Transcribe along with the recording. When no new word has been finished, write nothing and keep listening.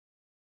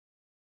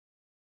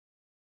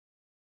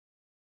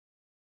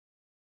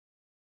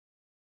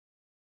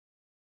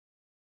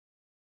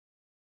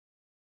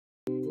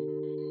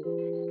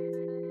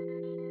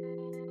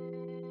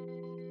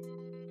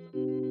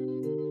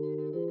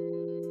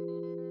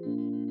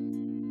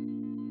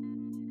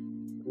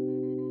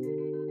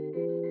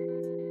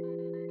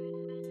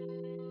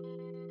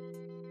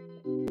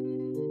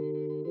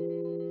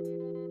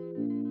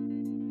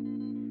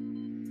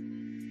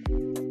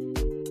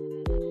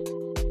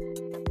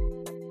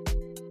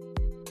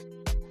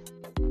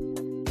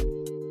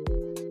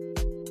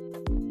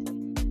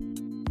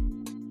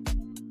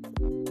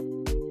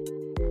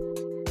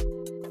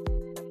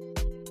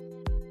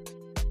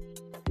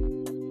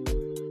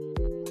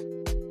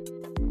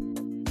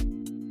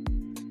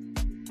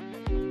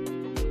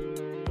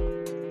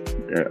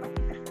Yeah.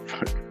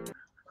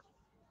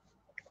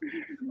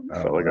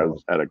 Felt like I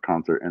was at a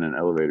concert in an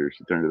elevator.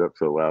 She turned it up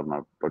so loud, my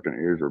fucking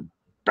ears were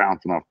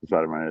bouncing off the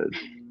side of my head.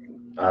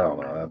 I don't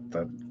know.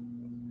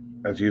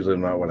 That's usually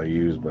not what I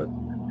use, but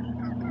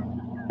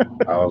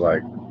I was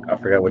like, I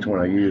forgot which one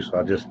I used, so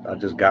I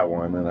just got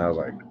one, and I was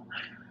like,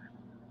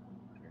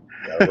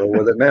 gotta roll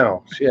with it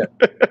now. Shit.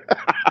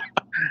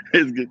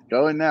 It's get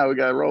going now. We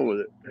gotta roll with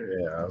it.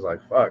 Yeah, I was like,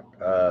 fuck,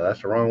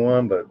 that's the wrong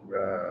one, but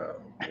we're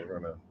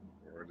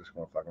just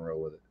gonna fucking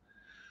roll with it.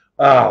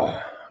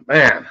 Oh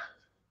man.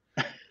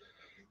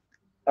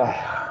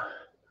 Ah.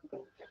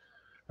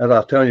 As I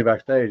was telling you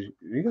backstage,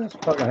 you got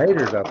some fucking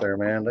haters out there,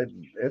 man.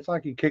 It's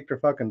like you kicked their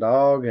fucking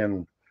dog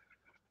and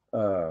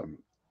um,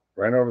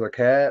 ran over the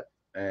cat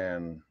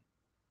and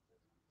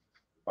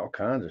all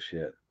kinds of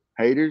shit.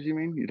 Haters, you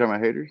mean? You talking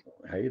about haters?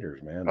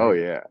 Haters, man. Oh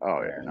yeah,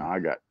 oh yeah. No, Man, I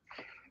got.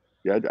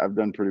 Yeah, I've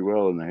done pretty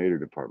well in the hater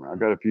department. I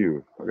got a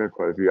few. I got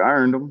quite a few. I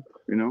earned them.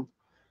 You know,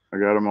 I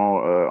got them all.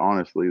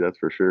 Honestly, that's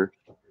for sure.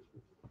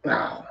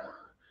 oh.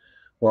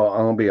 Well,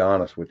 I'm gonna be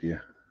honest with you,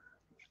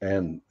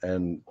 and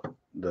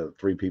the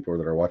three people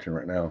that are watching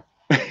right now.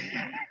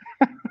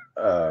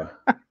 Uh,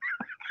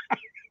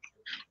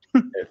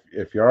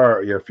 if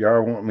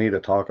y'all want me to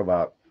talk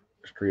about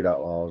street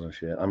outlaws and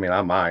shit, I mean,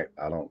 I might.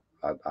 I don't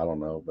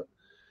know, but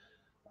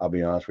I'll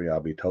be honest with you, I'll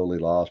be totally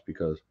lost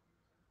because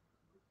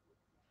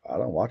I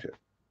don't watch it.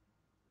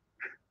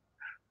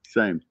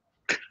 Same.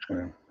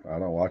 Yeah, I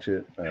don't watch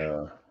it.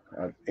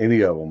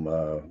 Any of them.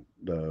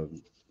 The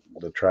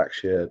the track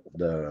shit.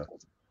 The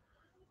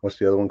what's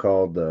the other one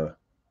called? The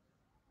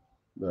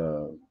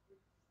the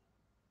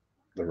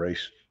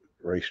race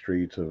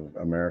streets of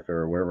America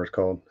or whatever it's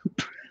called.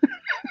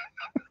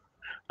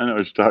 I know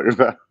what you're talking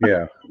about.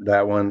 Yeah,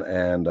 that one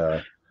and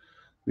the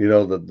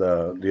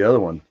other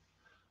one.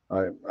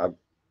 I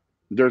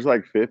There's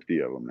like 50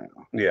 of them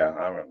now. yeah.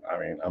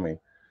 I mean,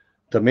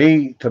 to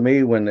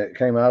me, when it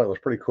came out, it was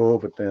pretty cool.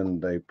 But then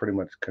they pretty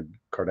much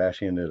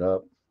Kardashian it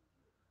up,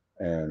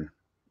 and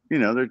You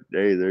know,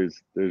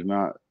 there's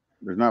not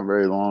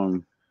very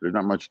long. There's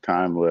not much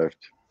time left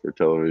for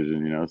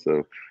television. You know,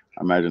 so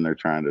I imagine they're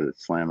trying to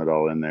slam it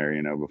all in there.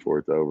 You know, before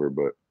it's over.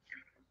 But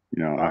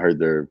you know, I uh, heard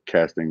they're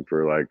casting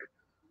for like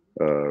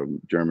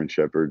German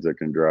shepherds that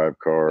can drive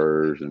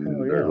cars, hell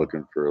and they're yeah,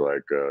 looking for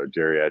like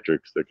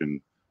geriatrics that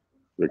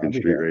I'll can be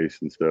street down. race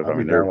and stuff. I'll I be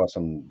mean, down they're with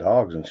some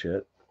dogs and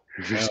shit.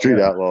 Hell street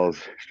outlaws,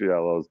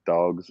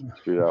 dogs,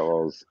 street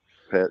outlaws,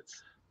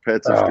 pets,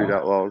 pets of street yeah.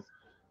 outlaws.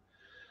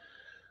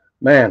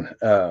 Man,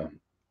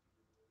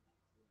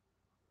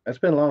 it's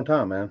been a long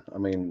time, man.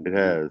 It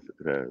has.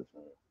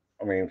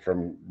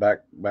 From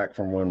back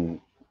from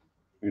when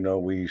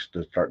we used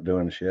to start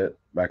doing shit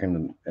back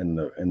in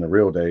the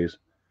real days.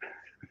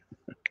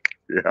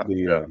 Yeah, The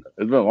yeah.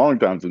 It's been a long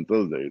time since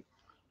those days.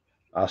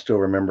 I still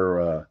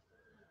remember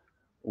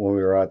when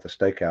we were at the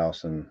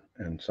steakhouse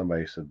and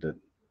somebody said that,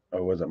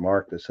 or was it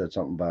Mark that said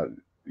something about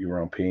you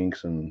were on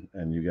pinks and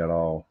you got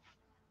all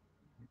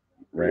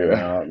ran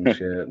Yeah, out and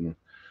shit. And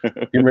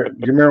do you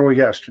remember we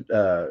got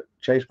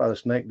chased by the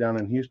snake down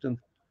in Houston?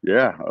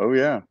 yeah. Oh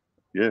yeah.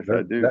 Yes,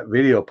 I do. That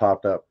video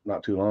popped up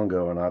not too long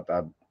ago, and I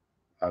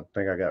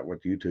think I got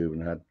with YouTube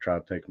and had to try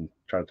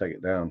to take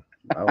it down.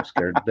 I was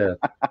scared to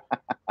death.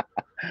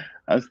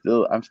 I'm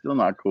still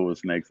not cool with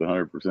snakes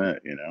 100%.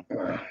 You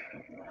know,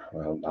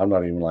 Well, I'm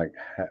not even like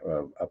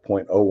a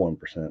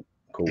 0.01%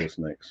 cool with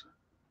snakes.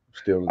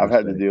 Still to I've this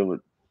had to day. deal with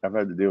I've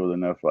had to deal with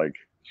enough like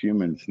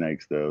human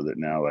snakes though that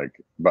now like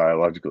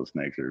biological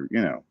snakes are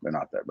they're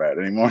not that bad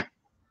anymore.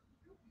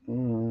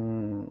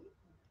 Mm,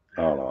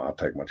 I don't know. I'll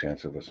take my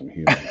chances with some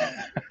humans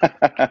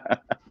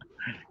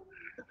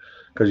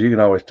because you can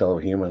always tell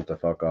humans to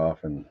fuck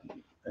off and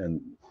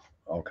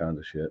all kinds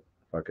of shit.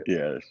 Fuck it.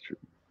 Yeah, that's true.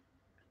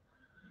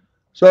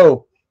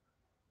 So,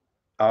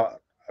 I,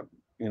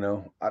 you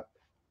know,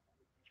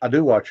 I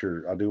do watch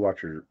your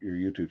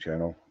YouTube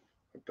channel.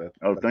 That,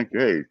 Oh, that thank you.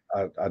 Hey,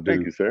 I thank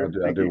do you, I sir.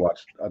 do I Thank do you. watch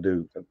I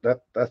do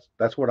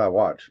that's what I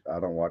watch. I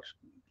don't watch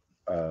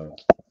uh,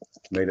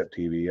 made up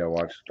TV.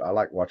 I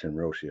like watching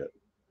real shit,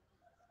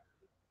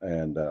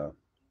 and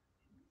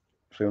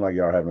seem like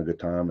y'all are having a good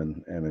time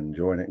and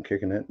enjoying it and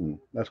kicking it, and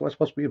that's what it's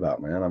supposed to be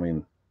about, man. I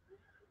mean,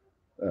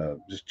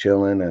 just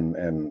chilling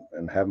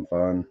and having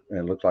fun. And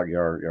it looks like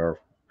y'all are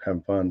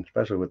having fun,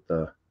 especially with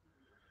the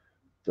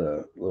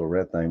little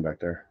red thing back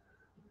there.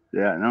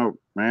 Yeah, no,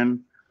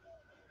 man.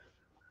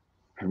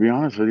 To be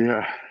honest with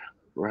you,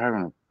 we're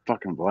having a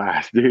fucking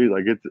blast, dude.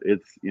 Like it's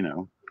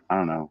I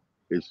don't know.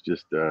 It's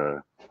just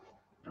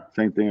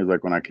same thing as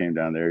like when I came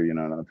down there,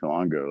 not too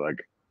long ago. Like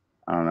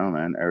I don't know,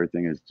 man.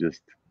 Everything is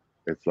just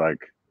it's like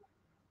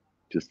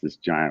just this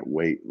giant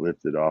weight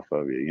lifted off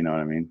of you. You know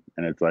what I mean?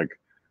 And it's like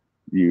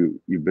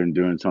you've been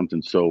doing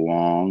something so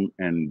long,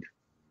 and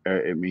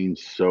it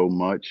means so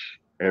much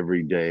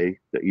every day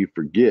that you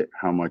forget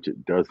how much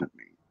it doesn't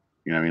mean.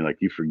 You know what I mean? Like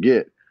you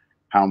forget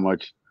how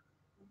much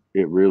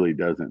it really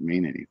doesn't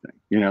mean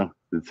anything.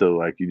 And so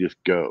like you just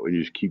go and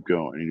you just keep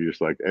going and you're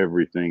just like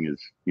everything is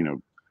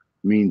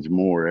means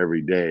more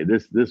every day.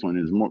 This one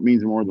is more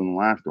means more than the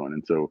last one.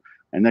 And so,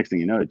 and next thing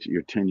you know,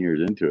 you're 10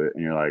 years into it,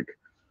 and you're like,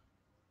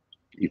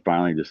 you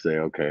finally just say,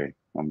 okay,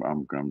 I'm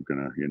gonna,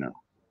 gonna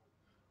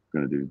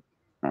do,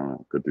 I don't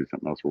know, go do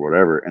something else or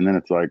whatever. And then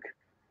it's like,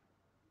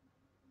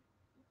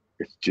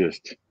 it's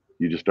just,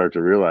 you just start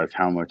to realize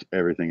how much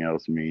everything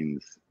else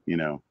means,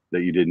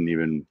 that you didn't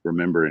even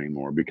remember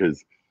anymore.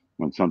 Because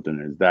when something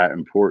is that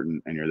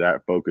important and you're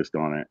that focused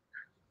on it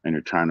and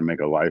you're trying to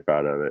make a life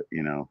out of it,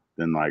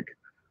 then like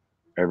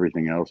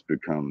everything else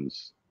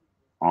becomes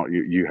all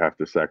you have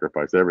to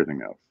sacrifice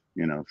everything else,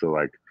 so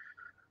like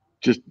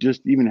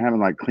just even having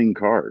like clean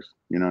cars,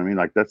 you know what I mean?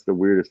 Like that's the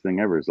weirdest thing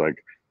ever. Is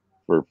like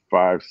for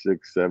 5,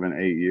 6, 7,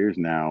 8 years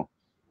now,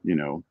 you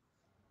know,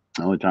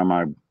 the only time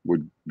I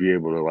would be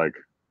able to like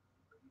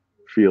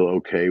feel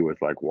okay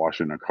with like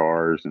washing the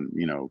cars and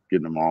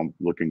getting them all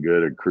looking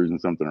good and cruising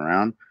something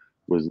around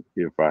was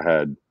if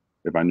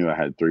I knew I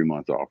had 3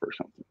 months off or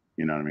something.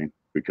 You know what I mean?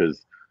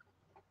 Because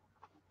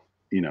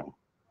you know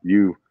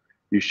you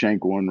you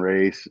shank one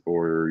race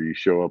or you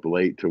show up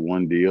late to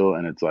one deal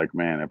and it's like,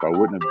 man, if I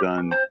wouldn't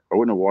have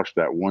washed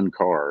that one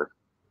car,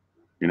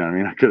 you know what I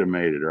mean, I could have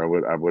made it, or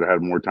I would have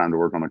had more time to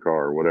work on the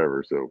car or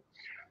whatever. So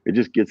it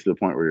just gets to the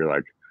point where you're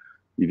like,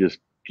 you just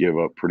give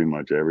up pretty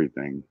much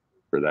everything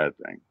for that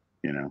thing.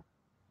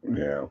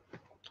 Yeah.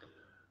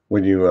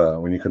 When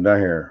you come down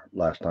here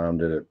last time,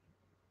 did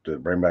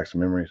it bring back some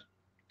memories?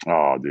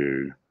 Oh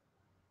dude,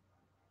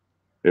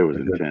 it was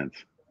The good intense.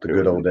 the It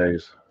good was old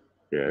days.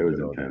 Yeah, The it was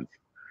good old days. intense.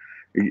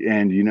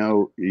 And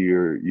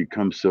you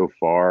come so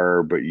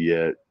far, but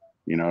yet,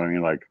 you know what I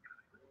mean? Like,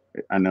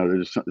 I know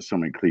there's so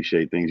many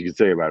cliche things you could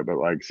say about it, but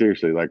like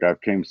seriously, like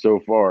I've came so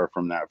far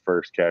from that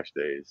first cash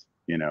days,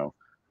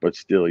 but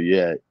still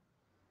yet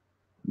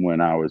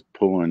when I was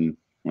pulling,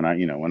 when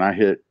I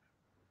hit,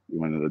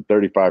 when the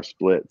 35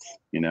 splits,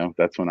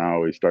 that's when I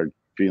always start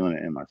feeling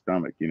it in my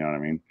stomach, you know what I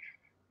mean?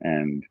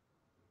 And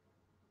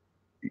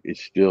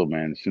it's still,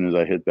 man, as soon as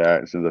I hit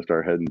that, as soon as I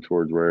start heading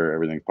towards where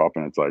everything's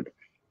popping, it's like,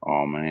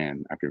 oh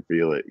man, I can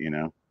feel it.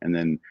 And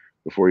then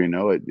before you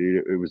know it,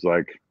 dude, it was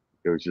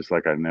just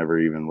like I never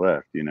even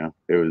left. It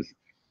was,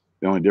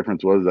 the only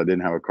difference was I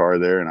didn't have a car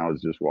there and I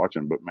was just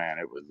watching, but man,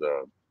 it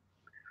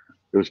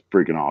was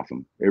freaking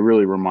awesome. It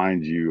really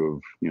reminds you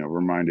of,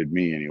 reminded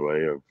me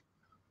anyway of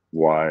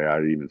why I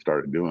even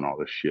started doing all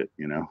this shit.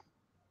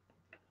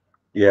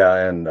 Yeah,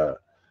 and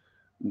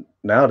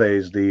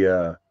nowadays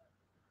I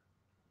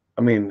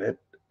mean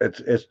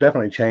it's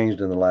definitely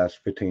changed in the last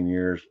 15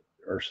 years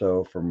or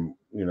so from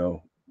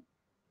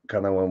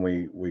kind of when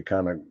we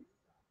kind of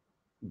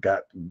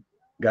got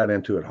got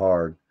into it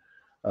hard.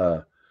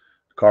 Uh,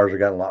 Cars have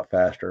gotten a lot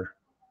faster,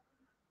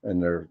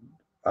 and they're.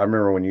 I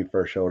remember when you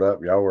first showed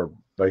up, y'all were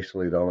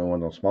basically the only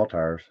one on small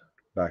tires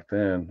back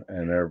then,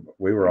 and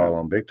we were Yeah. all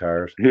on big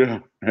tires, Yeah.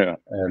 Yeah.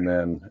 and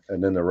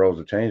then the roads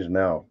have changed.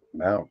 Now,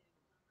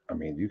 I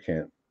mean, you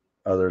can't,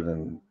 other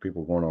than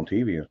people going on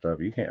TV and stuff,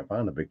 you can't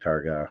find a big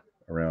tire guy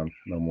around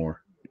no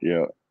more.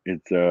 Yeah.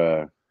 It's,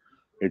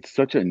 it's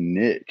such a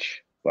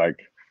niche. Like,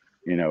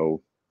 you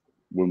know,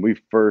 when we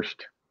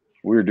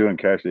were doing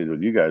cash days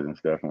with you guys and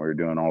stuff, and we were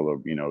doing all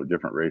the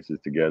different races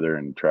together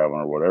and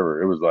traveling or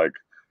whatever. It was like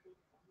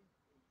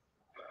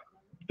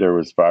there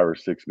was 5 or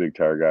 6 big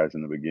tire guys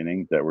in the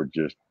beginning that were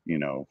just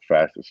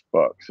fast as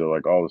fuck. So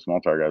like all the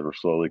small tire guys were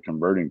slowly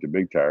converting to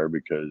big tire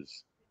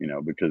because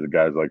of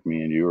guys like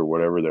me and you or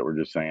whatever that were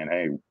just saying,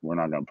 hey, we're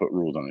not going to put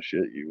rules on the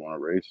shit. You want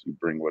to race, you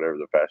bring whatever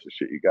the fastest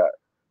shit you got.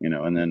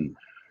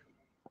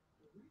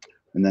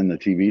 And then the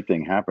TV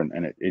thing happened,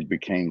 and it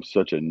became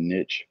such a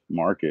niche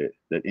market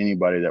that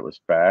anybody that was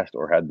fast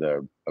or had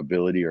the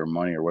ability or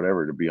money or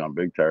whatever to be on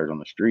big tires on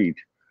the street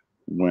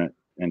went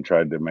and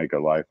tried to make a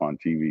life on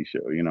TV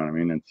show. You know what I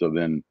mean? And so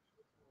then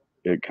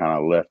it kind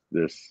of left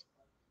this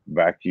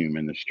vacuum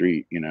in the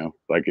street.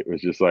 Like it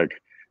was just like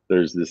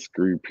there's this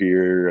group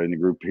here and a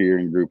group here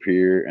and group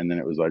here, and then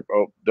it was like,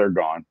 oh, they're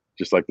gone,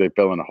 just like they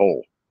fell in a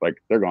hole, like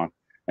they're gone.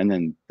 And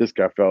then this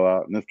guy fell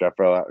out and this guy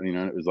fell out, and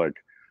it was like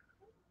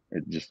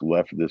it just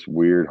left this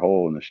weird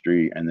hole in the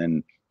street, and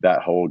then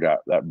that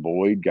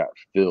void got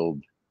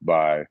filled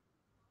by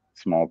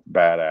small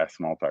badass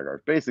small tire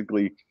cars.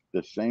 Basically,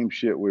 the same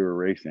shit we were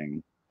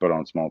racing, but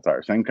on small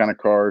tires. Same kind of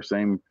car,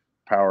 same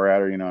power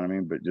adder. You know what I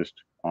mean? But just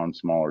on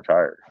smaller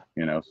tires.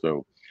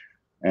 So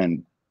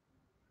and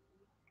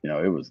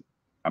it was.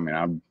 I mean,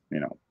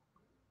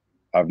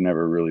 I've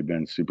never really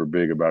been super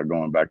big about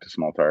going back to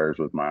small tires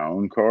with my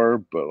own car,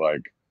 but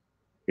like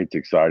it's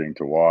exciting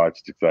to watch,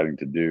 it's exciting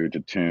to do, to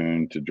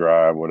tune, to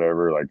drive,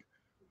 whatever. Like,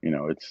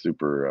 it's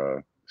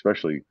super,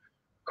 especially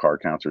car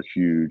counts are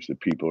huge. The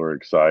people are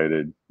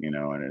excited,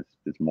 and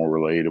it's more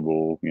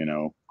relatable.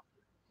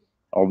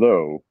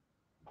 Although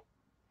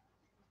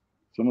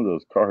some of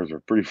those cars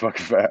are pretty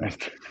fucking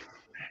fast.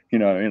 You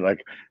know what I mean?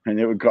 Like, and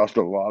it would cost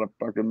a lot of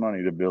fucking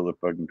money to build a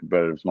fucking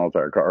competitive small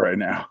tire car right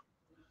now.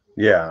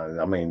 Yeah,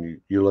 I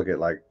mean, you look at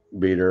like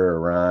Beater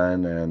or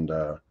Ryan, and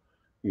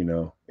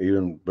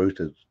even Boost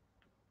is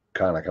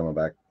kind of coming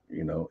back,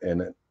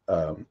 in it.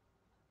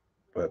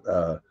 But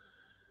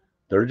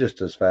they're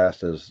just as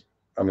fast as,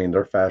 I mean,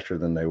 they're faster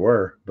than they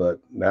were, but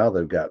now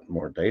they've got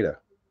more data.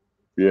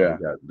 Yeah.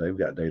 They've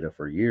got data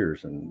for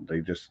years, and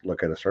they just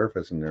look at a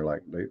surface and they're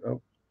like,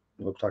 oh,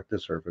 it looks like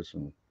this surface,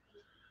 and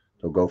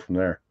they'll go from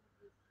there.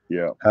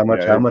 Yeah. How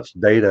Yeah. much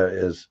data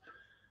is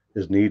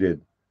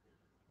needed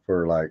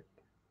for like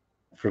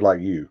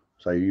you?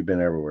 Say you've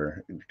been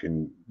everywhere.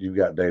 You've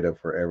got data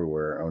for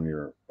everywhere on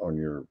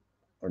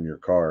your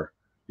car.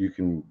 You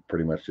can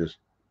pretty much just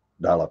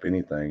dial up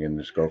anything and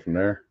just go from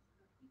there.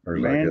 Or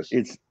is I Man, guess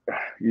it's,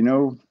 you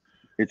know,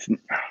 it's,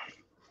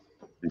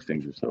 these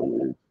things are so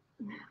weird.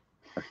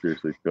 I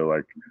seriously I feel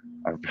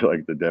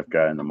like the deaf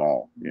guy in the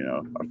mall. You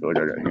know, I feel like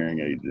I got hearing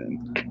aids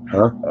in.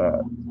 huh?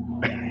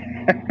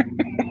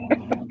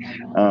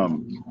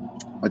 Um,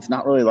 it's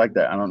not really like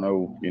that. I don't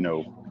know. You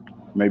know,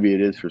 maybe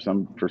it is for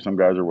some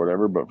guys or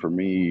whatever, but for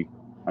me,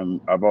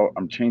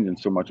 I'm changing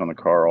so much on the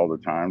car all the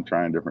time,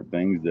 trying different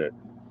things that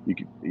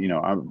you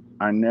know,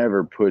 I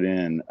never put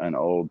in an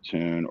old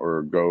tune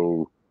or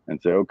go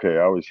and say, okay,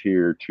 I was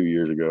here 2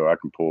 years ago, I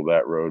can pull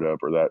that road up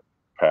or that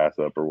path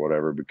up or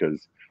whatever,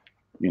 because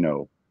you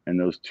know, in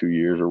those 2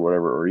 years or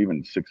whatever, or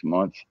even 6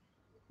 months,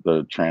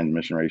 the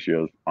transmission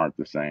ratios aren't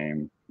the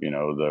same. You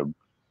know,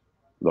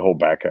 the whole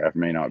back half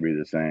may not be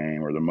the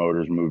same, or the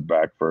motor's moved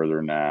back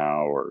further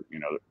now, or you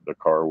know, the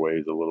car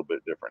weighs a little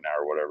bit different now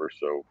or whatever.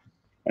 So,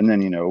 and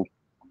then you know,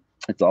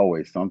 it's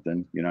always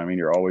something. You know, what I mean,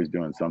 you're always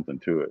doing something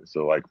to it.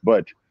 So like,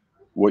 but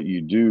what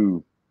you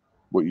do,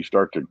 what you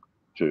start to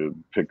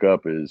pick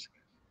up is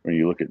when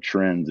you look at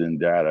trends in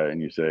data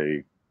and you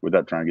say,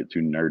 without trying to get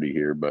too nerdy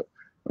here, but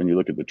when you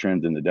look at the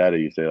trends in the data,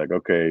 you say like,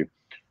 okay,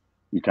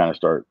 you kind of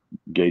start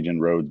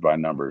gauging roads by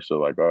numbers. So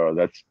like, oh,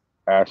 that's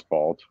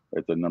asphalt.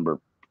 It's a number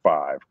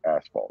 5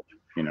 asphalt.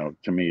 You know,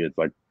 to me, it's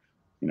like,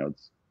 you know,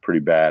 it's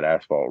pretty bad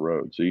asphalt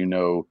road. So you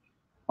know,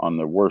 on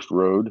the worst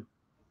road,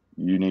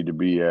 you need to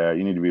be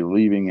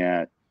leaving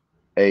at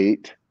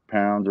 8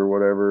 pounds or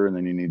whatever, and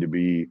then you need to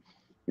be,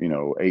 you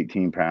know,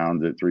 18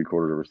 pounds at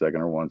 3/4 of a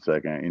second or 1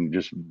 second, and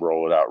just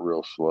roll it out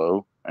real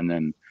slow. And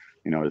then,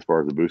 you know, as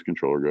far as the boost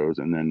controller goes,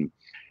 and then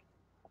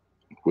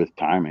with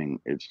timing,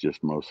 it's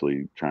just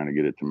mostly trying to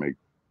get it to make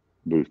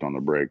boost on the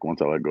brake.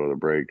 Once I let go of the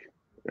brake,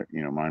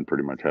 you know, mine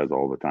pretty much has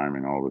all the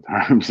timing all the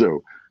time.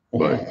 So,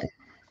 but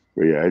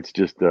but yeah,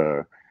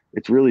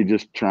 it's really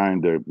just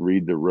trying to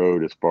read the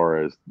road as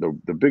far as the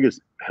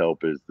biggest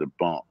help is the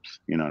bumps.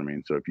 You know what I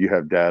mean? So if you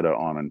have data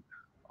on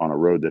a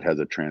road that has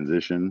a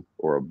transition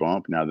or a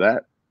bump, now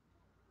that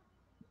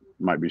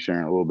might be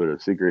sharing a little bit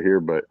of secret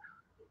here, but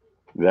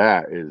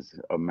that is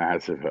a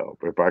massive help.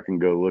 If I can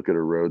go look at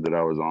a road that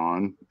I was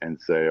on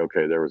and say,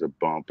 okay, there was a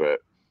bump at,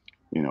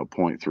 you know,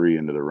 point 0.3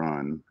 into the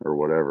run or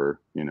whatever,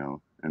 you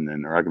know, and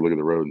then, or I could look at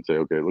the road and say,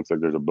 okay, it looks like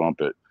there's a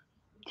bump at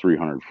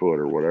 300 foot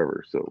or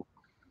whatever. So,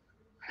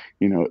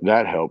 you know,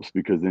 that helps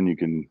because then you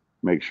can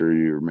make sure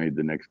you made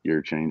the next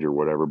gear change or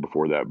whatever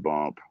before that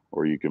bump,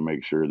 or you can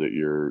make sure that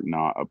you're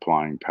not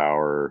applying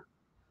power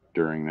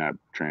during that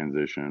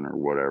transition or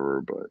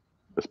whatever. But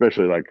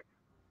especially like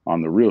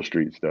on the real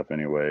street stuff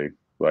anyway,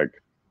 like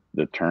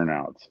the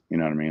turnouts, you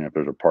know what I mean? If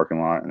there's a parking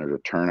lot and there's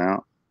a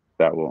turnout,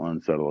 that will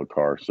unsettle a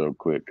car so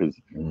quick because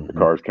the Mm-hmm.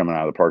 cars coming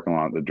out of the parking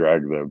lot that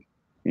drag the,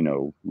 you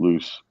know,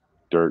 loose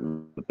dirt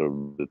that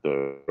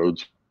the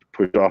roads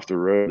push off the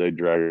road, they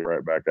drag it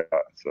right back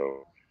out.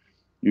 So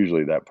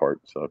usually that part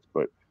sucks.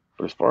 But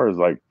as far as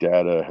like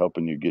data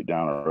helping you get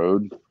down a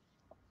road,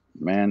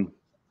 man,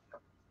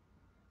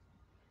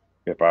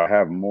 if I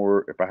have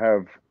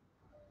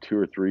 2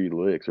 or 3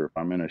 licks, or if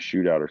I'm in a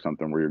shootout or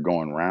something where you're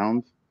going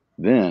rounds,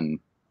 then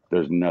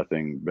there's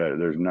nothing better.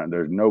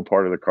 There's no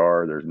part of the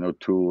car, there's no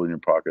tool in your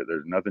pocket,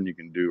 there's nothing you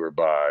can do or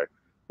buy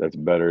that's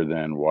better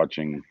than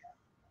watching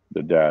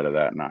the data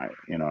that night.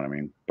 You know what I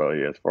mean? But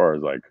yeah, as far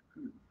as like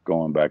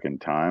going back in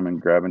time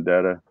and grabbing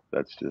data,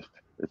 that's just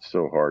it's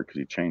so hard because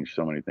you change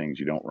so many things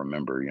you don't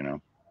remember. You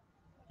know?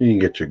 You can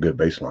get your good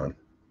baseline.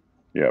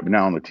 Yeah. But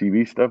now on the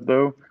TV stuff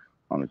though,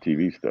 on the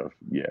TV stuff,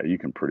 yeah, you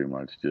can pretty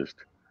much just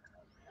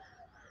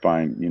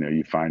find, you know,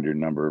 you find your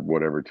number,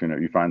 whatever tune up,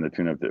 you find the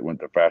tune up that went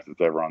the fastest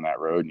ever on that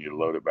road, and you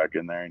load it back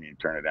in there, and you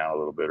turn it down a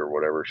little bit or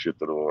whatever,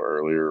 shift it a little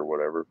earlier or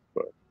whatever.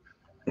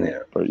 Yeah.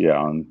 But yeah,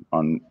 on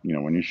you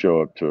know, when you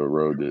show up to a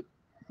road that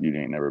you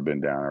ain't never been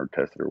down or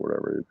tested or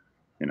whatever,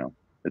 you know,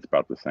 it's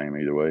about the same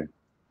either way.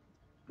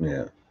 Yeah.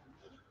 And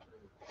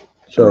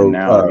then So,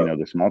 now, you know,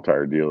 the small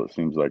tire deal, it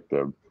seems like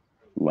the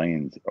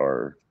lanes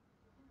are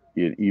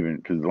even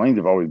because the lanes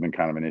have always been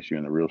kind of an issue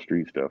in the real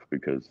street stuff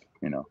because,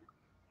 you know,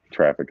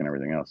 traffic and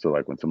everything else. So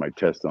like when somebody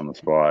tests on the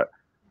spot,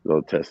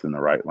 they'll test in the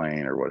right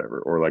lane or whatever.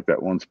 Or like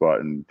that one spot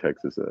in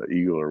Texas,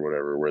 Eagle or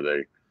whatever, where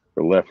the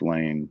left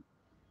lane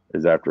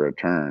is after a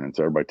turn, and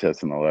so everybody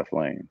tests in the left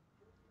lane.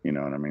 You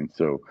know what I mean?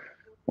 So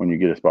when you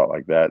get a spot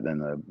like that, then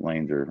the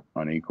lanes are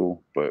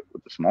unequal. But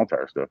with the small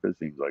tire stuff, it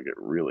seems like it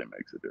really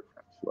makes a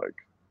difference. Like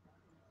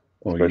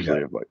well,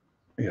 especially if like,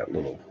 you got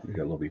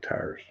little B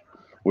tires.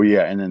 well,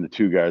 yeah, and then the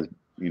two guys,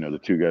 you know, the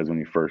two guys when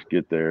you first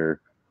get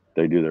there,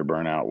 they do their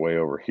burnout way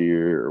over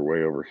here or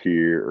way over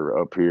here or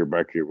up here,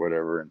 back here,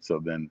 whatever. And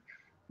so then,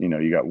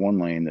 you got one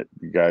lane that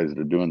you guys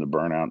are doing the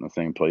burnout in the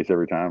same place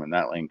every time, and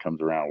that lane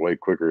comes around way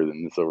quicker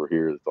than this over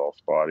here. It's all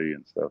spotty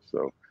and stuff.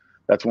 So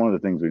that's one of the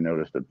things we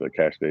noticed at the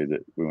cash day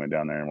that we went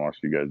down there and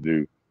watched you guys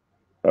do.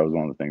 That was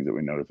one of the things that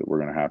we noticed that we're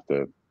going to have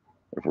to,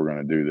 if we're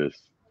going to do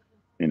this,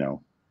 you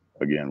know,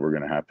 again, we're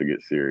going to have to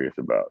get serious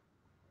about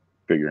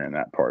figuring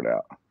that part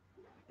out.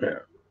 Yeah.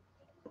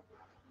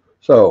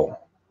 So,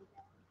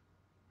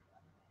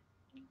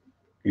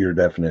 your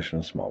definition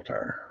of small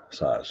tire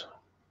size.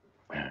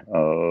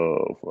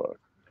 Oh, fuck.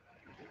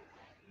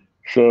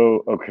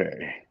 So,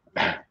 okay.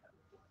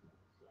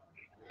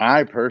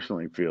 I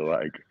personally feel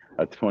like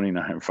a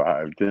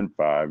 29.5,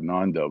 10.5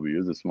 non W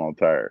is a small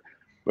tire.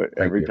 But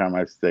Thank every you. time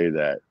I say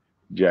that,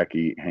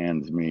 Jackie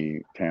hands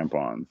me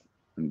tampons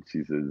and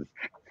she says,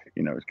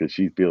 because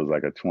she feels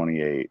like a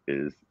 28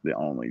 is the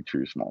only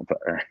true small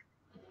tire.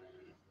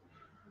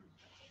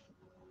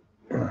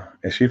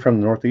 Is she from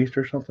the Northeast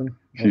or something?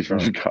 She's from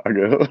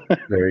Chicago.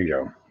 There you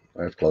go.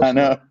 That's close I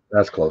know. enough.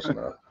 That's close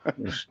enough.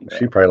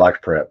 She probably likes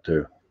prep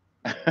too.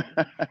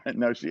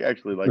 No, she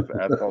actually likes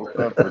the asphalt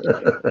stuff. Which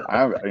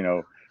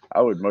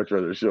I would much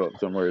rather show up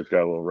somewhere it's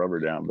got a little rubber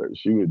down, but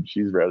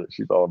she's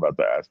all about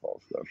the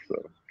asphalt stuff.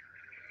 So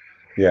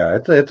yeah,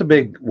 it's a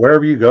big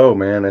wherever you go,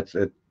 man.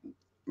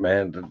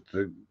 Man,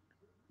 the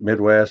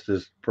Midwest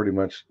is pretty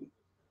much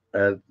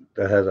that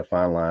has a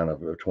fine line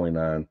of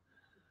 29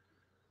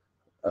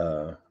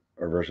 or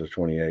versus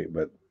 28,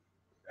 but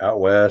out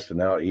west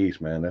and out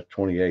east, man, that's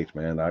 28,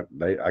 man. I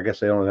guess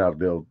they only know how to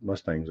build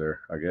Mustangs there,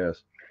 I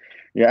guess.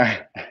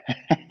 yeah.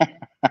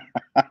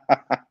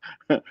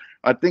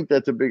 I think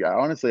that's a big.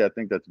 Honestly, I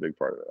think that's a big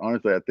part of it.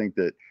 Honestly, I think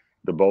that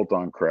the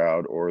bolt-on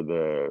crowd or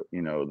the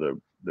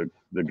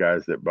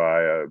guys that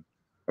buy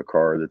a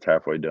car that's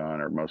halfway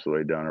done or most of the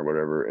way done or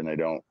whatever, and they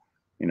don't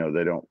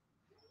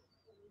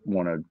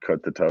want to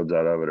cut the tubs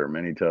out of it or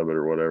mini tub it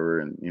or whatever,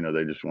 and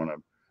they just want to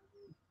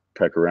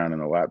peck around in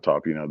the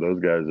laptop. Those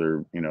guys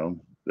are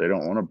they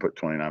don't want to put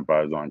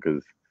 29.5s on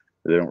because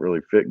they don't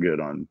really fit good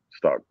on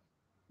stock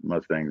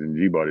Mustangs and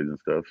G bodies and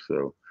stuff.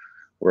 So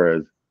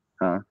whereas,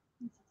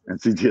 and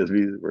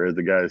CTSVs, whereas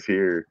the guys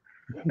here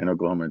in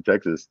Oklahoma and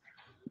Texas,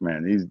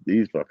 man,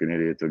 these fucking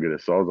idiots will get a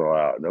sawzall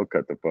out and they'll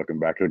cut the fucking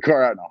back of the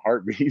car out in a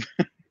heartbeat.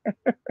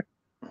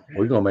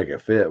 We're gonna make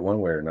it fit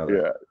one way or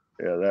another.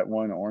 Yeah, that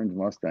one orange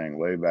Mustang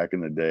way back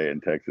in the day in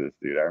Texas,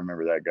 dude. I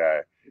remember that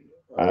guy.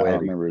 I don't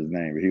remember his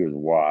name, but he was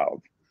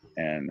wild.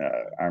 And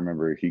I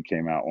remember he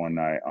came out one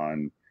night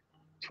on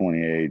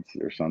 28s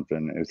or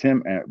something. It was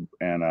him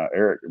and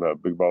Eric, the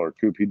Big Baller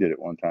Coop. He did it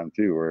one time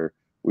too, where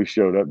we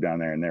showed up down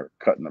there and they were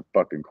cutting the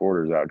fucking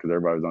quarters out because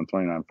everybody was on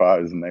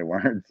 29.5s and they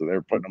weren't, so they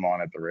were putting them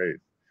on at the race.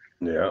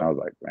 Yeah, and I was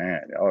like,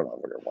 man, y'all are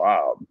fucking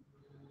wild.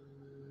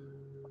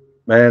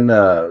 Man,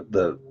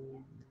 the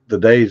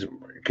days.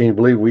 Can you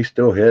believe we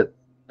still hit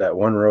that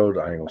one road?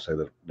 I ain't gonna say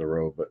the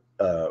road, but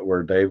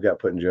where Dave got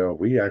put in jail,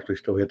 we actually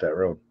still hit that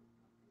road.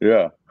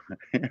 Yeah,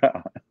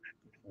 yeah.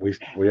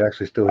 We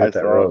actually still hit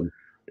that road.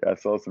 Yeah, I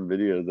saw some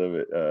videos of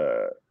it.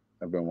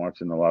 I've been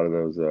watching a lot of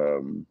those,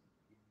 a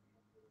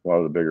lot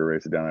of the bigger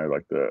races down there,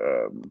 like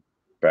the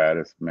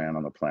baddest man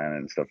on the planet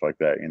and stuff like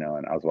that, And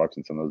I was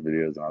watching some of those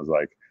videos and I was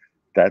like,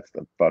 that's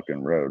the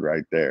fucking road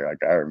right there.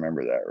 Like I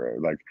remember that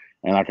road. Like,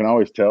 and I can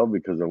always tell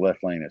because the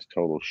left lane is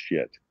total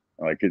shit.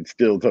 Like it's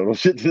still total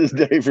shit to this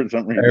day for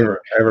some reason.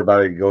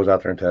 Everybody goes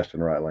out there and tests in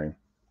the right lane.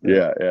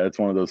 Yeah, it's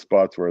one of those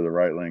spots where the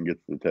right lane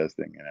gets the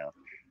testing,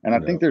 And I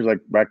think there's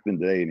like back in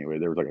the day anyway,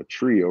 there was like a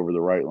tree over the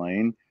right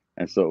lane,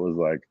 and so it was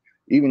like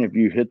even if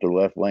you hit the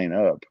left lane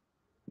up,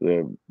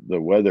 the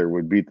weather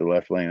would beat the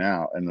left lane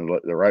out, and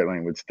the right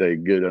lane would stay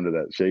good under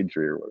that shade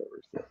tree or whatever.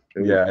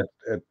 So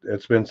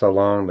it's been so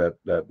long that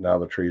now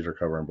the trees are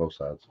covering both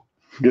sides.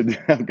 Good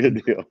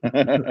deal.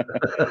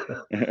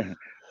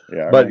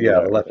 Yeah, but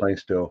the left lane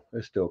still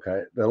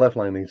the left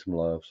lane needs some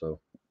love. So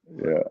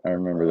yeah, I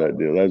remember that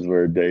deal. That's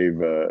where Dave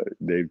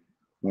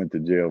went to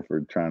jail for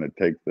trying to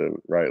take the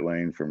right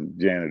lane from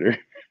janitor.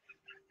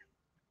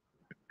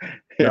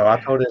 No,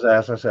 I told his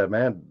ass. I said,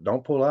 "Man,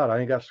 don't pull out. I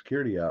ain't got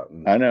security out."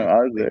 And I know. I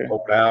was there.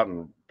 Pulled out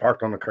and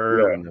parked on the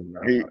curb. Yeah.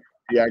 And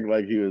he acted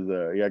like he was.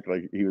 He acted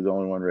like he was the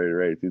only one ready to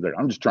race. He's like,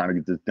 "I'm just trying to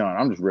get this done.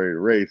 I'm just ready to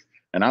race."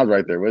 And I was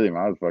right there with him.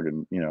 I was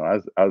fucking,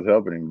 I was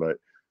helping him. But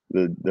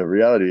the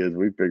reality is,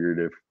 we figured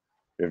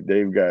if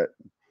Dave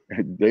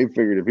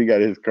figured if he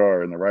got his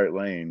car in the right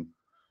lane,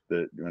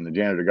 that when the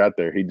janitor got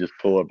there, he'd just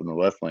pull up in the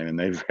left lane and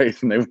they'd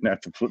race and they wouldn't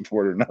have to flip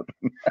forward or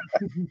nothing.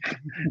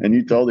 And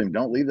you told him,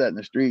 don't leave that in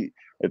the street.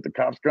 If the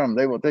cops come,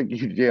 they will take you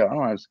to jail. I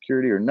don't have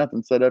security or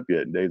nothing set up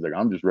yet. And Dave's like,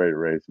 I'm just ready to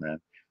race, man.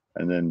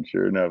 And then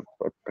sure enough,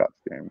 cops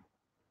came.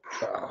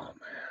 Oh,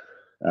 man.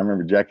 I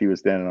remember Jackie was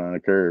standing on the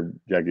curb.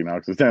 Jackie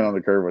Knox was standing on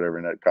the curb, whatever.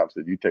 And that cop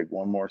said, you take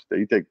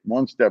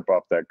one step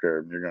off that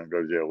curb and you're going to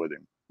go to jail with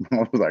him.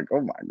 I was like,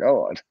 oh my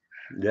God.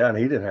 Yeah, and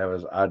he didn't have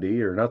his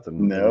ID or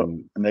nothing. No,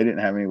 and they didn't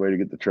have any way to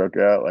get the truck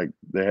out. Like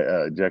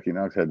Jackie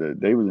Knox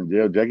Dave was in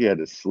jail. Jackie had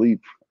to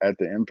sleep at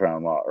the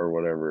impound lot or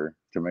whatever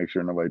to make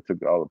sure nobody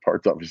took all the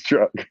parts off his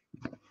truck.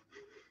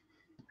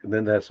 And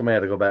then somebody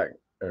had to go back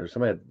or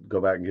somebody had to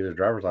go back and get his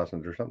driver's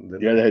license or something,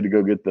 didn't Yeah, they they? had to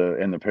go get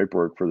the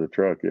paperwork for the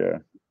truck. Yeah,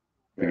 to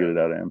get Yeah. it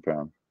out of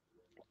impound.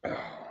 Oh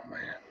man,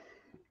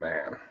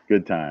 man,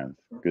 Good times.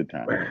 Good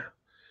times. man. Hey,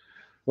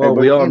 Well,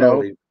 but you know,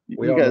 we you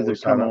all know guys we have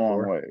sign come a up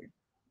long for. way.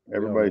 We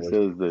all know Everybody we.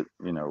 says that,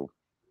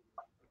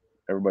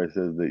 everybody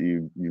says that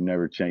you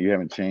never change, you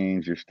haven't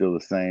changed, you're still the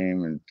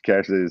same, and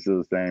Cash Day is still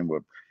the same.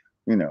 But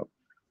you know,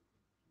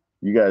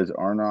 you guys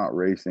are not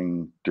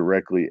racing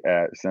directly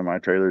at semi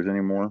trailers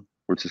anymore,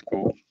 which is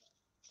cool.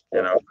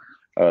 You know,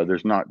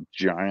 there's not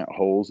giant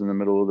holes in the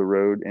middle of the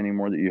road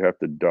anymore that you have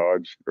to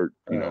dodge, or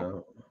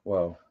Well,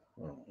 well,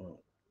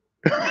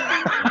 you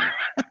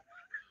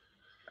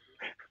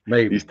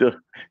maybe, still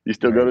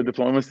go to maybe,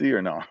 diplomacy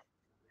or not?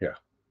 yeah.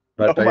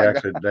 But Oh my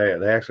god! they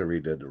actually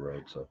redid the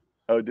road, so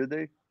Oh, did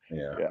they?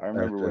 yeah. Yeah, I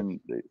remember That's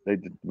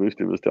when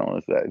Booster was telling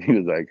us that. He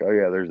was like, "Oh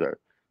yeah, there's a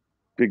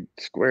big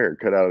square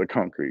cut out of the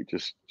concrete.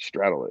 Just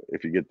straddle it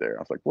if you get there." I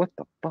was like, "What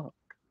the fuck?"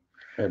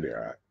 it'll be all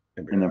right.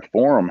 It'll be And all the right.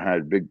 Forum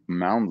had big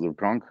mounds of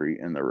concrete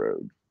in the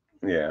road.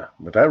 Yeah,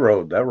 but that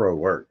road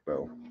worked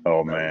though.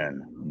 Oh That man,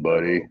 that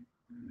buddy, road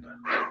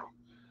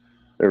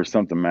there was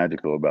something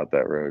magical about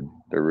that road.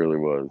 There really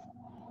was.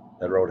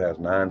 that road has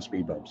 9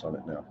 speed bumps on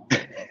it now.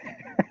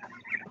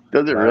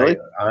 Does it And really?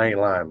 I ain't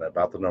lying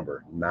about the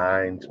number.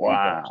 9 speed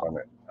bumps on Wow.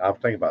 it. I'm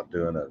thinking about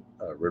doing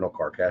a rental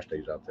car cash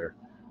days out there.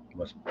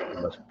 Must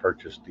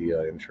purchase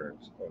the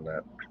insurance on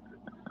that.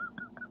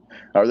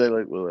 Are they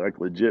like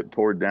legit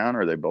poured down,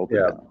 or are they bolted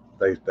Yeah,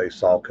 down? they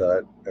saw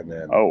cut and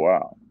then Oh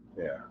wow,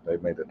 yeah they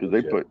made it because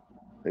legit.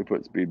 they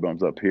put speed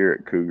bumps up here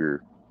at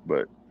Cougar,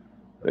 but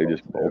The they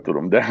just bolts bolted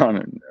them down,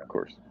 and of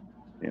course,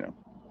 you know,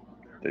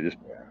 they just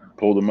yeah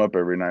pulled them up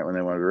every night when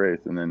they wanted to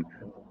race, and then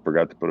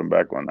forgot to put them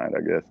back one night.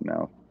 I guess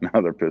now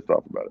they're pissed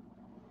off about it.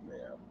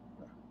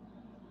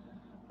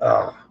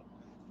 yeah.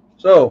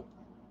 So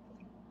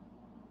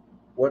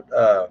what?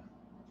 Oh,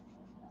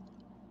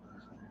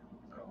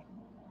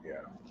 yeah,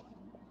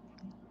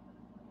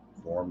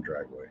 Forum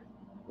Dragway.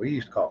 We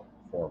used to call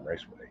it Forum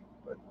Raceway,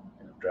 but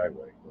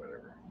Dragway,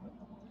 whatever.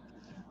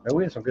 And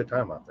we had some good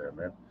time out there,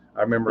 man.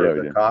 I remember Yeah, we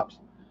the did. cops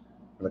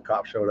when the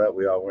cops showed up.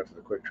 We all went to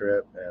the quick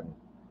trip, and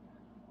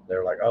they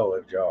were like, "Oh,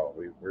 it's y'all.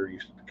 We're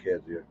used to the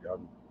kids. Y'all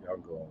go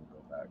on,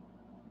 go back.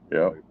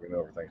 Yep. We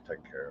know everything's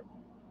taken care of."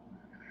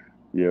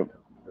 Yep.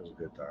 It was a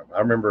good time. I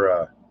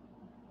remember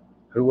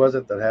who was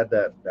it that had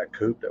that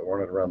coupe that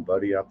wanted to run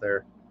Buddy out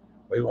there?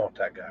 We want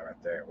that guy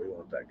right there. We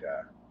want that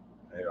guy.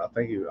 And I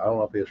think I don't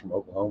know if he was from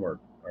Oklahoma or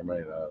I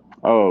mean,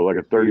 Oh, like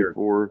a Tennessee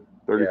or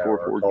 34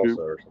 or Ford Tulsa Coupe.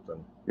 or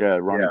something. Yeah,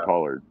 Ronnie Yeah,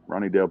 Pollard,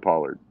 Ronnie Dale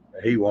Pollard.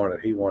 he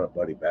wanted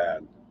Buddy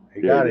bad.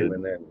 He Yeah, he got him, did.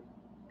 and then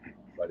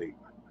Buddy.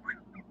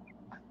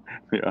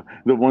 Yeah,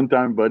 the one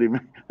time Buddy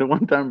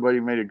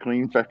made a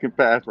clean fucking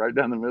pass right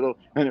down the middle,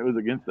 and it was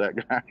against that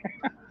guy.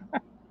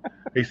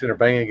 He's sitting there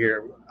banging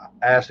gear,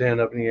 ass end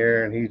up in the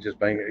air, and he's just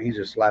banging. He's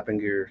just slapping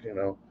gears.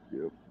 Yep.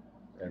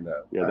 And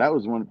Yeah, that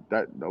was one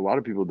that a lot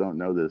of people don't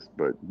know this,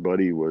 but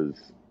Buddy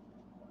was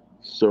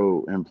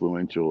so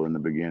influential in the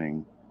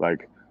beginning.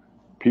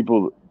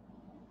 People,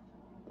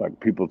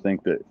 people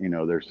think that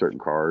there's certain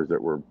cars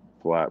that were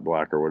flat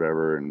black or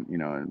whatever, and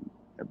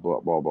blah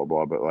blah blah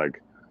blah. But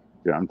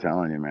yeah, I'm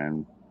telling you,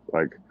 man,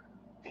 like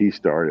he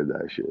started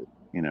that shit.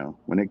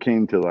 When it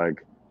came to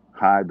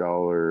high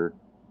dollar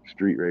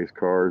street race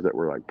cars that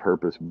were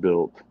purpose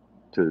built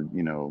to,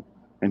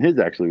 and his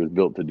actually was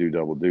built to do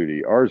double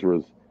duty. Ours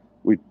was,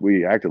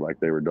 we acted like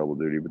they were double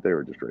duty, but they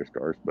were just race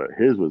cars. But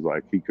his was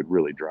like he could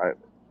really drive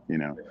it.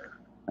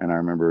 And I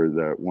remember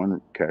that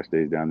one cash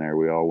days down there,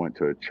 we all went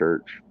to a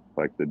church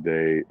the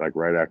day,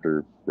 right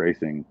after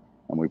racing,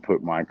 and we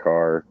put my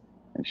car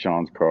and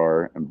Sean's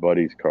car and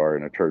Buddy's car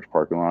in a church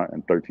parking lot,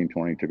 and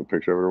 1320 took a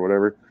picture of it or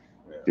whatever.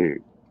 yeah,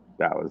 Dude,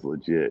 that was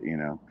legit.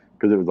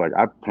 Because it was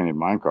I painted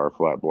my car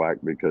flat black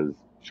because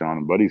Sean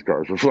and Buddy's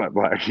cars were flat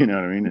black, you know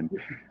what I mean?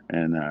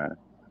 And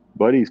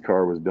Buddy's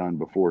car was done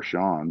before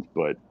Sean's,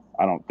 but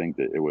I don't think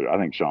that it would. I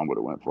think Sean would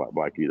have went flat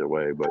black either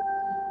way, but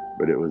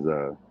it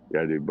was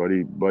yeah, dude.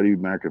 Buddy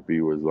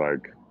McAfee was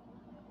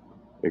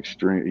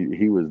extreme.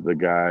 He was the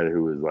guy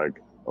who was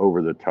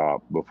over the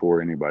top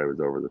before anybody was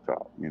over the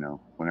top.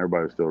 When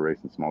everybody was still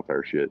racing small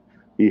tire shit,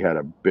 he had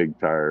a big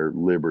tire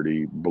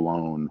Liberty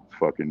blown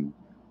fucking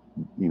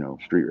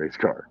street race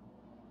car.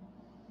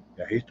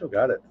 yeah. He still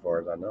got it, as far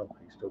as I know.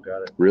 He still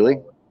got it. Really?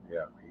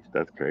 Yeah,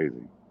 That's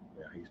crazy.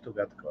 he still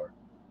got the car.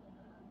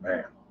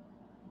 Man,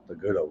 the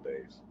good old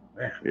days.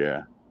 Man,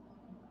 Yeah.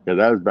 Yeah,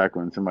 that was back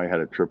when somebody had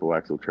a triple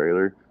axle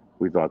trailer.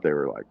 We thought they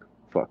were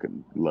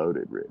fucking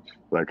loaded rich.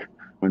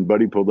 When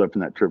Buddy pulled up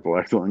in that triple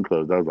axle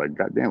enclosed, I was like,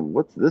 God damn,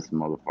 what's this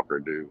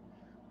motherfucker do?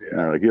 And yeah.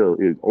 they're like,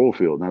 he's oil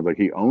field. And I was like,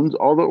 he owns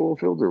all the oil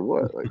fields or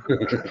what?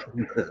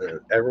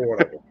 Every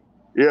one of them.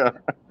 Yeah.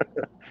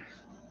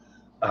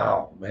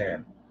 Oh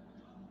man.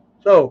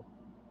 So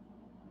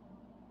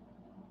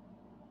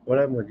what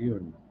happened with you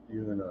and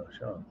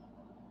Sean?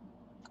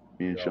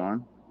 Me Are and y'all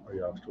Sean. are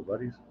y'all still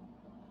buddies?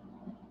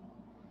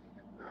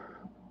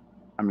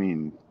 I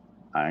mean,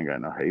 I ain't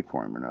got no hate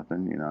for him or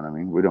nothing. You know what I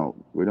mean? We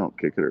don't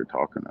kick it or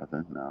talk or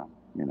nothing. No.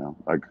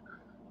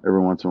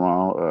 every once in a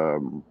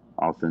while,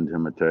 I'll send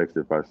him a text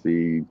if I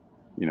see,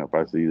 if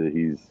I see that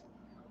he's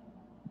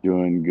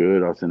doing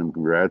good, I'll send him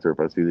congrats. Or if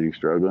I see that he's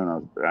struggling,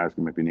 I'll ask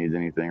him if he needs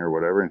anything or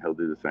whatever, and he'll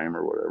do the same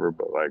or whatever.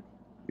 But like,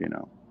 you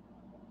know,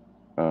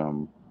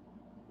 um,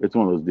 it's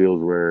one of those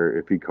deals where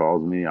if he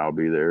calls me, I'll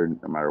be there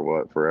no matter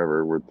what,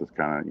 forever. We're just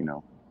kind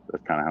of,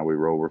 that's kind of how we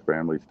roll. We're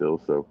family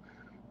still. So,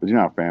 but you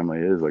know how family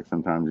is. Like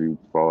sometimes you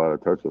fall out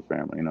of touch with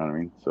family. You know what I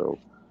mean? So,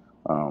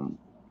 um,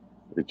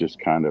 it just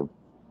kind of,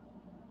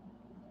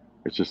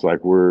 it's just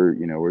like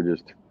we're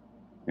just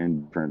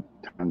in different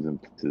times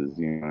and places.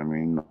 You know what I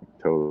mean? Like,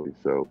 totally.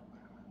 So,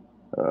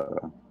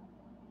 uh,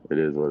 it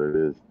is what it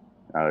is.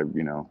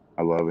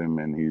 I love him,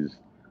 and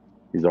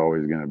he's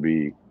always going to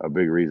be a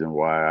big reason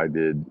why I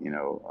did,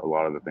 a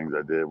lot of the things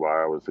I did,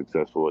 why I was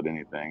successful at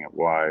anything, and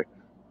why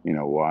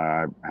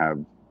I have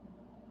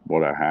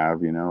what I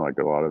have, like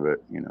a lot of it,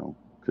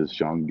 because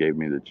Sean gave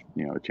me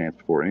a chance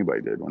before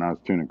anybody did. When I was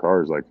tuning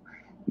cars, like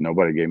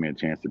nobody gave me a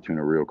chance to tune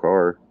a real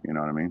car. You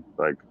know what I mean?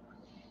 Like,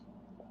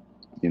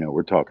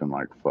 we're talking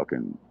like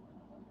fucking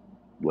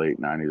late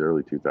 '90s,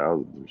 early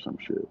 2000s or some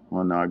shit.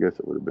 Well, no, I guess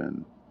it would have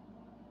been,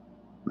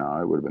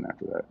 no, it would have been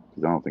after that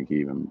because I don't think he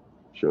even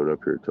showed up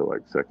here till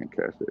like second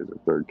cast days or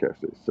third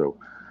cast days. So,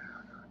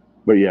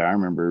 but yeah, I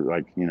remember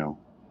like,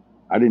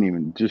 I didn't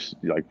even just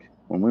like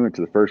when we went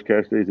to the first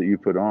cast days that you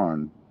put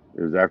on,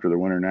 it was after the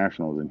Winter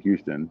Nationals in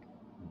Houston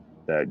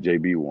that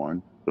JB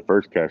won. The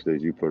first cast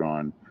days you put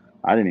on,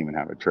 I didn't even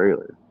have a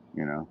trailer,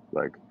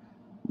 like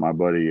my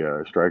buddy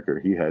Striker,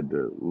 he had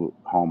to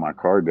haul my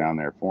car down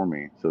there for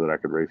me so that I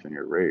could race in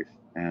your race.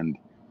 And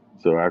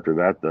so after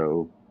that,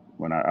 though,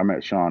 when I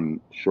met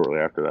Sean shortly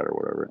after that or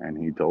whatever, and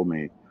he told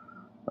me,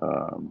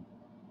 because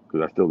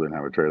I still didn't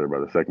have a trailer by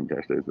the second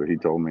cash days, but he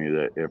told me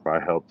that if I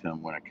helped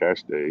him win a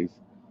cash days,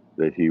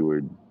 that he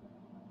would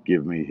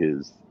give me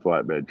his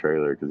flatbed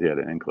trailer because he had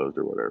it enclosed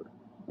or whatever.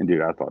 And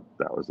dude, I thought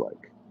that I was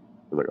like,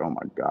 oh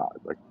my god,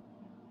 like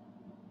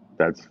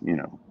that's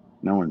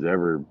no one's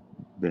ever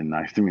been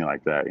nice to me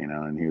like that,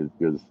 and he was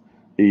because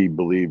he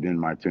believed in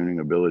my tuning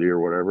ability or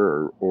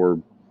whatever,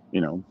 or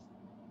you know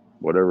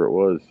whatever it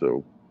was.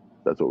 So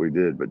that's what we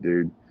did. But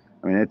dude,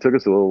 I mean, it took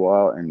us a little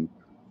while, and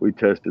we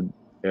tested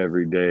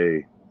every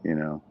day,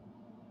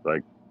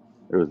 like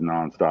it was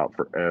nonstop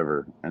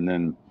forever. And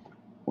then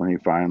when he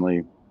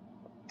finally,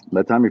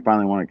 by the time he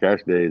finally won a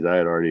cash days, I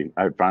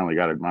had finally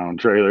got my own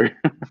trailer.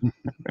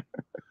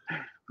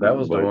 That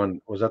was the But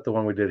one. Was that the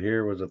one we did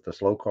here? Was it the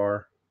slow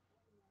car?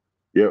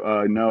 yeah,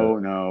 The, no,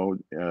 no,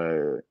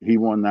 he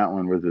won that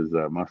one with his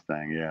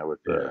Mustang, yeah, with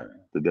yeah,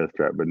 the Death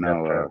Trap. But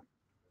Death no, Trap.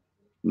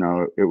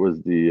 no, it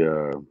was the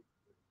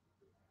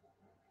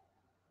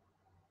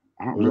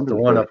I don't Was it remember the the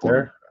one first up one.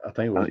 there? I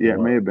think it was the Yeah, it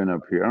one. may have been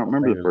up here. I don't I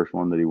remember think the it was. first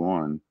one that he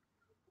won,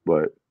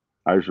 but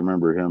I just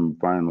remember him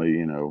finally,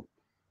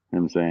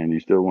 him saying, "You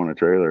still want a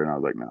trailer?" And I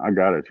was like, "No, I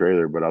got a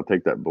trailer, but I'll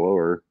take that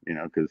blower,"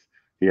 because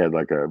he had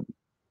like a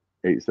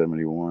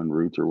 871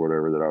 Roots or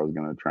whatever that I was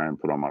gonna try and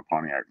put on my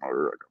Pontiac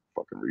motor like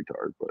a fucking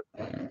retard.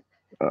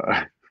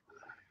 Uh,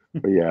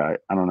 but yeah,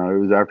 I don't know. It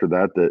was after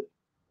that that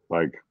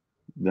like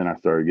then I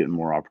started getting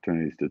more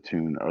opportunities to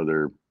tune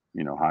other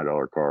high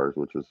dollar cars,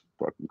 which was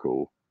fucking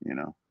cool.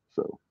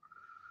 So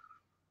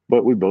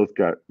but we both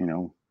got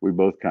we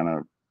both kind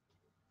of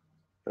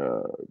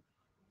uh,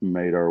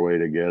 made our way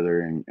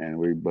together, and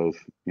we both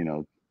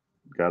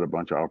got a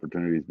bunch of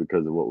opportunities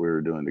because of what we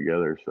were doing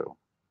together. So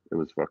it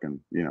was fucking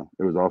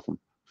it was awesome.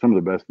 Some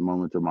of the best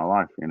moments of my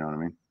life. You know what I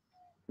mean?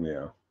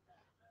 Yeah.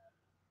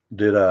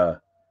 Did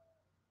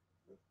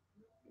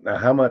now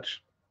how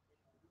much?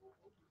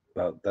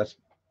 That's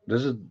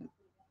this is.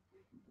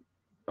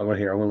 I'm gonna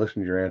hear. I'm gonna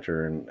listen to your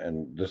answer,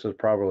 and this is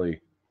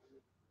probably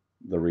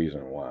the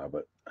reason why.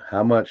 But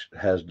how much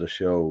has the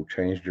show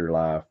changed your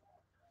life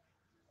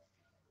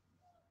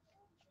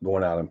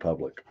going out in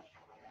public?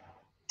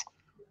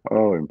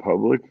 Oh, in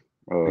public.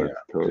 Oh, Yeah,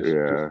 it's just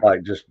yeah.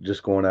 like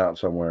just going out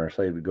somewhere,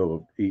 say to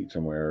go eat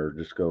somewhere, or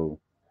just go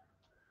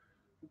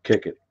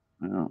kick it.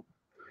 Yeah.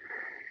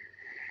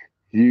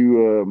 You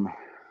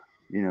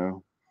you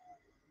know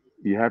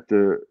you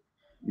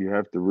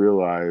have to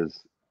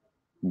realize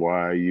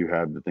why you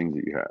have the things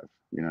that you have.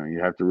 You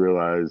have to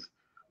realize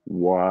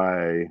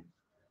why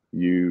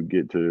you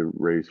get to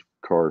race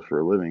cars for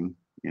a living.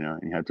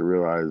 And you have to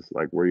realize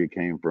like where you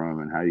came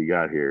from and how you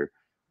got here.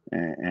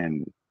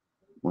 And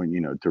when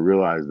to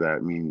realize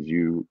that means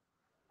you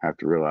have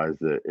to realize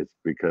that it's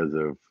because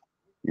of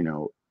you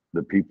know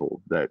the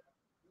people that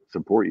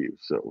support you.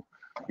 So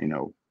you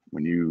know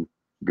when you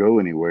go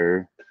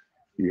anywhere,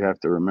 you have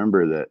to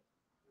remember that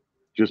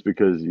just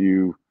because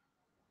you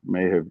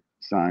may have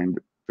signed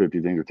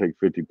 50 things or take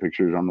 50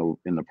 pictures on the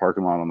in the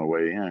parking lot on the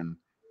way in,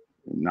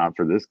 not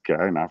for this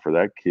guy, not for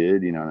that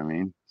kid, you know what I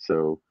mean?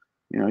 So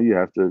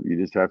you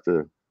just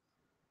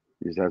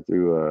have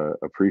to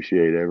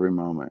appreciate every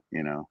moment,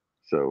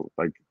 so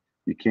like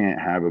you can't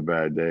have a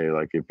bad day,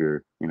 like if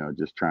you're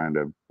just trying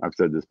to, I've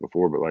said this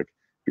before, but like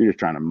if you're just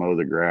trying to mow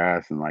the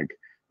grass and like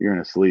you're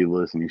in a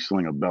sleeveless and you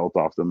sling a belt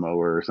off the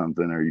mower or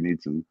something, or you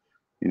need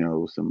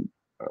some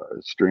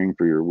string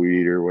for your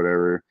weed or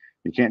whatever.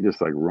 You can't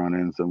just like run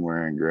in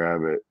somewhere and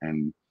grab it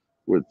and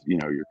with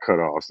your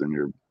cutoffs and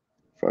your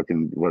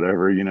fucking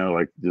whatever,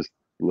 like just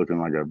looking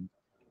like a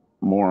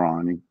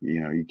moron.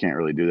 You can't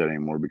really do that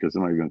anymore because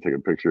somebody's gonna take a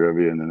picture of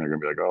you and then they're gonna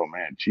be like, "Oh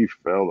man, Chief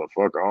fell the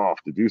fuck off.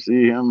 Did you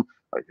see him?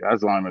 Like I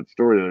saw him at the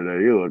store the other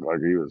day. He looked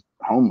like he was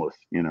homeless."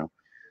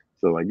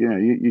 So like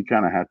you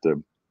kind of have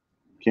to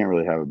can't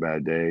really have a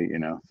bad day.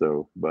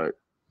 So but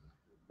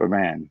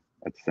man,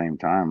 at the same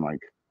time, like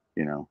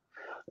you know,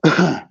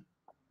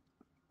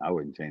 I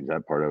wouldn't change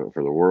that part of it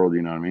for the world.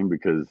 You know what I mean?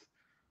 Because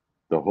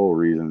the whole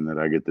reason that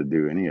I get to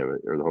do any of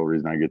it, or the whole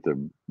reason I get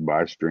to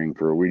buy string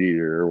for a weed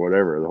eater or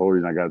whatever, the whole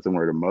reason I got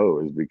somewhere to mow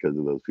is because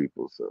of those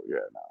people. So yeah,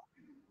 no,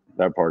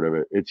 that part of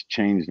it, it's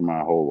changed my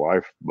whole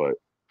life, but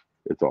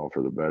it's all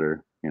for the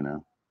better.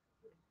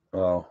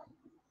 Well,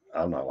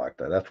 I'm not like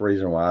that. That's the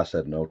reason why I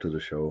said no to the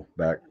show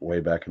way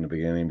back in the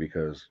beginning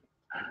because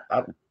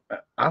I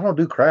I don't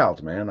do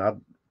crowds, man. I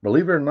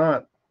believe it or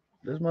not,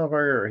 this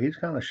motherfucker he's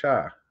kind of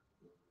shy.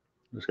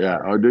 This guy, Yeah.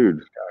 Oh, dude,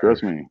 this guy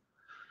trust here. me.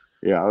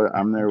 Yeah,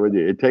 I'm there with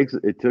you. It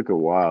took a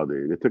while,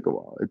 dude. It took a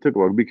while. It took a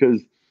while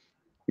because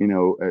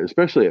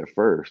especially at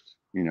first,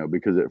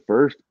 because at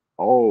first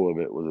all of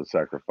it was a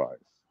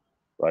sacrifice.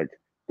 Like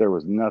there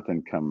was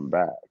nothing coming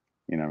back.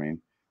 You know what I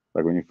mean?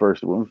 Like when we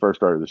first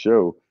started the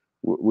show,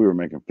 we were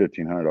making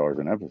 $1,500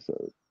 an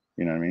episode.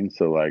 You know what I mean?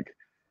 So like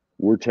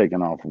we're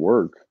taking off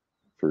work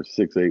for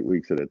 6, 8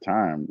 weeks at a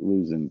time,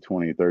 losing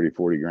 20, 30,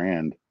 40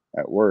 grand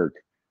at work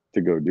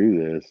to go do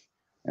this.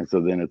 And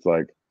so then it's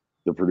like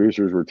the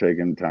producers were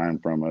taking time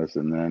from us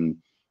and then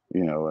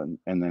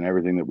and then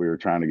everything that we were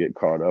trying to get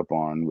caught up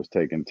on was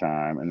taking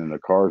time and then the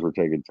cars were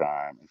taking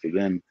time. And so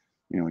then,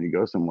 when you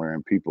go somewhere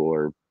and people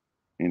are,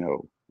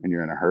 and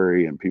you're in a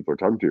hurry and people are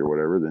talking to you or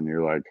whatever, then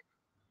you're like,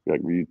 why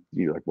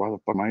the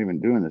fuck am I even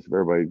doing this if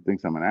everybody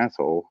thinks I'm an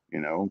asshole,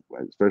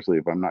 especially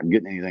if I'm not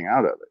getting anything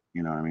out of it,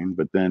 you know what I mean?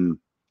 But then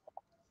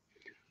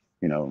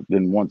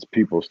once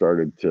people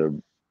started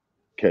to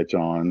catch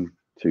on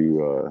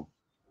to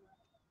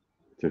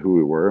who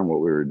we were and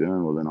what we were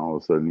doing, well, then all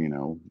of a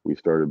sudden, we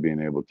started being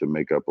able to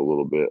make up a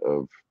little bit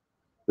of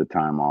the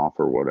time off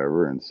or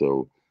whatever. And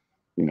so,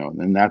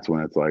 then that's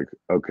when it's like,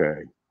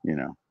 okay,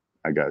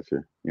 I got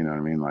you. You know what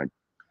I mean? Like,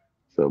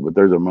 so, but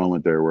there's a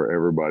moment there where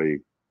everybody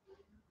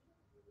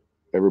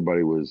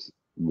was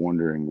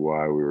wondering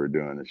why we were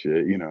doing the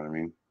shit. You know what I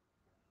mean?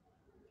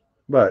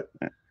 But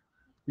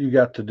you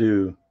got to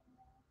do.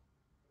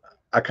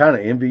 I kind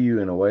of envy you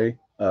in a way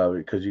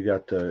because you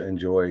got to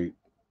enjoy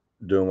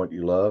doing what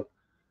you love.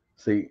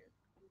 See,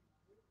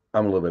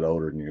 I'm a little bit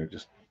older than you,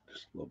 just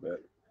a little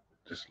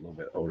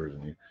bit older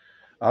than you.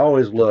 I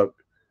always look,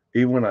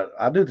 even when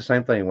I do the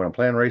same thing when I'm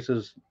playing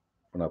races,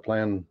 when I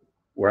plan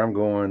where I'm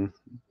going,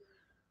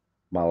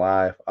 my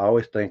life. I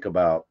always think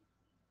about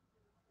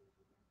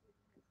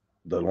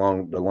the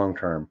long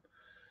term.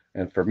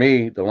 And for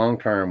me, the long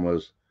term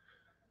was,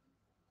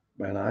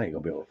 man, I ain't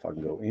gonna be able to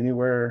fucking go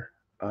anywhere.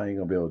 I ain't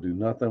gonna be able to do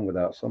nothing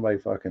without somebody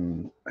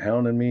fucking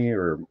hounding me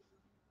or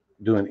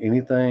doing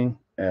anything.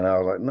 And I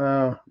was like,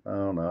 no,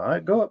 no, no. I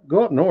go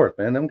up north,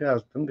 man. Them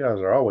guys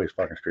are always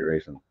fucking street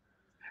racing.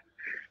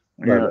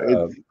 But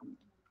It's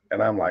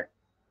and I'm like,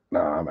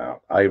 no, I'm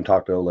out. I even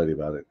talked to the old lady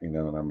about it, and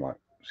I'm like,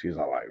 she's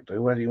all like,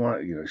 do what you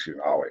want, she's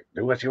always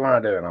do what you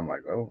want to do, and I'm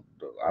like, oh,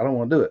 I don't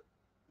want to do it.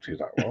 She's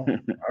like, well,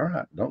 all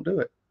right, don't do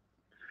it.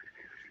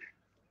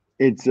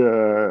 it's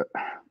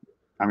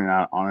I mean,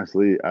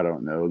 honestly, I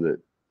don't know that,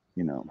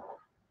 you know,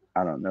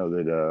 I don't know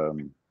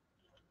that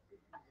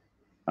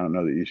I don't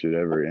know that you should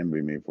ever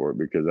envy me for it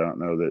because I don't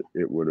know that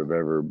it would have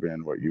ever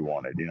been what you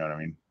wanted. You know what I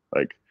mean?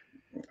 Like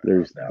I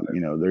there's doubt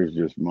it. there's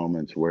just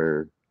moments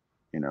where,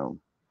 you know,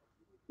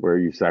 where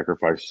you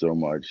sacrifice so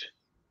much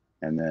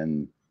and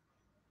then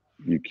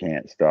you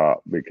can't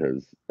stop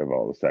because of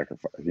all the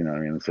sacrifice. You know what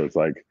I mean? So it's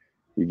like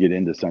you get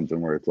into something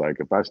where it's like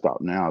if I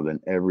stop now, then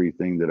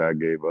everything that I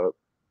gave up,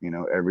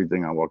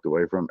 everything I walked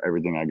away from,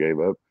 everything I gave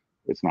up,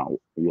 it's not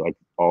like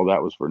all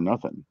that was for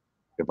nothing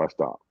if I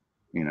stop,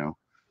 you know?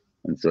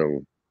 And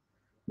so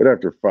but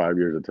after 5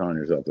 years of telling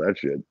yourself that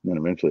shit, then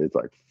eventually it's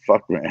like,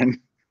 fuck man,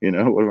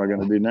 what am I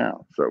gonna do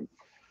now? So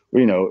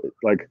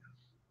like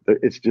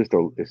it's just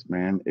it's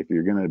man, if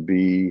you're gonna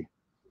be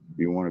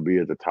you want to be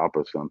at the top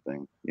of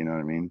something, you know what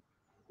I mean?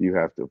 You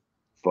have to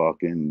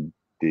fucking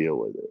deal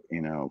with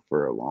it,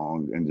 for a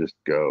long and just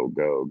go,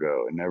 go,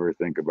 go, and never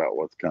think about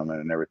what's coming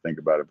and never think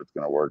about if it's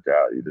going to work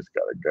out. You just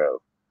got to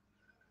go.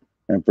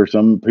 And for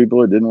some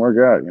people, it didn't work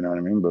out, you know what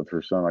I mean? But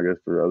for some, I guess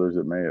for others,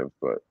 it may have.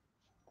 But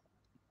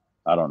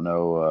I don't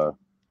know.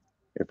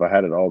 If I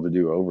had it all to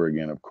do over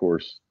again, of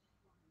course,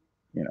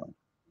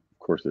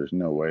 there's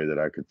no way that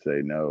I could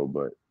say no.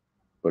 But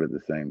at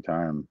the same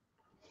time,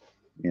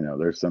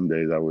 there's some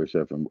days I wish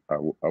up and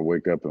I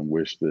wake up and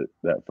wish that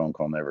that phone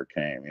call never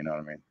came. You know what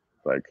I mean?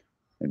 Like,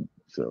 and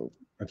so,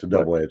 It's a but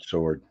double-edged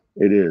sword.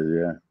 it is,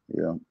 yeah,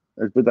 yeah.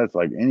 But that's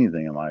like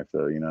anything in life,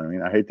 though. You know what I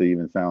mean? I hate to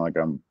even sound like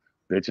I'm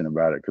bitching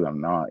about it because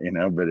I'm not.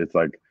 But it's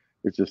like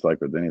it's just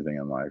like with anything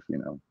in life.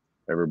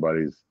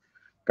 Everybody's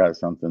got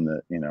something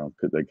that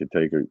they could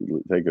take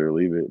it or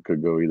leave it. It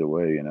could go either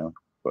way,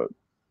 but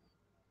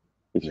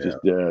it's Yeah. just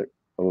a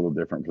little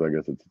different because I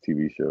guess it's a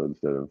TV show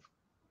instead of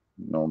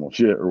normal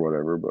shit or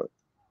whatever. But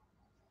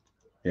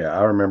Yeah.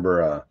 I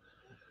remember,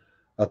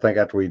 I think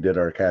after we did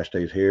our cash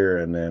days here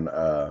and then,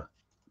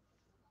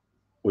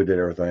 we did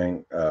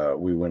everything,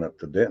 we went up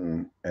to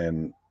Denton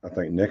and I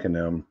think Nick and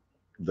them,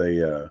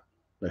 they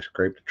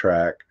scraped the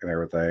track and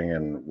everything.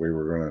 And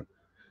we're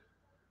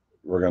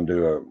going to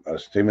do a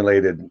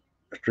stimulated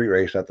street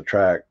race at the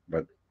track,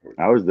 but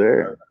I was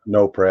there.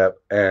 no prep.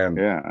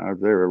 Yeah, I was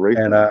there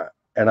racing.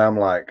 And I'm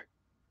like,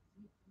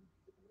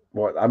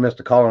 what? I missed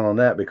a calling on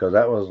that because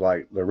that was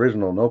like the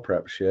original no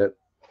prep shit.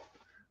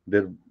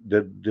 Did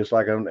just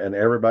like and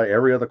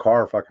every other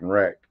car fucking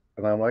wrecked.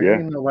 And I'm like, Yeah.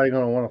 ain't nobody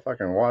gonna want to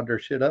fucking wad their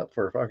shit up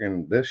for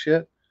fucking this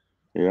shit.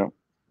 Yeah.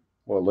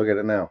 Well, look at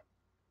it now.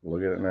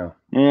 Look at it now.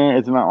 Yeah,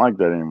 it's not like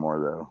that anymore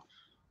though.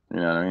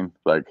 You know what I mean?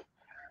 Like,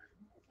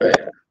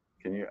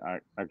 can you? I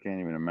can't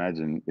even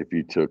imagine if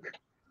you took,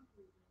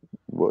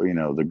 well,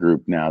 the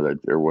group now that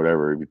or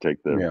whatever. If you take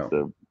Yeah.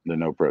 the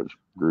no prep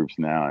groups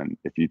now, and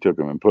if you took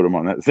them and put them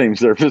on that same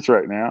surface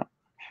right now,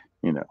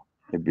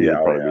 it'd be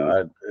Yeah,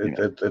 probably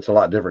it's a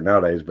lot different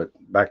nowadays, but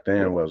back then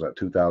Yeah. what was that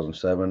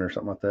 2007 or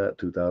something like that?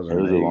 2008.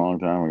 It was a long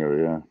time ago,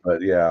 yeah.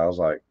 But yeah, I was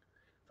like,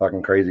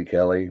 fucking crazy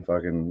Kelly,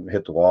 fucking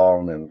hit the wall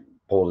and then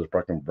pulled his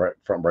fucking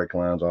front brake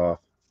lines off.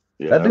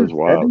 Yeah, that was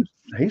wild.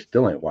 He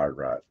still ain't wired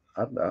right.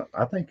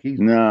 I think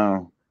he's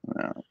No.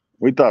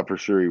 We thought for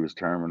sure he was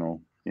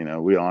terminal.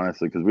 We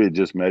honestly, because we had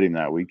just met him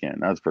that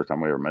weekend. That was the first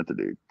time we ever met the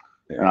dude.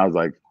 yeah. And I was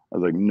like,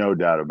 no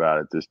doubt about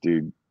it. This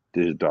dude,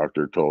 his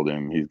doctor told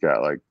him he's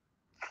got like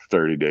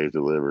 30 days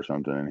to live or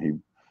something, and he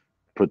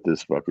put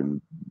this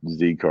fucking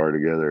Z car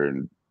together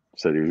and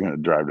said he was going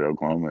to drive to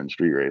Oklahoma and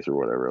street race or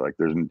whatever. Like,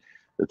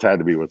 it's had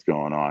to be what's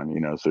going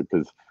on, So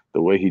because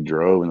the way he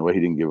drove and the way he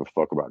didn't give a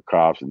fuck about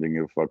cops and didn't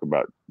give a fuck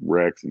about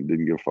wrecks and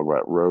didn't give a fuck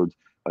about roads.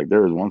 Like,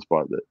 there was one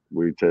spot that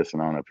we were testing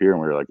on up here,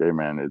 and we were like, hey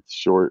man, it's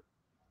short.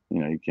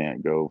 You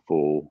can't go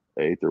full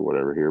eighth or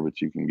whatever here, but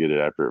you can get it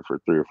after it for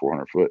 300 or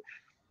 400 foot.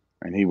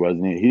 And he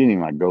didn't even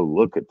like go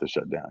look at the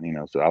shutdown,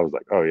 So I was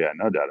like, oh yeah,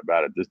 no doubt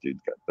about it. This dude's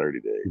got 30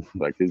 days.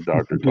 Like his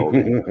doctor told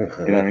him, you know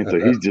what I mean? So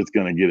he's just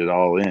going to get it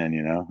all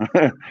in,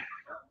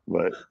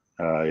 But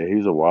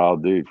he's a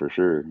wild dude for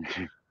sure.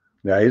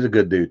 Yeah, he's a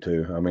good dude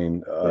too. I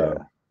mean, Yeah.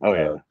 Oh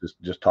yeah.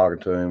 Just talking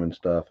to him and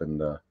stuff,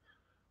 and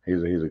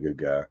he's a good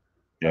guy.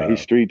 Yeah,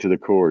 he's street to the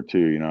core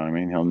too. You know what I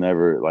mean? He'll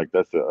never like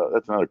that's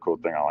another cool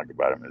thing I like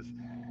about him is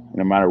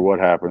no matter what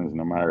happens,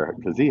 no matter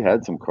because he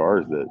had some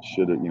cars that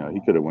should have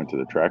he could have went to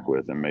the track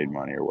with and made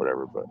money or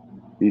whatever, but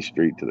he's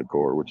street to the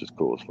core, which is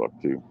cool as fuck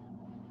too.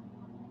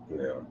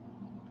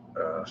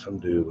 Yeah. Some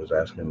dude was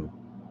asking.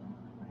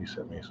 He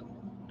sent me some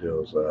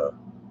deals. So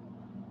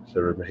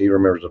he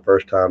remembers the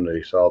first time that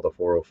he saw the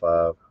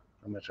 405.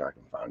 I'm not sure I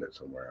can find it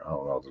somewhere. I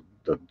don't know.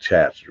 The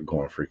chats are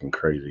going freaking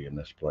crazy in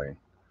this plane.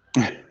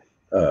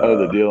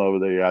 The deal over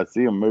there. Yeah, I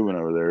see him moving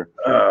over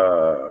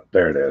there.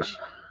 There it is.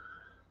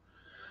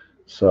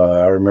 So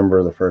I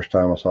remember the first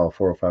time I saw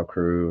 405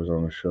 crew was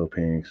on the show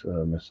Pinks.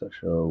 Missed that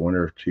show.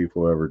 Wonder if Chief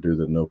will ever do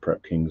the No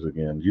Prep Kings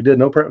again. You did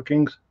No Prep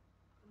Kings?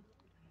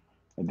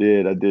 I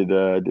did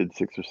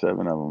 6 or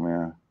 7 of them.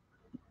 Yeah,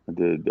 I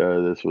did.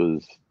 This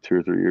was 2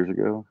 or 3 years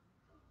ago.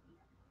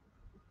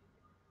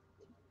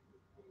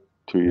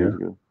 2 years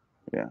ago.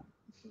 Yeah.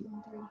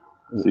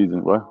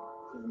 Season what?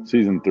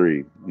 Season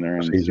 3. And they're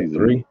in season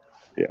 3.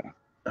 Yeah.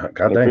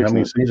 God dang, how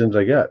many seasons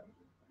they got?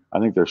 I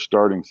think they're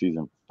starting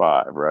season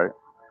 5, right?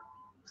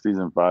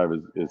 Season 5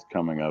 is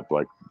coming up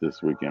like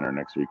this weekend or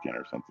next weekend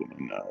or something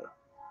in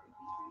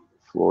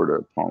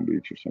Florida, Palm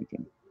Beach or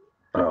something.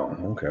 Oh,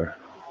 okay.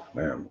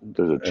 Man,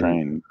 there's a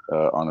train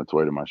on its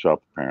way to my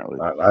shop. Apparently,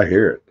 I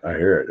hear it. I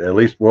hear it. At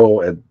least,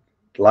 well,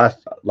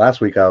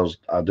 last week I was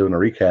doing a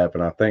recap,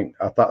 and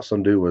I thought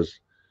some dude was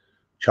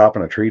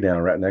chopping a tree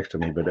down right next to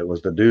me, but it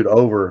was the dude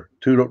over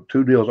two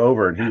deals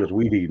over, and he was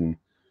weed eating.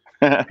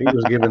 He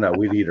was giving that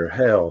weed eater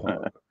hell.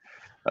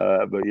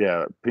 But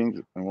yeah, Pinks.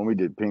 And when we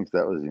did Pinks,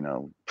 that was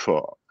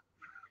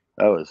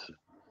that was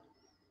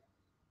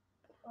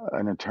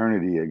an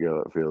eternity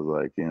ago. It feels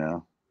like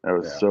that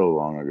was so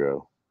long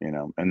ago.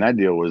 And that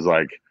deal was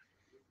like,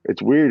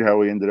 it's weird how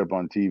we ended up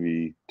on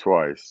TV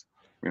twice.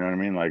 You know what I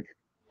mean? Like,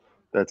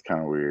 that's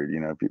kind of weird.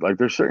 Like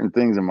there's certain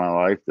things in my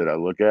life that I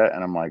look at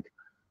and I'm like,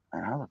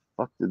 man, how the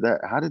fuck did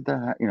that? How did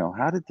that?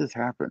 How did this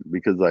happen?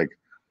 Because like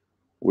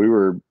we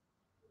were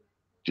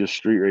just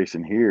street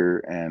racing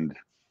here, and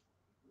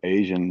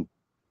Asian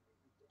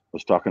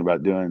was talking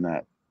about doing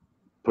that,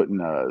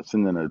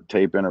 sending a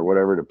tape in or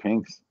whatever to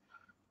Pinks,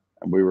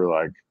 and we were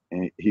like,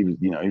 and he was,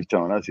 he was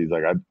telling us, he's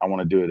like, I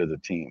want to do it as a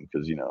team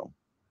because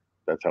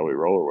that's how we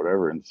roll or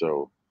whatever. And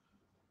so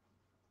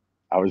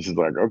I was just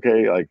like,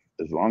 okay, like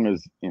as long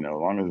as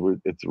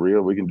it's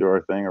real, we can do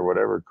our thing or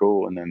whatever,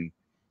 cool. And then,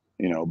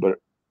 but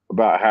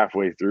about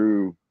halfway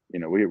through,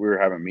 we were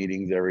having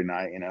meetings every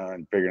night,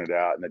 and figuring it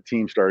out. And the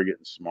team started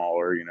getting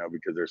smaller,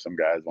 because there's some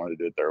guys wanted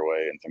to do it their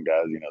way and some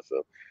guys,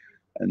 so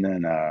And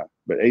then,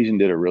 but Asian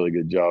did a really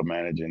good job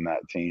managing that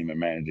team and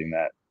managing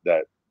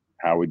that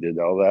how we did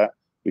all that,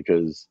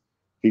 because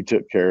he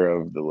took care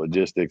of the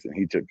logistics and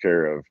he took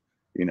care of,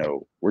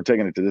 we're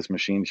taking it to this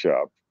machine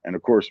shop, and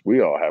of course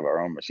we all have our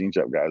own machine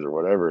shop guys or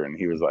whatever, and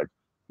he was like,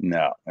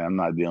 no, I'm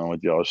not dealing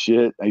with y'all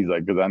shit. He's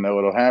like, because I know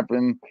it'll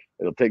happen,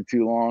 it'll take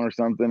too long or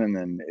something, and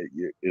then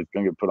it's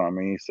gonna get put on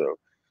me. So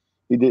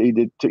he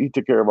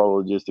took care of all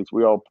the logistics.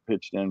 We all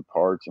pitched in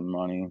parts and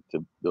money to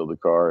build the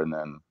car, and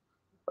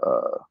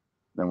uh,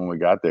 then when we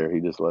got there, he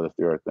just let us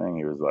do our thing.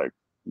 He was like,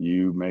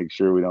 "You make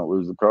sure we don't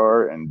lose the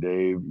car, and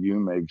Dave, you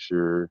make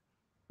sure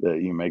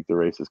that you make the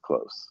races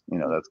close."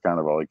 That's kind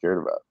of all he cared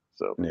about.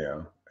 So Yeah.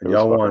 it And was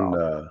y'all fucking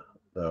won awesome.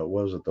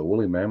 what was it, the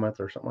Woolly Mammoth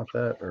or something like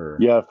that? Or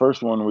Yeah,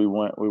 first one we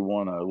won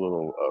a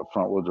little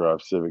front wheel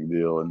drive Civic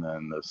deal, and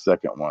then the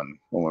second one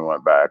when we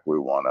went back, we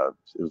won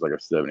it was like a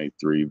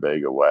 '73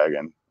 Vega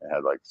wagon. It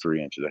had like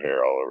 3 inches of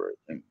hair all over it,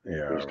 and it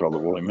yeah, was called the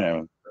Woolly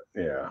Mammoth.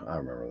 yeah, I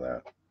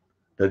remember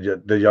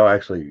that. Did y'all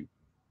actually?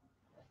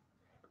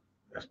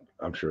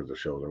 I'm sure the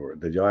show's over.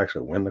 Did y'all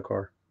actually win the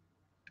car?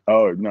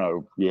 Oh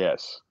no,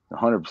 yes,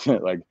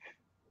 100%. Like,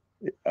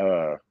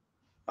 uh,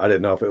 I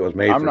didn't know if it was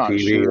made I'm for not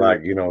TV, sure.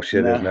 like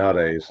shit is No,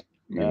 nowadays.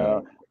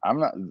 no, I'm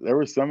not. There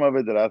was some of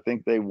it that I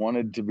think they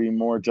wanted to be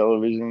more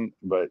television,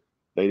 but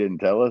they didn't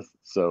tell us.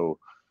 So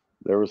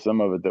there was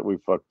some of it that we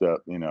fucked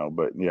up.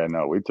 But yeah,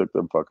 no, we took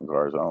them fucking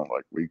cars home.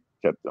 Like, we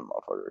kept them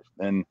motherfuckers.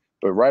 And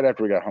but right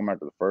after we got home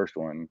after the first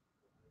one,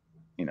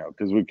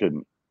 because we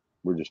couldn't,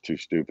 we're just too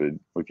stupid.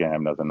 We can't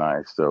have nothing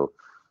nice. So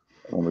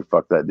when we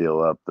fucked that deal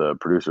up, the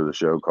producer of the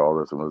show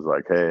called us and was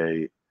like,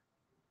 "Hey,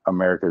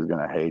 America's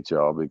gonna hate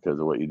y'all because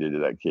of what you did to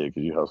that kid,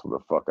 because you hustled the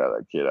fuck out of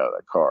that kid out of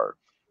that car."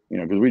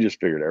 Because we just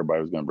figured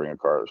everybody was gonna bring a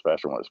car that was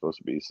faster than what it's supposed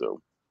to be.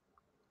 So,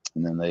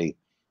 and then they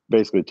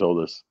basically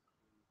told us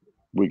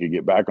we could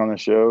get back on the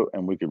show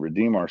and we could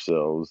redeem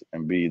ourselves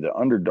and be the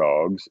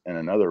underdogs in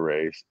another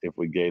race if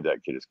we gave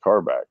that kid his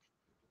car back.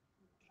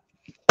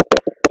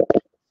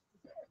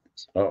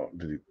 Oh,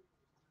 did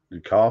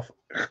you cough?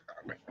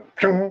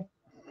 No,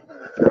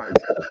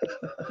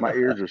 it's, my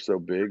ears are so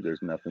big.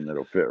 There's nothing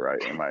that'll fit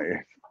right in my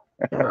ear.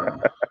 Let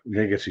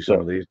me get you some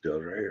So of these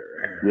deals right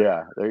here.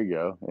 yeah, there you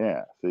go.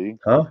 Yeah, see.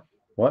 Huh?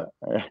 What?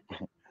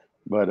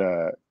 But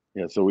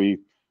yeah, so we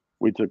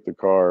took the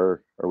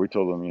car, or we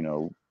told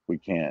them, we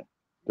can't.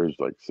 There's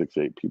like 6,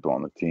 8 people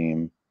on the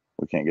team.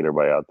 We can't get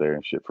everybody out there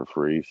and shit for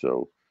free,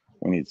 so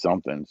we need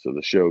something. So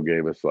the show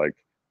gave us like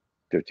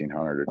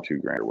 1,500 or 2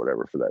 grand or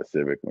whatever for that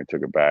Civic, and we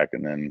took it back.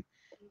 And then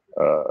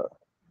uh,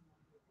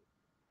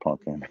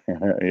 Pumpkin,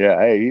 yeah,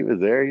 hey, he was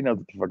there. He knows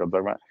what the fuck I'm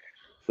talking about.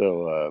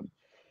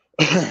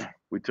 So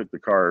we took the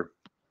car.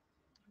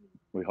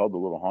 We hauled the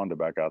little Honda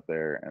back out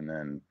there, and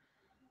then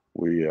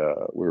we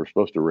were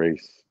supposed to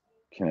race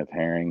Kenneth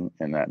Herring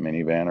in that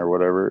minivan or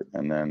whatever,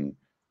 and then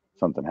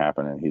something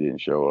happened and he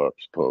didn't show up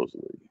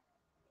supposedly,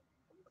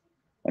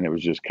 and it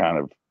was just kind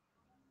of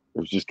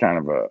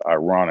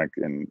ironic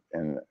and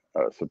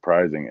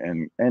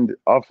surprising and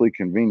awfully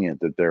convenient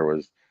that there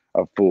was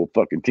a full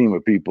fucking team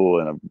of people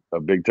and a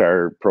big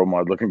tire pro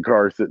mod looking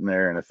car sitting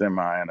there and a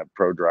semi and a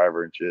pro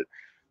driver and shit.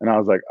 And I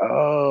was like,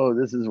 oh,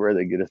 this is where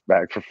they get us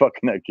back for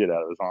fucking that kid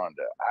out of his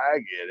Honda. I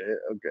get it.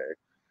 Okay.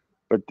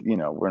 But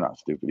we're not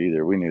stupid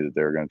either. We knew that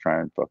they were going to try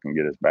and fucking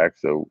get us back,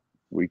 so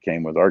we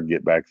came with our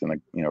get backs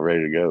and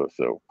ready to go.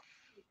 So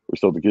we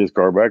sold the kid's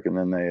car back, and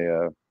then they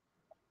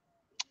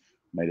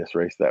made us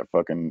race that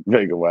fucking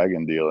Vega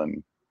wagon deal.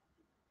 And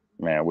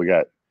man,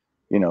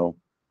 you know,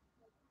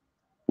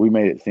 we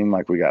made it seem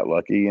like we got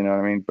lucky. You know what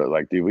I mean? But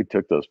like, dude, we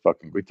took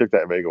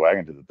that Vega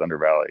wagon to the Thunder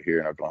Valley here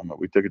in Oklahoma.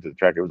 We took it to the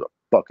track. It was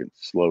a fucking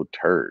slow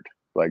turd.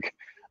 Like,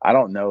 I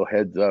don't know,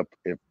 heads up,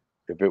 if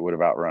it would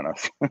have outrun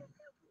us.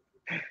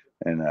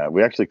 And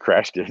we actually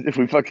crashed it. If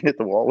we fucking hit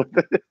the wall with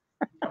it.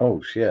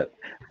 Oh shit!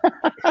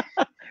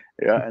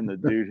 Yeah, and the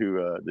dude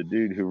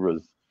who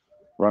was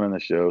running the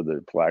show,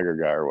 the flagger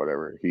guy or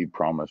whatever, he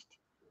promised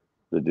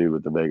the dude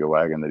with the Vega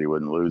wagon that he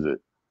wouldn't lose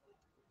it,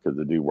 because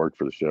the dude worked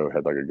for the show,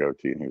 had like a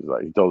goatee, and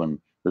he told him,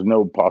 "There's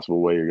no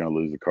possible way you're gonna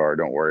lose the car.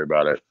 Don't worry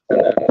about it."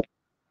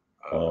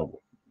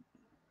 Oh,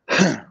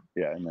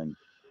 Yeah, and then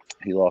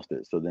he lost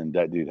it. So then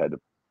that dude had to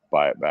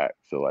buy it back.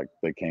 So like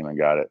they came and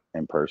got it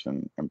in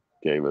person and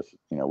gave us,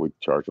 we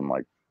charged them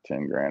like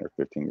 10 grand or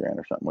 15 grand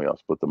or something. We all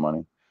split the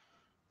money,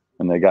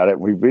 and they got it.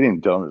 We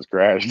didn't tell them it's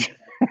crashed.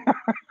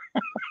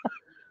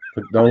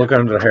 don't look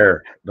under the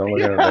hair. Don't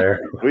look under the Yeah,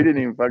 hair. we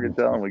didn't even fucking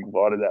tell him. We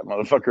wadded that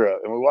motherfucker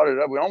up, and we wadded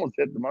it up. We almost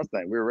hit the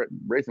Mustang. We were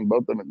racing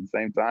both of them at the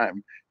same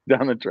time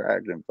down the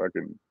track, and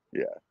fucking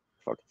yeah,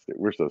 fucking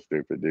stupid. We're so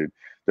stupid, dude.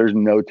 There's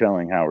no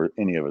telling how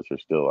any of us are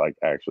still like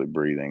actually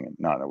breathing and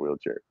not in a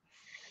wheelchair.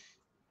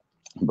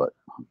 But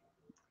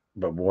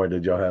But boy,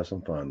 did y'all have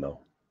some fun though.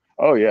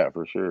 oh yeah,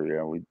 for sure.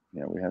 Yeah,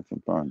 we had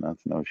some fun.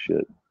 That's no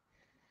shit.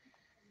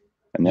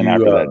 And then You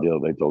after that deal,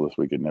 they told us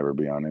we could never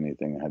be on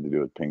anything that had to do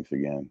with Pinks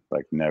again.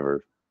 Like,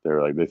 never.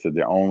 They said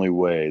the only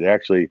way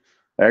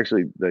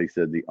they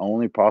said the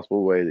only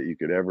possible way that you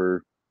could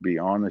ever be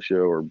on the show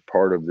or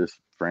part of this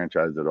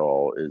franchise at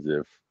all is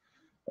if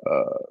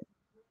uh,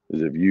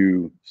 is if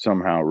you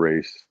somehow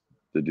race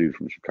the dude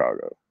from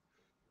Chicago.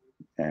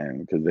 And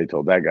because they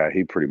told that guy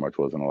he pretty much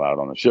wasn't allowed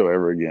on the show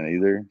ever again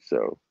either.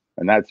 So,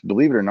 and that's,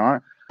 believe it or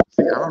not,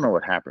 see, I don't know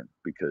what happened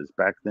because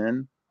back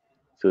then,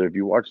 so if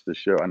you watch the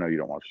show, I know you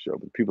don't watch the show,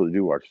 but people that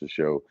do watch the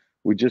show,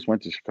 we just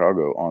went to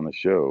Chicago on the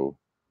show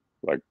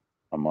like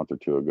a month or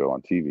two ago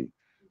on TV.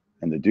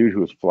 And the dude who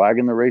was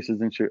flagging the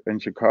races in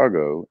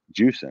Chicago,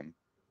 Juicing,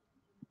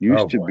 Oh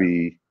used to boy.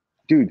 be,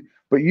 dude.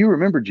 But you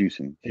remember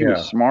Juicing? He was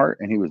Yeah. smart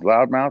and he was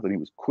loudmouth and he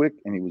was quick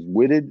and he was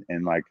witted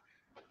and like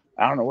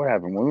I don't know what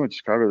happened when we went to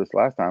Chicago this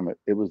last time.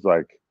 It was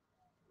like,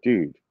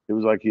 dude, it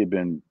was like he had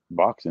been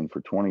boxing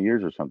for 20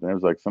 years or something. It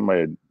was like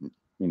somebody had,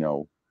 you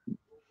know,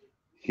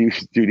 he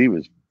was, dude, he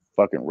was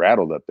fucking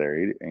rattled up there,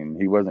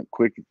 and he wasn't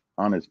quick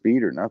on his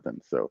feet or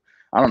nothing. So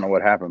I don't know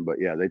what happened,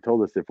 but yeah, they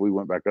told us if we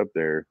went back up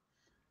there,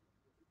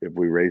 if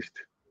we raced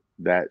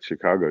that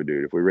Chicago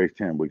dude, if we raced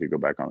him, we could go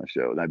back on the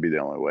show. That'd be the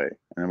only way.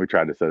 And then we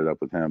tried to set it up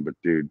with him, but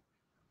dude,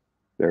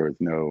 there was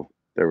no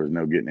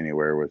getting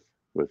anywhere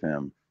with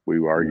him. We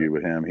argued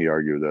with him, he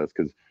argued with us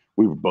because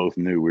we both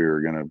knew we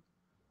were gonna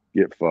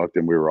get fucked,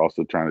 and we were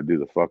also trying to do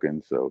the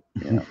fucking. So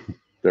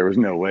there was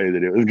no way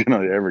that it was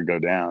gonna ever go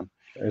down.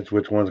 It's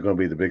which one's going to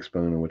be the big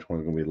spoon and which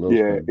one's going to be the little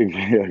Yeah, spoon.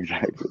 yeah,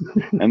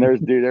 exactly. And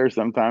there were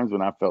some times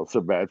when I felt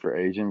so bad for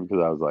Asian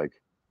because I was like,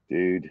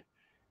 dude,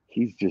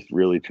 he's just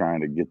really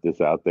trying to get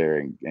this out there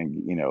and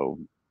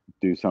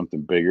do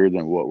something bigger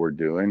than what we're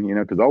doing,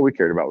 because all we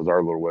cared about was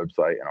our little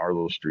website and our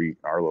little street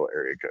and our little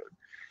area code.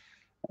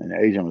 And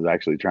Asian was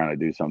actually trying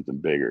to do something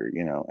bigger,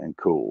 and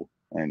cool.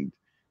 And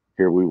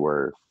here we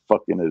were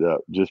fucking it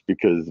up just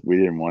because we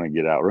didn't want to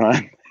get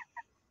outrun.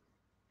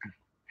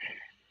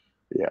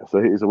 Yeah, so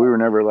we were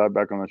never allowed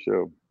back on the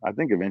show. I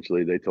think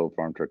eventually they told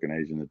Farm Truck and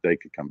Asian that they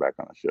could come back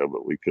on the show,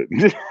 but we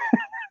couldn't.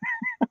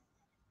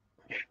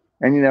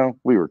 And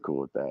we were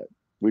cool with that.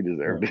 We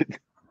deserved it.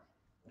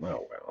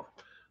 Oh well,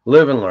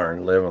 live and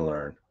learn, live and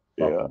learn.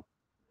 Yeah.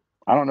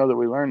 I don't know that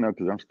we learned though,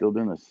 because I'm still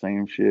doing the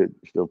same shit,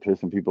 still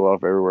pissing people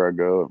off everywhere I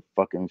go, and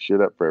fucking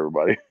shit up for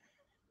everybody.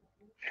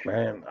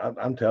 Man,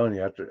 I'm telling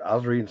you, after I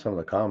was reading some of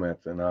the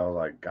comments, and I was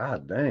like,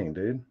 God dang,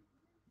 dude,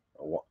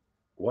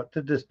 what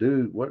did this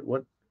do?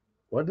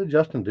 What did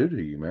Justin do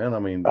to you, man? I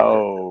mean,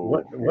 Oh,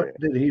 what yeah.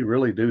 did he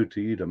really do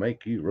to you to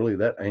make you really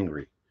that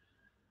angry?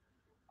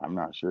 I'm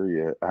not sure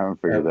yet. I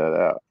haven't figured And that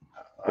out.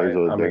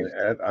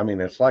 I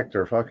mean, it's like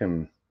they're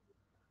fucking.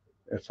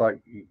 It's like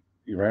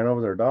you ran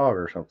over their dog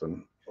or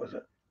something. Was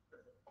it?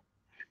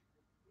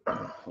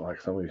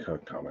 Like somebody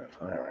could comment.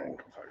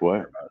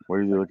 What? What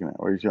are you looking at?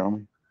 What are you showing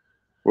me?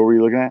 What were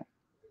you looking at?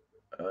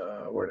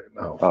 Where did?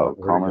 Oh, Oh, fuck, where'd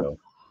it comments.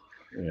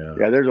 go? Yeah.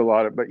 Yeah, there's a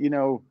lot of, but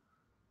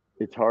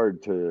it's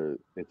hard to.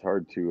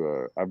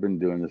 I've been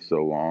doing this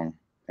so long,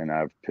 and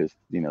I've pissed.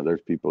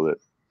 There's people that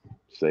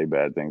say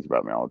bad things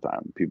about me all the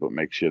time. People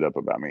make shit up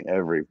about me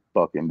every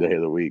fucking day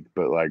of the week.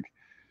 But like,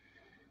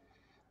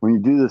 when you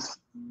do this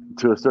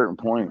to a certain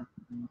point,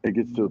 it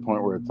gets to the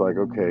point where it's like,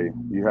 okay,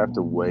 you have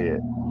to weigh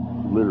it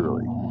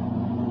literally.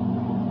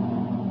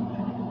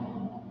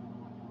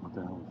 What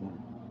the hell is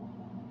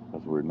that?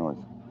 That's a weird noise.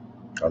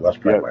 Oh, that's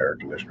Yeah. probably my air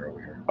conditioner over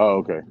here. Oh,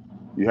 okay.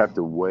 You have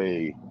to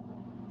weigh.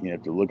 You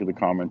have to look at the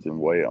comments and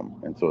weigh them.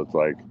 And so it's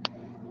like,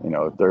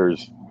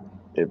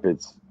 if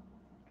it's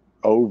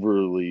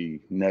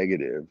overly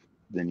negative,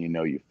 then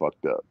you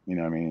fucked up. You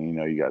know what I mean?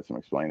 You got some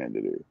explaining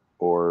to do.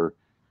 Or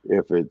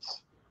if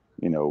it's,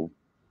 you know,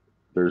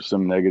 there's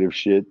some negative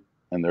shit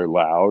and they're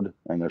loud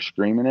and they're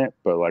screaming it,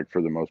 but like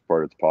for the most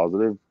part it's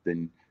positive,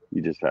 then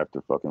you just have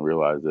to fucking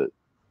realize that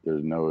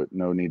there's no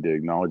need to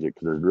acknowledge it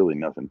because there's really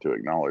nothing to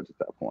acknowledge at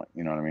that point.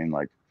 You know what I mean?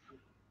 Like,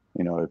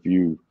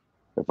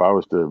 if I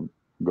was to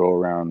go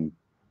around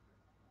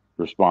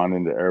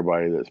responding to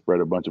everybody that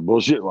spread a bunch of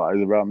bullshit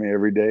lies about me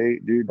every day,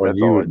 dude, Well, that's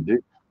you all I would, do.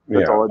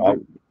 That's yeah, all I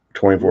do.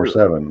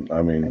 24/7. I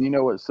And mean, you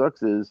know what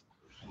sucks is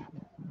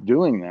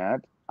doing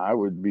that, I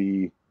would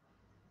be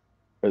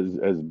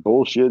as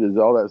bullshit as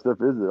all that stuff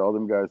is that all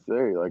them guys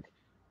say. Like,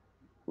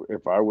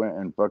 if I went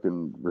and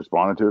fucking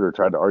responded to it or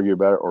tried to argue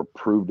about it or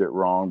proved it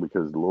wrong,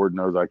 because Lord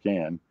knows I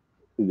can,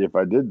 if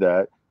I did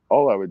that,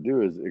 all I would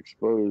do is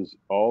expose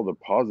all the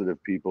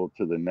positive people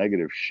to the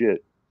negative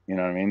shit. You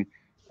know what I mean?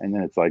 And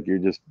then it's like you're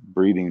just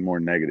breeding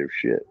more negative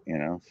shit.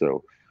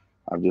 So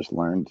I've just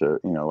learned to,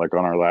 like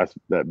on our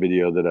that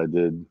video that I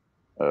did,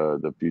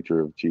 the future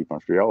of Chief on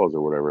Strialas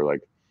or whatever,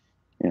 like,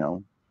 you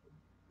know,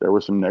 there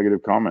were some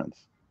negative comments,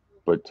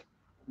 but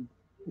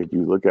if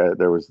you look at it,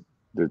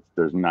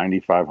 there's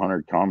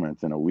 9,500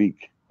 comments in a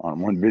week on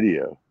one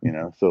video.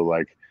 So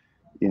like,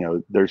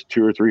 there's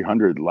 200 or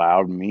 300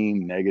 loud,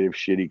 mean, negative,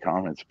 shitty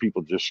comments,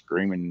 people just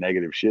screaming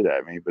negative shit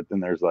at me. But then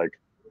there's like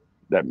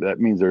that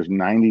means there's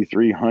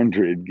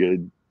 9,300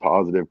 good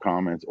positive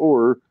comments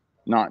or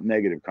not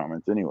negative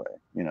comments anyway.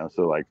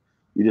 So like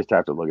you just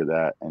have to look at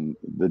that. And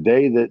the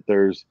day that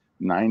there's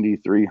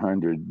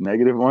 9,300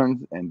 negative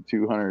ones and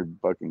 200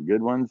 fucking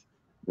good ones,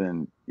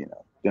 then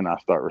I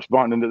start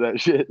responding to that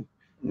shit.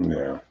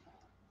 yeah.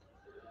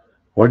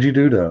 What'd you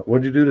do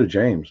to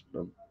James?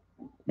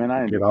 Man, I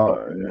didn't Get do all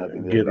fucking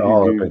nothing to him. get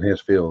all up He in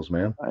his feels,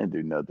 man. I didn't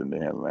do nothing to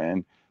him,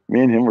 man.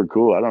 Me and him were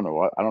cool. I don't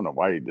know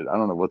why he did. I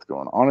don't know what's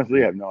going on.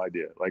 Honestly, I have no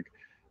idea. Like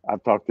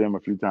I've talked to him a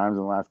few times in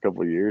the last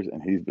couple of years,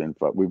 and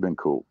we've been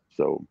cool.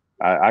 So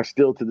I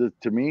still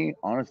to me,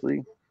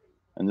 honestly,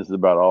 and this is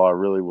about all I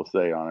really will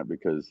say on it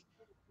because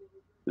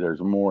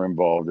there's more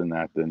involved in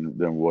that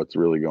than what's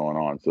really going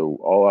on. So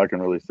all I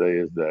can really say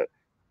is that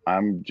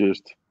I'm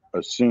just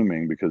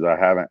assuming because I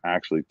haven't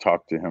actually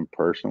talked to him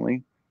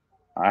personally.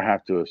 I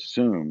have to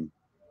assume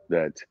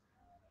that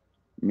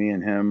me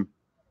and him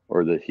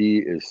or that he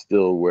is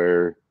still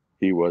where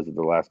he was at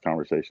the last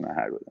conversation I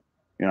had with him.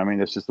 You know what I mean?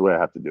 That's just the way I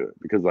have to do it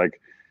because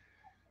like,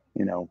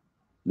 you know,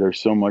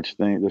 there's so much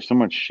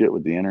shit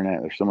with the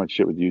internet, there's so much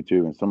shit with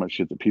YouTube and so much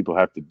shit that people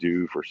have to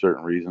do for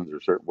certain reasons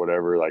or certain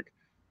whatever. Like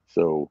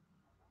so,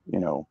 you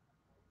know,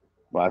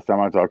 last time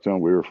I talked to him,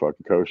 we were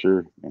fucking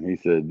kosher and he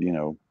said, you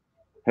know,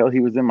 hell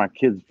he was in my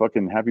kid's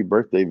fucking happy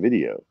birthday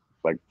video.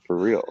 Like for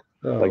real.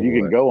 Oh Like you boy.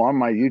 can go on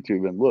my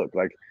YouTube and look.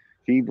 Like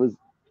he was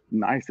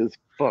nice as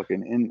fuck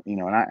and in you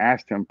know, and I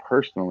asked him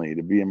personally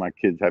to be in my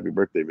kid's happy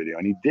birthday video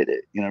and he did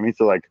it. You know what I mean?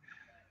 So like,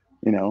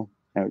 you know,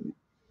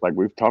 like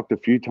we've talked a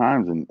few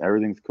times and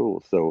everything's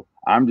cool. So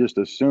I'm just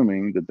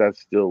assuming that that's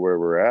still where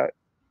we're at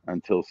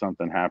until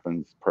something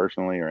happens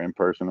personally or in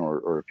person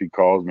or if he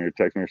calls me or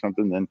texts me or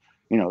something, then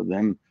you know,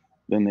 then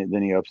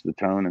he ups the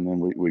tone and then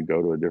we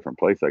go to a different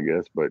place, I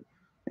guess. But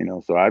you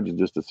know, so I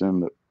just assume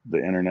that the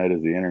internet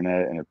is the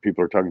internet, and if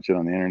people are talking shit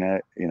on the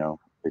internet, you know,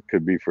 it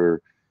could be for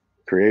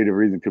creative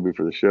reason, could be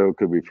for the show,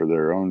 could be for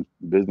their own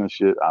business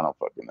shit. I don't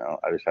fucking know.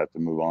 I just have to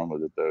move on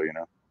with it though, you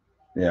know.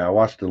 Yeah, I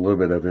watched a little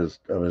bit of his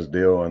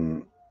deal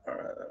and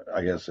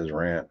I guess his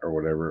rant or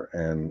whatever,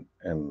 and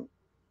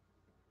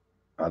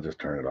I just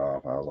turned it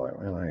off. I was like,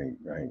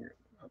 man,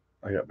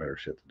 I got better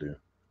shit to do.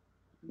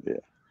 Yeah.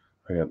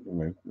 I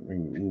mean,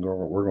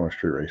 we're going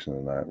street racing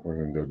tonight. We're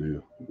gonna go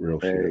do real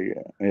shit.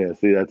 Hey, yeah.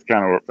 See, that's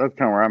kind of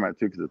where I'm at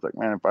too, because it's like,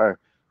 man, if I,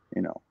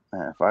 you know,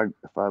 man,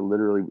 if I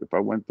literally if I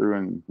went through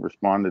and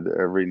responded to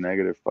every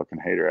negative fucking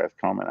hater ass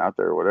comment out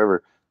there or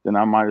whatever, then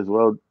I might as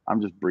well.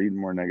 I'm just breeding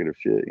more negative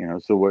shit, you know.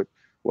 So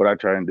what I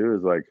try and do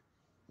is like,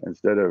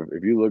 instead of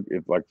if you look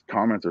if like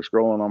comments are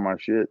scrolling on my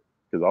shit,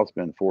 because I'll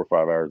spend 4 or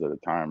 5 hours at a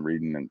time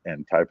reading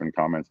and typing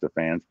comments to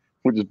fans,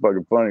 which is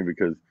fucking funny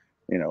because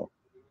you know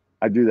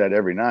I do that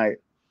every night.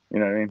 You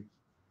know what I mean?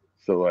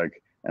 So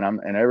like,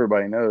 and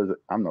everybody knows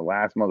I'm the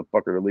last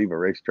motherfucker to leave a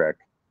racetrack.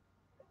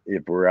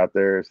 If we're out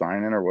there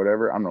signing or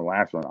whatever, I'm the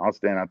last one. I'll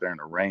stand out there in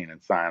the rain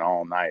and sign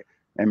all night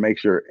and make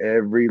sure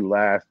every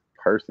last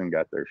person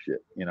got their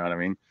shit. You know what I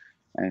mean?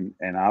 And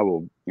I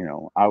will, you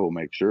know, I will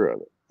make sure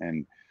of it.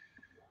 And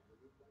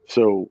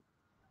so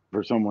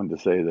for someone to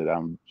say that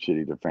I'm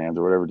shitty to fans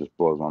or whatever just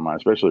blows my mind,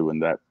 especially when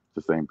that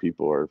the same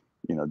people are,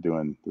 you know,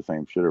 doing the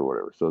same shit or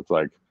whatever. So it's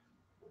like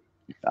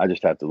I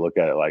just have to look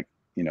at it like,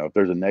 you know, if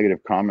there's a negative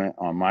comment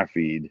on my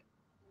feed,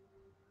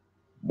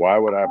 why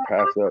would I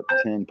pass up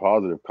 10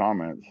 positive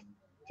comments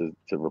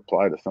to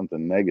reply to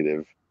something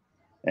negative?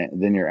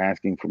 And then you're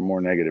asking for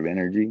more negative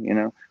energy, you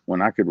know,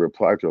 when I could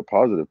reply to a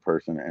positive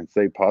person and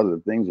say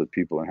positive things with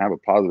people and have a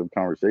positive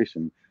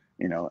conversation,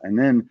 you know, and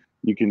then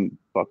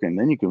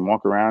then you can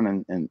walk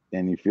around and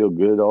you feel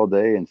good all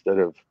day instead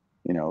of,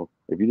 you know,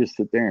 if you just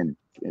sit there and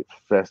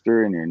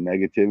fester in your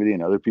negativity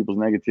and other people's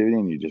negativity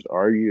and you just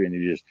argue and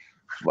you just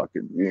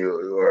fucking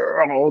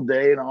all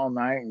day and all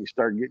night and you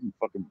start getting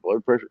fucking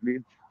blood pressure,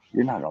 dude,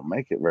 you're not gonna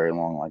make it very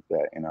long like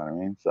that. You know what I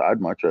mean? So I'd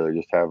much rather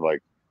just have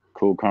like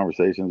cool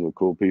conversations with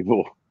cool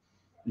people.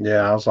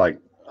 Yeah, I was like,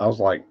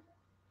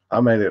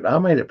 I made it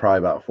probably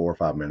about 4 or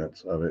 5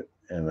 minutes of it,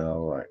 and I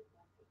was like,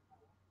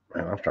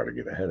 man, I'm starting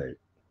to get a headache.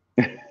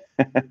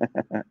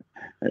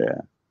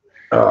 Yeah,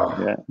 Oh,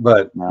 yeah.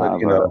 but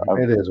No, I've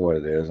it is what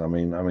it is. I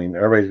mean,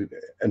 everybody's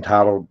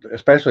entitled,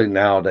 especially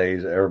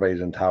nowadays.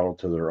 Everybody's entitled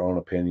to their own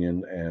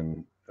opinion,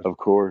 and of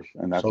course,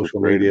 and that's what's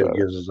social great media about it.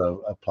 gives us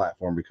a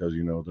platform because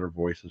their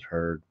voice is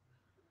heard.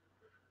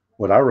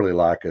 What I really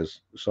like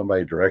is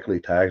somebody directly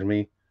tags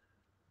me,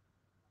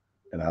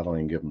 and I don't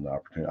even give them the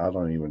opportunity. I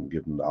don't even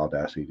give them the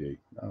audacity.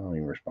 I don't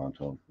even respond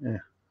to them.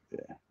 Yeah,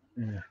 Yeah.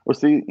 yeah, Well,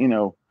 see, you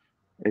know,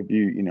 if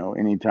you know,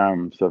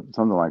 anytime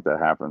something like that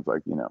happens,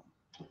 like you know,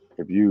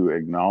 if you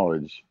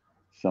acknowledge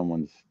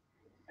someone's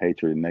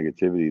hatred and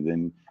negativity,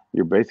 then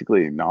you're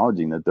basically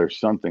acknowledging that there's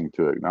something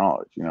to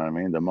acknowledge. You know what I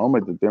mean? facts.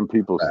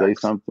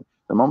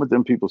 The moment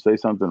them people say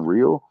something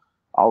real,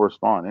 I'll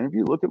respond. And if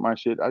you look at my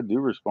shit, I do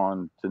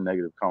respond to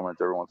negative comments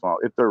every once in a while.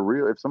 If they're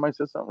real, if somebody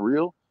says something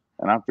real,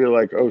 and I feel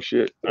like, oh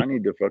shit, I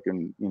need to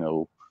fucking, you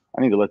know,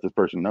 I need to let this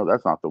person know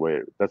that's not the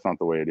way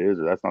it is,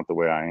 or that's not the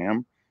way I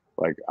am.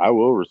 Like I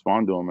will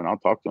respond to them and I'll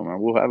talk to them and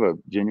we'll have a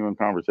genuine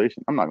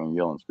conversation. I'm not gonna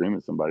yell and scream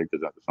at somebody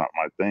because that's not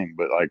my thing,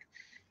 but like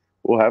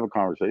we'll have a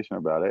conversation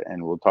about it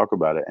and we'll talk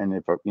about it. And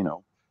if you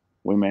know,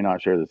 we may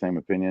not share the same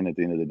opinion at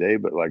the end of the day,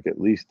 but like at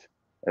least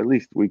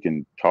we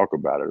can talk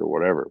about it or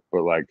whatever.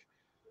 But like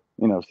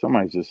you know, if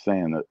somebody's just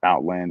saying that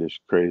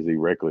outlandish, crazy,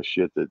 reckless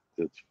shit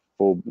that's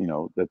full, you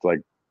know, that's like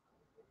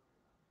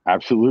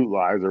absolute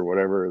lies or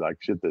whatever, like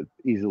shit that's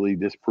easily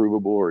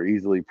disprovable or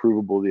easily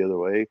provable the other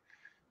way,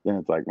 then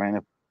it's like, man,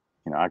 if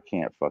I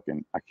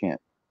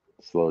can't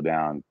slow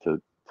down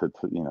to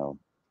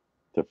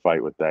to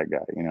fight with that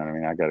guy. You know what I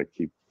mean? I gotta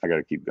keep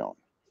going.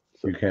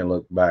 So You can't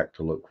look back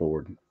to look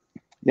forward.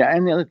 yeah,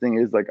 and the other thing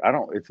is like I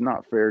don't. It's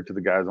not fair to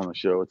the guys on the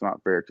show. It's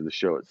not fair to the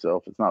show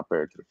itself. It's not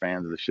fair to the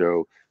fans of the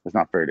show. It's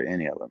not fair to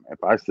any of them.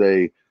 If I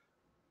say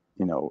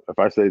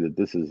that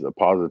this is a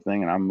positive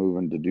thing and I'm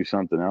moving to do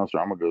something else,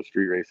 or I'm gonna go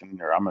street racing,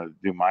 or I'm gonna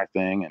do my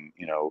thing, and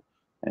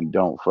and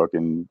don't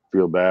fucking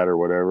feel bad or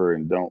whatever,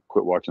 and don't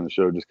quit watching the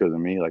show just because of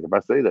me. Like if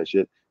I say that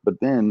shit, but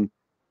then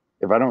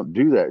if I don't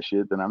do that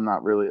shit, then I'm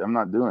not doing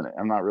it.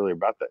 I'm not really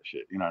about that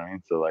shit. You know what I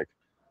mean? So like,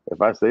 if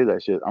I say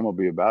that shit, I'm gonna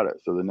be about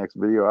it. So the next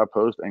video I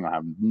post ain't gonna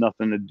have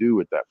nothing to do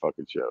with that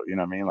fucking show. You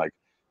know what I mean? Like,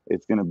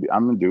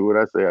 I'm gonna do what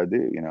I say I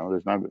do.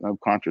 There's no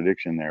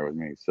contradiction there with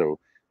me. So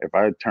if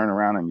I turn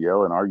around and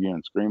yell and argue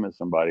and scream at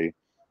somebody,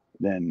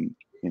 then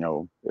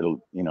it'll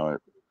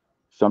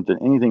something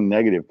anything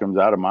negative comes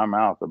out of my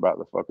mouth about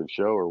the fucking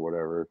show or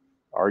whatever,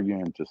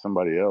 arguing to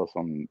somebody else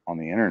on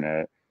the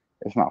internet,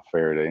 it's not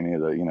fair to any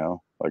of the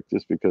like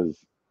just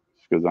because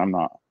I'm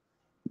not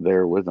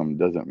there with them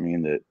doesn't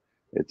mean that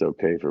it's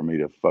okay for me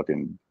to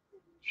fucking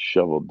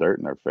shovel dirt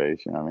in their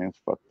face. You know what I mean? It's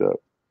fucked up.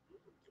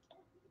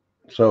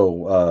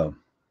 So,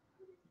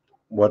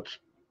 what's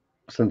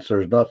since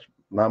there's not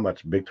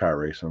much big tire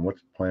racing,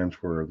 what's the plans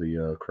for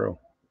the Crow?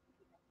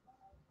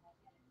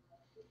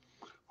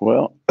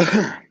 Well,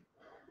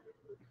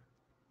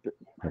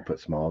 Gonna put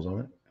smalls on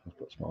it. Let's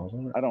put smalls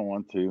on it. I don't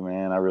want to,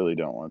 man. I really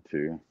don't want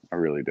to. I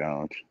really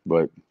don't.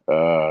 But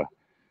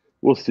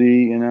we'll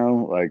see.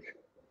 Like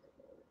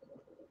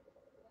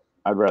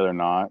I'd rather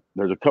not.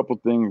 There's a couple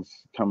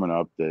things coming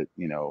up that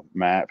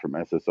Matt from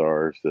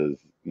SSR says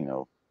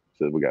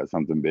we got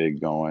something big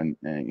going,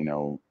 and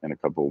in a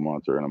couple of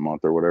months or in a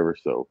month or whatever.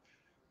 So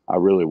I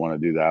really want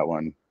to do that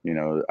one.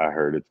 I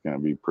heard it's going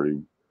to be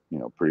pretty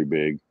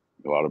big,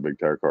 a lot of big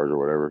tire cars or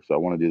whatever. So I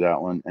want to do that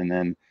one, and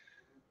then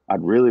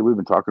we've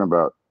been talking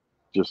about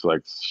just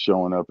like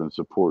showing up and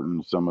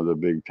supporting some of the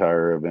big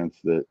tire events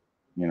that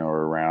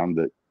are around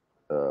that.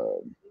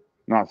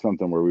 Not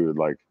something where we would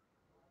like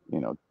you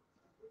know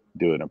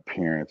do an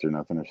appearance or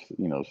nothing, or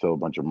sell a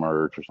bunch of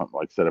merch or something,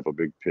 like set up a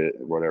big pit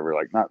or whatever,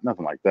 like not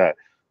nothing like that,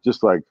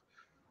 just like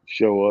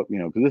show up,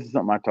 because this is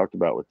something I talked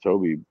about with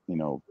Toby, a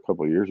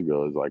couple of years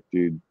ago, is like,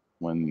 dude,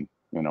 when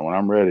when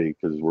I'm ready,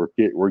 because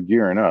we're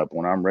gearing up,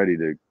 when I'm ready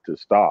to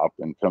stop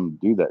and come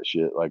do that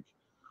shit, like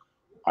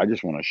I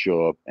just want to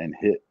show up and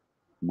hit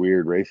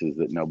weird races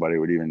that nobody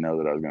would even know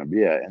that I was going to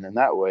be at, and then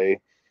that way,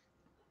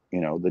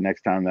 the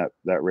next time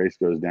that race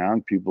goes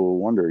down, people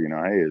wonder,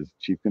 hey, is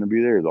Chief going to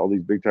be there? Is all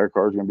these big tire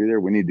cars going to be there?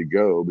 We need to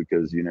go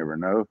because you never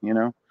know,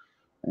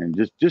 and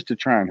just to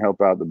try and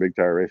help out the big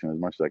tire racing as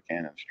much as I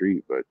can in the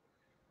street. But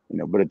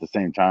but at the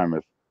same time,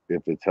 if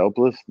it's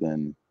helpless,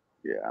 then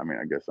yeah, I mean,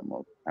 I guess I'm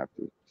gonna have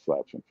to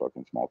slap some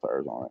fucking small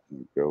tires on it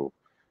and go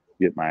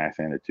get my ass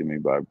handed to me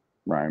by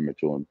Ryan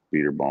Mitchell and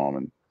Peter Baum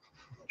and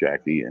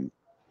Jackie and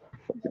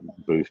fucking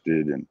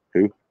Boosted and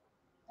who?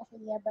 I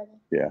said, yeah, buddy.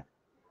 Yeah,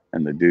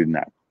 and the dude in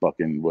that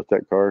fucking what's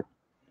that car?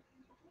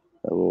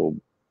 That little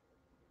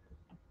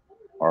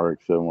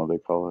RX-7, what do they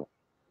call it?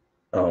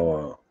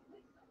 Oh,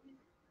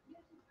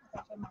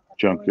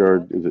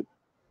 Junkyard? Is it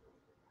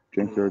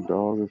Junkyard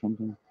Dog or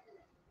something?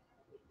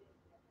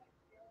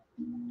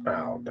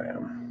 oh,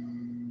 damn.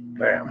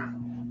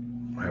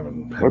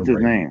 What's his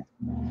name?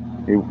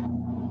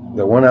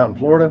 The one out in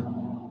Florida?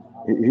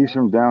 He's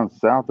from down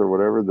south or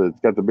whatever. That's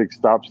got the big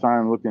stop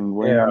sign looking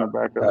wing on the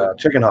back of it.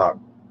 Chicken Hawk.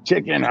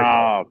 Chicken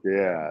Hawk.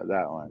 Yeah,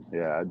 that one.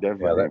 Yeah, I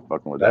definitely ain't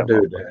fucking with that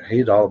that dude.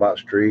 He's all about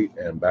street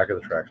and back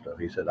of the track stuff.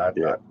 He said,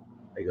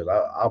 he goes,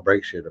 I'll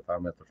break shit if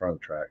I'm at the front of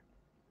the track.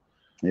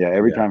 Yeah,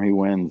 every time he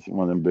wins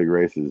one of them big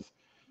races,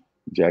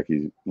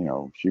 Jackie's,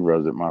 she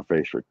rubs it in my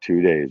face for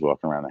 2 days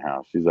walking around the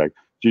house. She's like,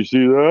 "Did you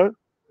see that?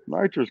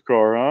 Nitrous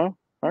car, huh?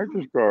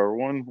 Nitrous car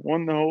won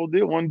the whole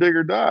deal. One dig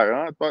or die,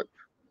 huh? I thought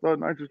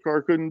Nitrous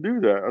car couldn't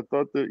do that. I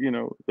thought that,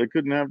 they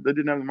didn't have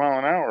the mile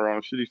an hour on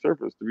a shitty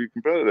surface to be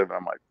competitive." And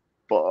I'm like,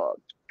 fuck.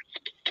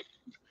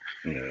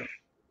 Yeah.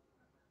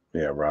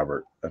 Yeah,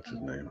 Robert. That's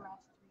his name.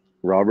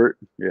 Robert?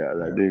 Yeah,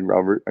 that dude,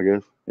 Robert, I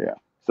guess. Yeah.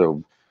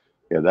 So,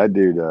 yeah, that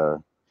dude,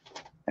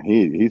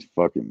 he's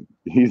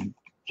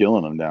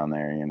killing them down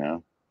there,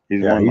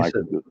 He's Yeah,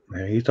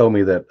 won he told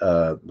me that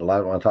when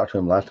I talked to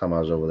him last time I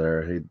was over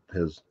there,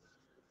 his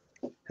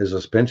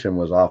suspension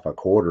was off a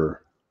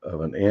quarter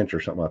of an inch or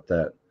something like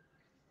that.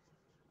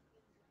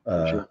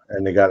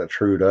 And they got it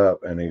trued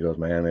up, and he goes,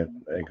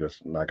 man, he goes,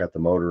 I got the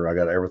motor, I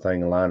got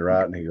everything aligned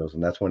right, and he goes,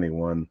 and that's when he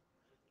won.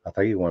 I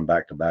think he won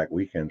back-to-back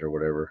weekends or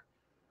whatever.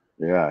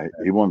 Yeah,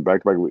 he won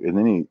back-to-back, and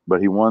then he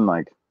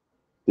won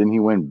didn't he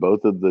win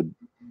both of the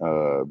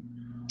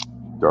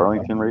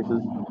Darlington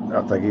races?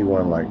 I think he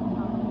won like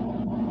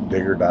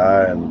Dig or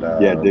Die and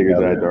Dig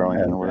or Die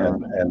Darlington or whatever,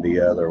 and the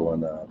other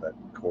one that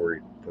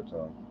Corey puts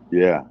on.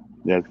 Yeah,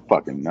 Yeah, it's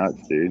fucking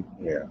nuts, dude.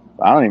 Yeah,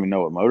 I don't even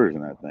know what motor's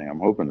in that thing. I'm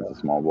hoping it's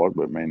a small block,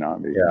 but it may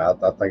not be. yeah.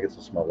 I think it's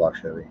a small block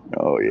Chevy.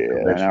 Oh A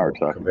yeah, now we're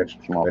talking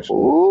small. conventional.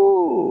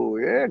 Ooh,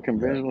 yeah, Yeah,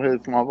 conventional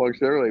hit small block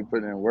Chevrolet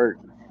putting in work.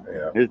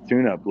 yeah. His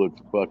tune-up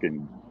looks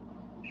fucking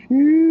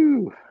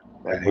whew,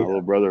 like And my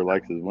little brother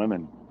likes his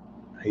women.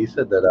 he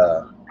said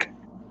that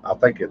I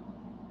think it.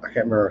 I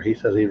can't remember. He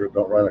says he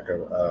don't run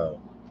a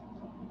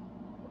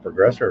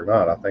progressor or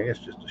not. I think it's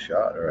just a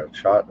shot or a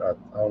shot. I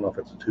don't know if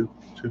it's two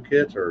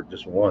kits or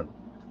just one.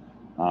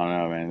 I don't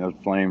know, man. Those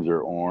flames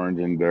are orange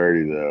and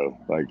dirty though.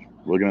 Like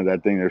looking at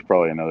that thing, there's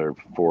probably another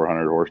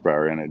 400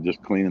 horsepower in it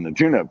just cleaning the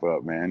tune-up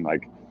up, man.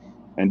 Like,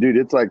 and dude,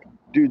 it's like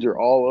dudes are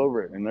all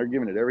over it and they're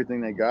giving it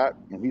everything they got,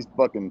 and he's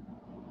fucking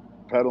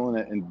pedaling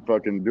it and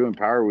fucking doing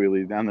power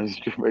wheelies down the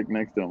street right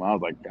next to him. I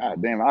was like,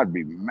 God damn, I'd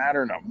be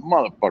madder than a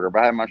motherfucker if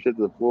I had my shit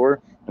to the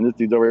floor and this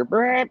dude's over here,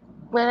 brah,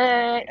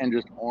 brah, and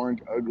just orange,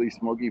 ugly,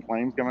 smoky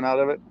flames coming out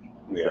of it.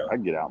 Yeah,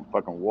 I'd get out and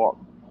fucking walk.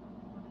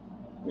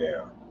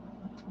 yeah.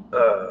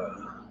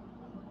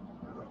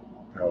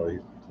 Oh, he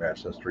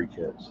matched those three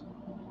kits.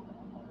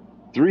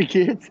 3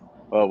 kids?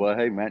 Oh well,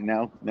 hey man,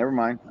 now never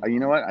mind. You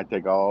know what? I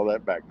take all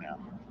that back now.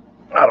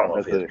 I don't know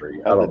if That's he has a three. I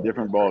that's a don't know if he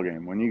different has ball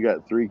game. When you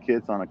got 3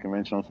 kits on a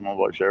conventional small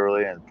block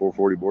Chevrolet and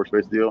 440 bore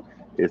space deal,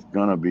 it's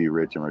gonna be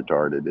rich and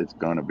retarded. It's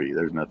gonna be.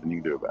 There's nothing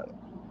you can do about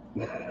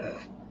it.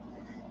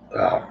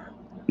 three.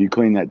 You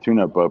clean that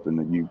tune-up up and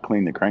then you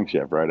clean the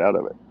crankshaft right out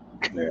of it.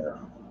 Yeah.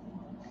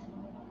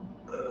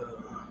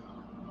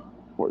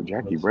 What,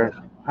 Jackie What's Breath?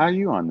 that? How are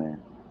you on there?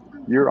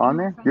 You're on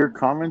there. You're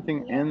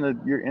commenting in the.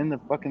 You're in the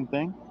fucking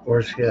thing.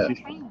 Where's she at? Where's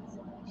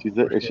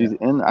she She's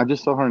at? in. I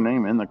just saw her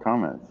name in the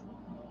comments.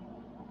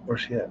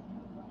 Where's she at?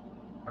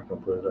 I can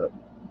put it up.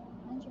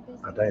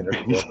 Oh, dang,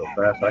 they're going so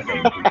fast. I can't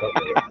even keep up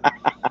with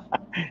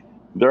it.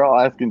 They're all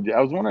asking.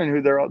 I was wondering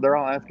who they're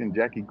all asking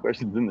Jackie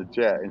questions in the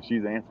chat, and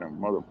she's answering.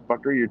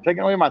 Motherfucker, you're taking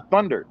away my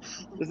thunder.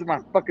 This is my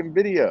fucking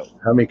video.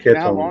 How many You know kits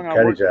how on long I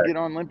Caddy worked to Jack? get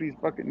on Limpy's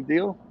fucking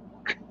deal?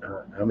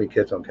 How many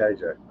kits on Caddy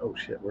Jack? Oh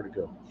shit, where'd it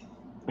go?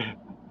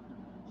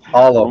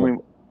 All of Only.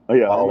 them. Oh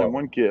yeah, All only of them.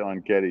 one kit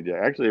on Caddy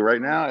Jack. Actually,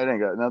 right now it ain't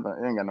got nothing.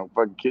 It ain't got no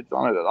fucking kits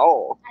on it at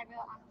all.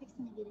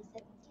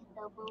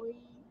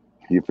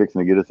 You fixing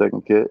to get a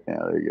second kit? Yeah,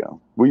 there you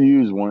go. We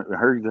use one.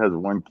 Hers has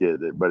one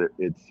kit, but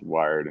it's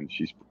wired, and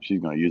she's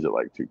gonna use it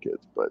like 2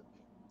 kits, but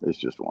it's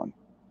just one.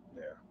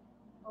 Yeah.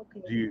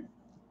 Do you?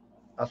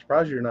 I'm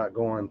surprised you're not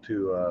going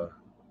to.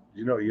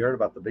 You heard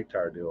about the big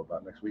tire deal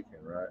about next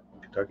weekend, right?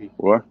 In Kentucky.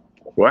 What?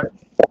 What?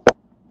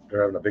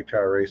 They're having a big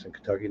tire race in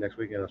Kentucky next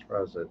weekend. I'm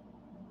surprised that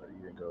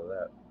you didn't go to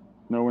that.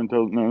 No one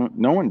told.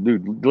 No one,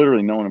 dude.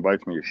 Literally, no one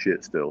invites me to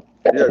shit. Still,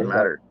 it doesn't There's like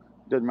matter.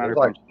 It doesn't matter there's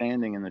if I'm like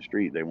standing in the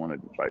street. They want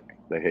to invite me.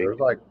 They hate there's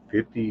me. like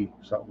 50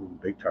 something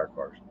big tire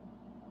cars.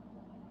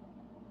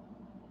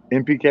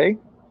 MPK?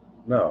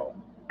 No,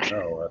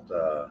 no.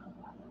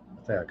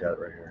 I think I got it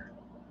right here.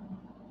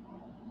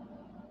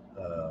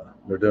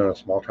 They're doing a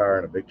small tire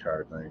and a big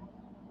tire thing.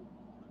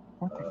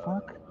 What the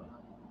fuck?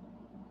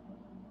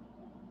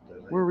 There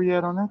it Where were we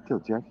at on that deal,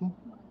 Jackie?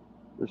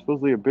 There's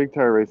supposedly a big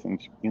tire race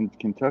in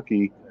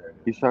Kentucky. is.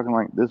 He's talking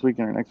like this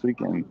weekend or next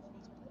weekend,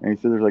 and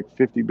he said there's like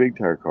 50 big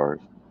tire cars.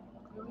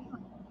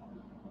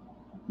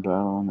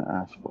 Battle on the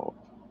asphalt.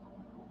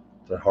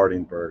 It's at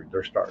Hardingburg.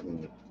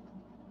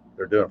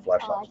 They're doing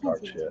flashlight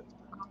start shit.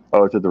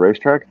 Oh, it's at the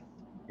racetrack.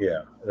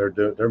 Yeah,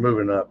 they're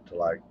moving up to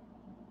like,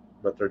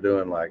 but they're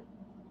doing like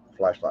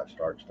flashlight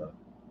start stuff.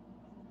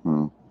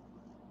 Hmm.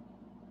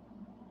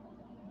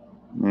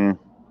 Yeah.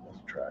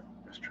 It's track.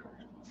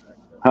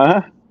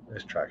 Huh?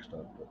 It's track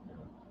stuff. But,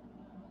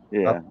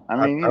 Yeah.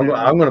 I mean,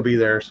 I'm going to be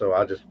there, so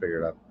I just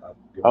figured I'd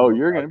give Oh, them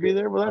you're going to be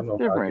there? Well, that's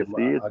different.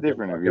 See, it's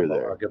different if you're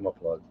there. I'll give them a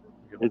plug.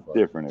 It's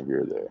different if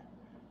you're there.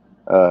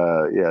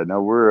 Yeah,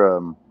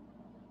 no,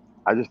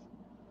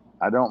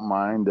 I don't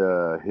mind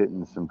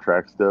hitting some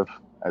track stuff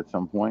at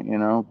some point,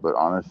 but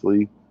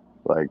honestly,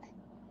 like,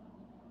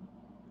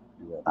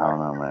 I don't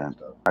know, man.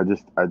 I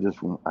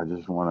just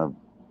want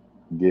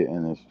to get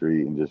in the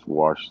street and just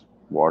wash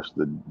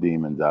the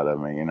demons out of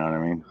me. You know what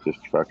I mean? Just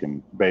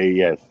fucking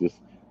yes. Just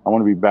I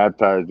want to be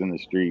baptized in the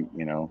street.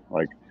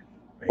 Like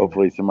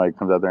hopefully somebody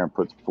comes out there and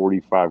puts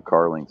 45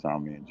 car links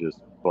on me and just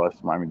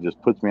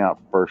just puts me out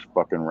first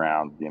fucking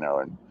round.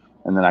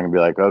 And then I can be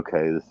like,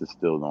 okay, this is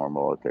still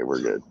normal. Okay, we're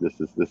good. This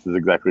is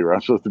exactly where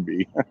I'm supposed to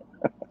be.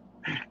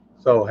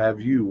 So, have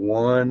you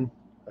won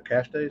a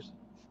cash days?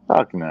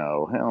 Fuck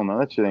no, hell no,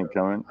 that shit ain't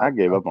coming. I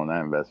gave up on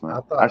that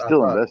investment. I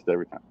still invest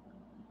every time.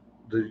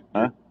 Do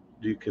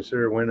you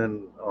consider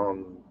winning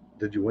on?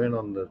 Did you win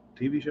on the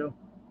TV show?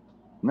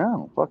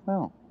 No, fuck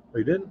no. Oh,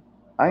 you didn't?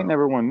 I ain't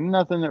never won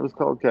nothing that was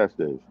called cash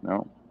days.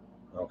 No.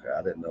 Okay,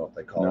 I didn't know if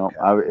they called it.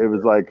 No, it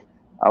was like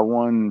I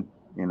won.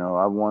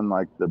 I won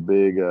like the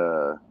big.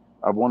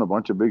 I've won a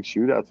bunch of big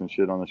shootouts and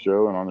shit on the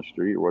show and on the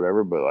street or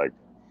whatever. But like,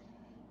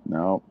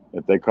 no,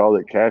 if they called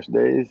it cash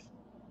days,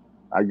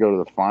 I go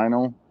to the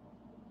final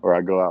or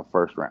I go out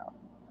first round.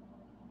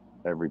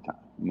 Every time,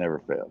 never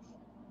fails.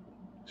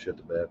 Shit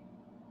the bed.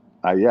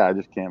 I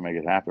just can't make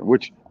it happen.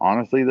 Which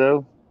honestly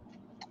though,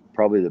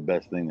 probably the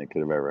best thing that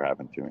could have ever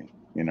happened to me,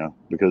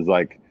 because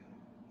like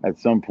at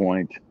some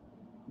point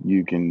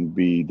you can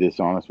be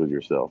dishonest with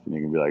yourself and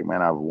you can be like,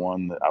 man, I've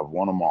won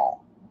them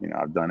all.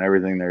 I've done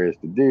everything there is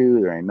to do.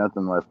 There ain't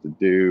nothing left to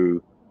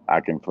do. I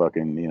can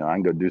fucking, I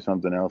can go do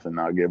something else and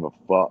not give a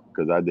fuck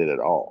because I did it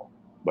all.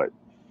 But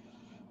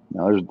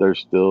there's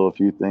still a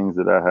few things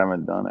that I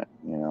haven't done it.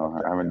 Fuck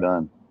I that haven't guy.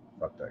 done.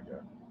 Fuck that guy.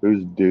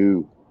 Who's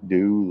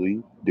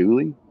Dooley?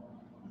 Dooley?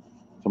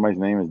 Somebody's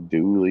name is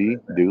Dooley.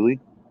 Dooley?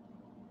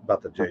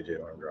 About the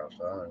JJ Armstrong,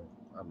 so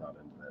I'm not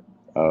into that.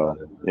 I'm Oh, not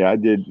into yeah, I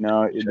did.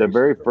 No, the chasing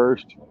very the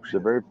first, the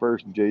bullshit. very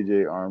first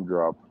JJ arm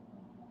drop,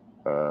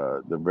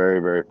 the very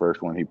very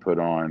first one he put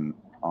on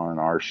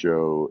our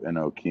show in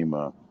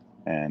Okima,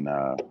 and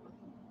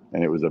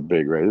and it was a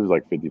big race. It was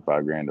like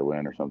 55 grand to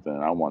win or something,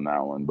 and I won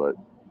that one, but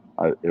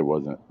it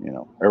wasn't.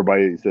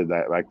 Everybody said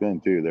that back then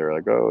too. They were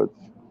like,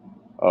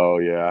 oh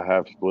yeah, I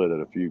have split at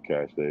a few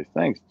cash days.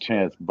 Thanks,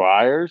 Chance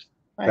Byers.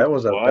 Thanks,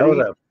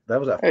 buddy. That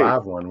was that Hey,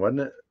 5-1,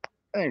 wasn't it?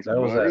 thanks, That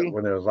was that buddy.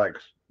 when it was like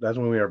that's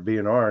when we were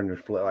BNR and you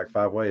split like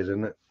 5 ways,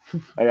 isn't it?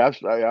 Hey, I've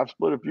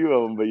split a few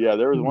of them, but yeah,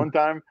 there was one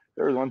time.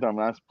 There was one time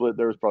when I split.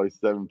 There was probably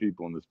 7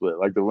 people in the split.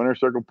 Like the winner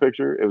circle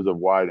picture, it was a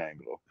wide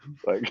angle.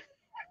 Like,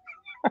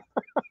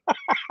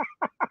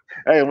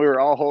 hey, and we were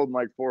all holding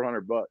like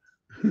 $400.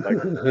 Like,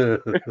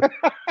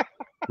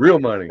 Real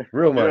money,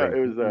 real yeah, money.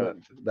 it was.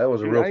 That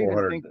was a Dude, real I even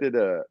 400. think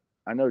that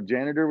I know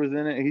janitor was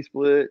in it. He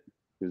split.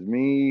 It was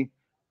me.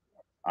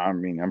 I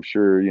mean, I'm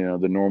sure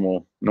the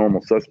normal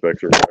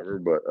suspects or whatever,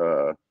 but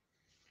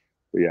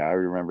yeah, I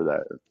remember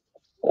that.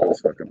 That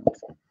was fucking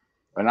awesome.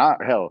 And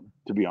hell,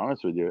 to be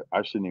honest with you,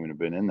 I shouldn't even have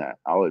been in that.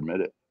 I'll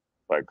admit it.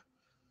 Like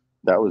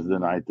that was the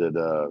night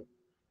that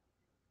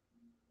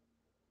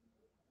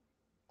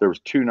there was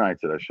 2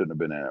 nights that I shouldn't have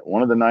been in it.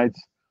 One of the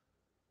nights,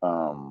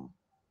 um,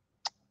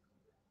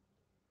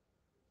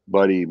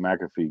 Buddy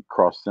McAfee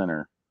crossed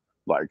center,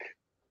 like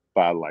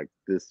by like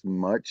this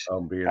much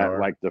On at BNR.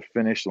 like the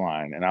finish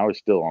line, and I was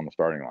still on the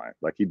starting line.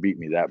 Like he beat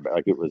me that bad.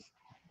 Like it was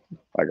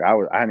like I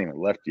hadn't even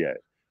left yet,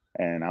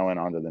 and I went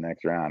on to the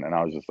next round, and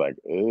I was just like,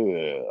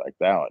 ugh, like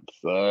that one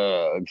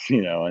sucks,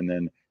 And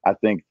then I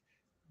think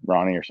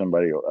Ronnie or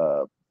somebody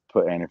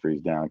put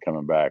antifreeze down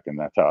coming back, and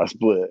that's how I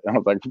split. And I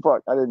was like,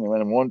 fuck, I didn't even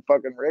win one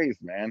fucking race,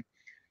 man.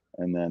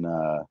 And then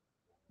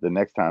the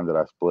next time that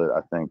I split,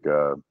 I think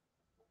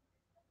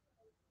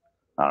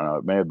I don't know,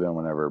 it may have been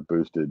whenever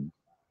Boosted,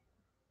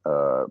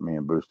 me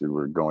and Boosted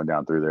were going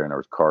down through there, and there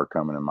was a car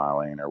coming in my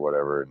lane or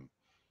whatever, and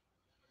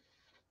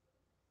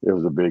it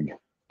was a big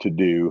to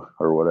do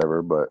or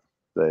whatever. But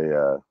they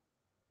uh,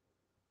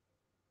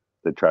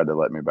 they tried to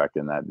let me back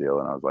in that deal,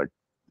 and I was like,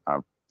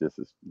 this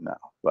is no,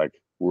 like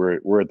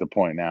we're at the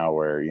point now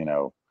where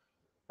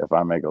if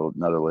I make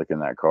another lick in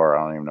that car,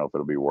 I don't even know if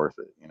it'll be worth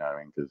it. You know what I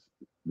mean? Because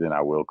then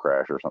I will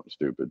crash or something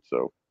stupid.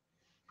 So,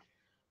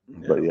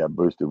 but Yeah. yeah,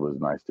 Boosted was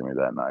nice to me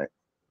that night.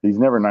 He's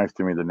never nice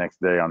to me the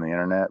next day on the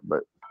internet,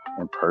 but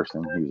in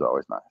person, he was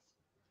always nice.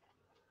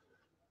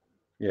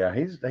 Yeah,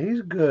 he's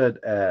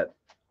good at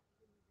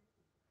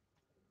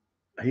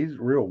he's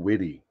real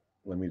witty.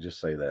 Let me just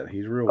say that.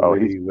 He's real Oh,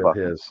 he's witty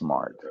fucking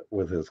smart.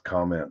 with his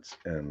comments,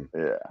 and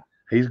Yeah,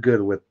 he's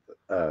good with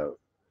uh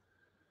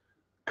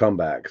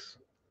comebacks.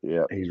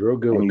 yeah, He's real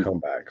good and with he's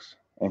comebacks.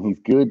 and he's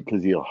good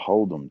because he'll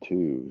hold them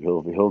too.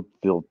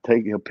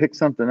 He'll pick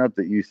something up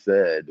that you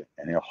said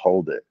and he'll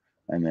hold it,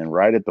 and then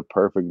right at the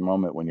perfect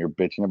moment when you're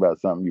bitching about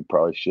something you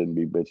probably shouldn't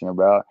be bitching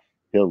about,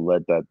 he'll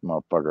let that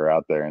motherfucker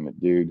out there. And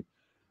dude,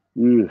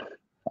 ugh,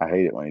 I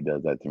hate it when he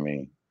does that to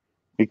me.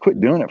 He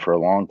quit doing it for a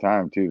long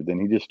time too. Then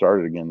he just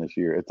started again this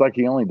year. It's like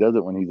he only does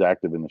it when he's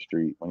active in the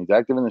street. When he's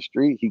active in the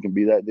street, he can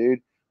be that dude.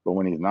 But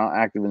when he's not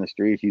active in the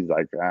street, he's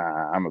like,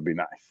 I'm gonna be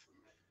nice.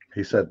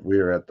 He said we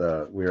were at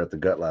the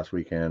gut last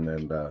weekend,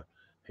 and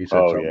he said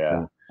Oh something yeah,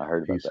 to I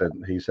heard he about said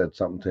he said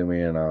something to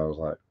me, and I was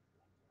like,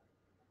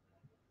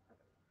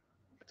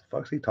 "What the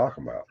fuck's he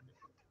talking about?"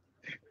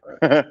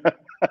 that.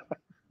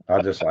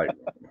 I just like,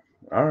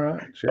 all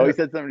right, Oh, he shit.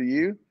 said something to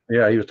you?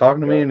 Yeah, he was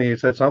talking to me, Yeah. and he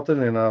said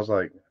something, and I was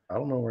like, I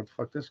don't know where the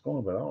fuck this is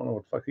going, but I don't know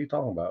what the fuck he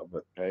talking about,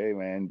 but Hey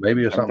man,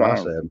 maybe it's something I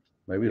sometimes, said.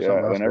 Maybe it's yeah.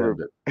 something I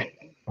said that.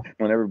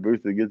 Whenever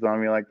Booster gets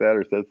on me like that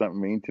or says something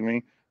mean to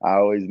me, I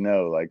always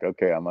know, like,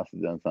 okay, I must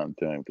have done something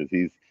to him because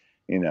he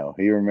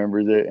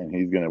remembers it and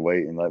he's gonna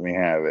wait and let me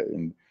have it.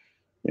 And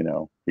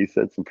he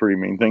said some pretty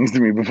mean things to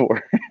me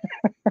before.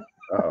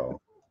 Oh,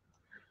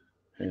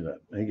 he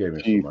gave me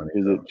some Chief, money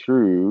is though. it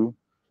true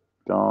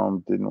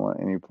Dom didn't want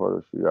any part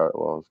of Street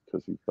Outlaws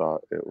because he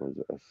thought it was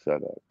a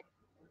setup?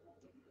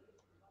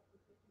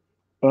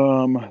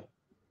 Um,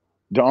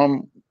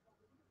 Dom,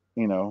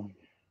 you know,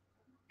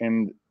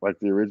 and like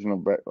the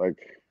original, like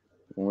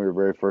when we were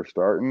very first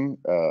starting,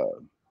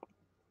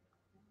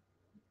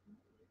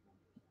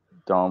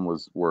 Dom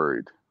was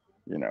worried,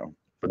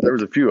 but there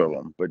was a few of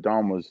them. But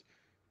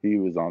he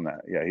was on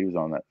that. Yeah, he was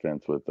on that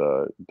fence with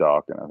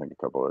Doc and I think a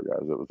couple other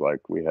guys. It was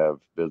like we have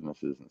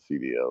businesses and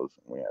CDLs,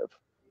 and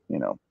you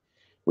know,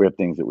 we have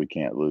things that we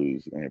can't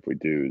lose, and if we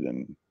do,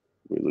 then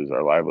we lose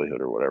our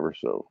livelihood or whatever.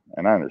 So,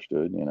 and I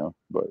understood,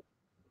 but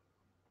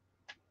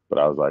But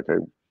I was like, hey,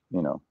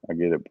 I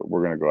get it, but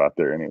we're gonna go out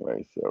there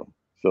anyway.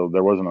 So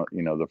there wasn't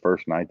the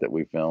first night that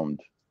we filmed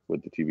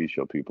with the TV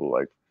show people,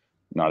 like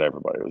not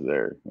everybody was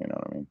there. You know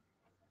what I mean?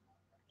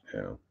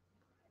 Yeah.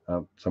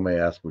 Somebody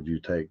asked, "Would you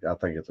take?" I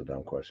think it's a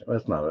dumb question.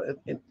 It's not.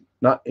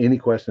 Not any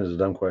question is a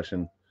dumb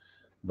question,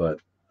 but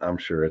I'm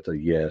sure it's a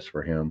yes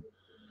for him.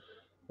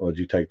 Would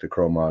you take the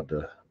Crow Mod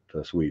to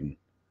Sweden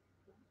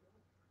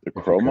The if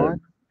you Crow could? Mod?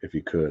 If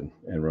you could,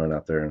 and run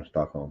out there in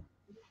Stockholm.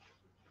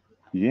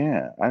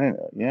 Yeah, I didn't.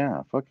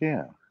 Yeah, fuck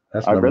yeah.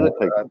 That's I'd number rather one.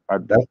 take.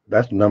 I'd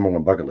That's the number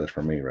one bucket list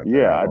for me right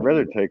there. Yeah, I'd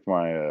rather take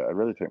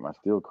my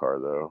steel car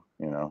though.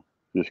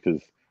 Just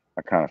because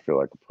I kind of feel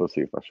like a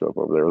pussy if I show up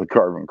over there with a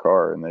carbon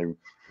car, and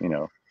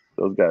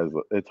those guys.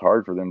 It's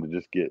hard for them to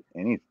just get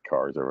any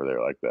cars over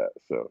there like that.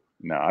 So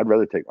no, I'd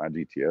rather take my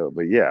GTO.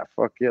 But yeah,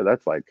 fuck yeah,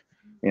 that's like,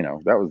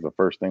 that was the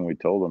first thing we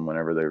told them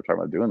whenever they were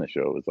talking about doing the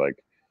show. It was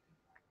like,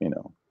 you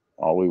know,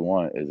 all we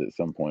want is at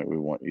some point we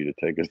want you to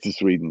take us to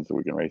Sweden so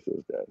we can race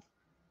those guys.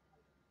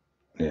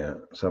 Yeah.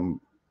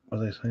 What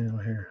are they saying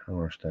over here? I don't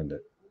understand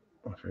it.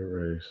 My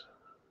favorite race.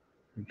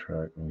 Good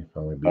track when you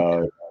finally beat.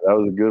 That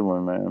was a good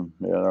one, man.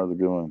 Yeah, that was a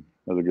good one.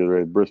 That was a good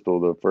race. Bristol,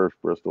 the first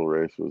Bristol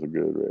race was a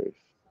good race.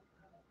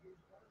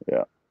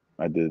 Yeah,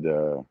 I did.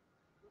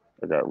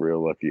 I got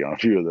real lucky on a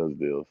few of those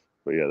deals.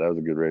 But yeah, that was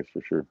a good race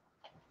for sure.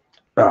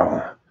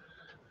 Oh.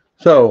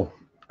 So,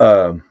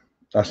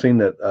 I seen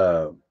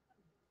that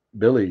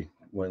Billy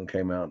went and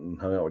came out and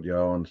hung out with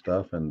y'all and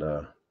stuff. And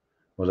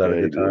was that a Yeah,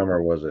 he good did. time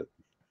or was it?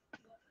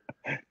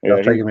 Yeah,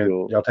 he's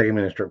cool. Y'all take him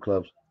in strip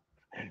clubs?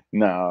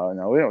 No,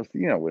 we don't.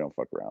 We don't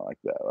fuck around like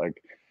that.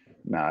 Like,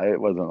 nah, it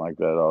wasn't like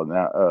that at all.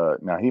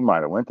 Now he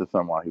might have went to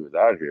some while he was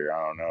out here.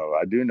 I don't know.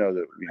 I do know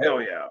that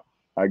Hell yeah.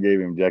 I gave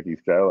him Jackie's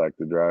Cadillac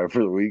to drive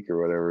for the week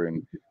or whatever,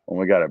 and when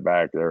we got it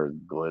back, there was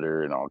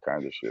glitter and all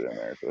kinds of shit in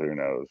there. So who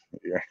knows?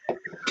 Yeah,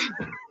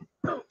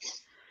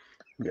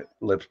 Get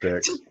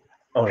lipstick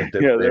on a yeah.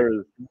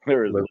 dipstick.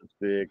 There was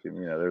lipstick and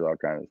there's all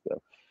kinds of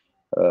stuff.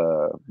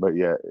 But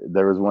yeah,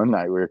 there was one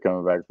night we were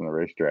coming back from the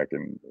racetrack,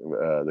 and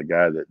the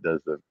guy that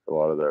does a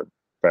lot of the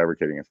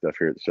fabricating and stuff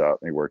here at the shop,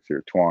 and he works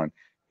here, Twan.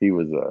 He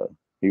was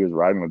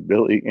riding with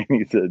Billy, and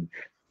he said,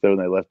 so when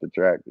they left the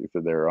track, he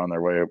said they were on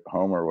their way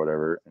home or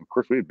whatever. And of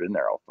course, we had been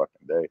there all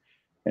fucking day,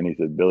 and he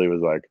said Billy was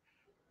like,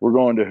 "We're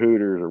going to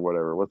Hooters or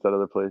whatever. What's that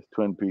other place?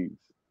 Twin Peaks."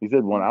 He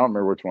said one. I don't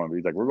remember which one, but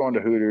he's like, "We're going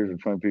to Hooters or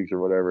Twin Peaks or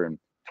whatever." And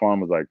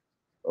Twan was like,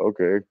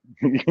 "Okay."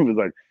 He was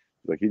like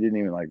he didn't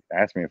even like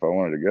ask me if I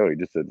wanted to go. He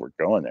just said we're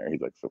going there.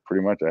 He's like, so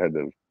pretty much I had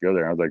to go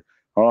there. I was like,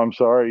 oh, I'm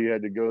sorry you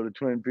had to go to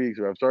Twin Peaks,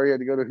 or I'm sorry you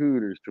had to go to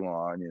Hooters,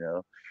 Tuan.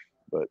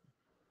 But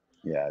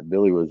yeah,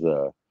 Billy was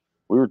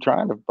we were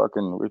trying to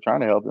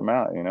help him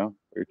out. We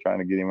were trying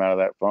to get him out of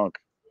that funk.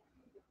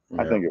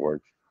 I Yeah. think it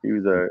works.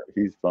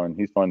 He's fun.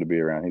 He's fun to be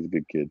around. He's a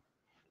good kid.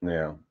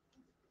 Yeah.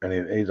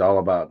 And he's all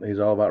about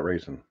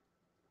racing.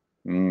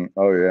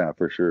 Oh yeah,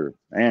 for sure.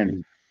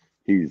 And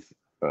he's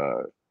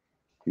uh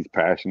he's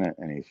passionate,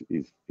 and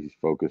he's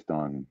focused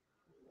on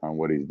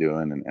what he's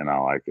doing, and I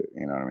like it.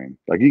 You know what I mean?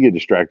 Like, you get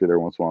distracted every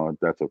once in a while.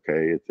 That's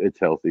okay. It's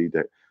healthy.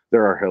 That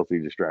there are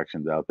healthy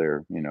distractions out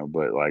there,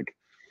 but like,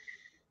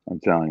 I'm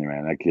telling you,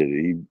 man, that kid,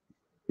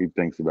 he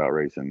thinks about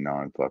racing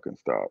non fucking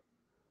stop.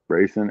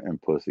 Racing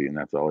and pussy, and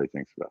that's all he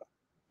thinks about.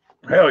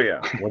 Hell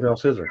yeah. What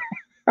else is there?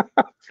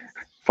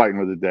 Fighting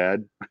with his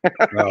dad.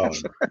 Oh,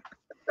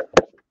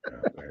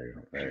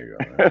 there you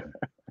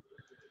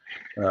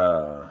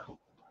go.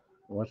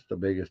 What's the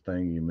biggest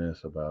thing you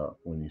miss about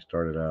when you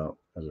started out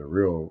as a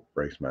real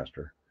race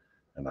master?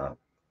 And I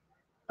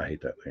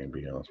hate that name, to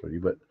be honest with you,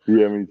 but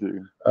Yeah, me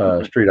too.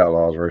 Street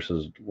Outlaws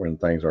versus when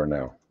things are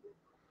now.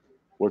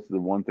 What's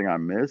the one thing I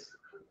miss?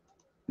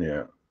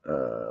 Yeah.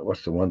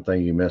 What's the one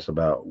thing you miss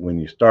about when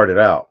you started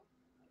out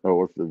Oh,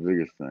 what's the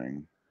biggest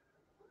thing?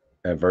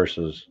 and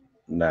versus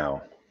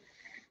now?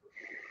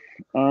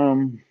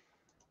 Um,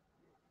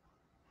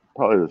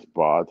 Probably the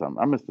spots.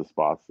 I miss the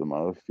spots the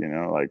most.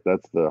 Like,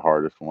 that's the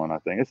hardest one. I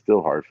think it's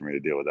still hard for me to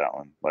deal with that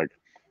one. Like,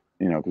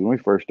 because when we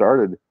first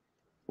started,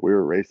 we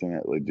were racing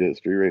at legit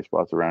street race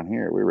spots around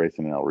here. We were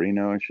racing in El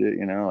Reno and shit.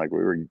 Like,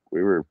 we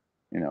were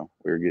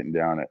getting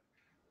down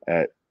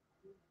at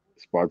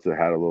spots that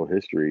had a little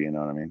history. You know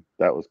what I mean?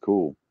 That was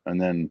cool.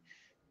 And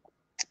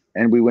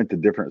we went to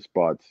different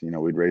spots.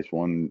 We'd race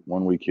one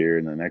week here,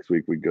 and the next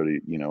week we'd go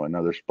to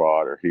another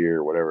spot or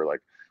here or whatever.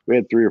 Like, we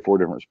had 3 or 4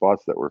 different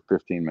spots that were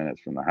 15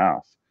 minutes from the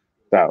house.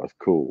 That was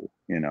cool.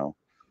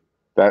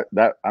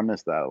 That I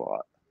miss that a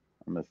lot.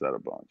 I miss that a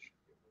bunch.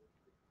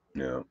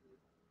 Yeah.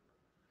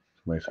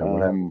 Somebody said,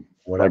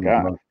 what Like,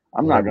 happened to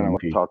I'm what not happened to gonna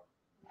Monkey? talk,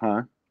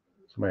 huh?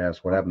 Somebody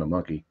asked, what happened to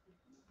Monkey?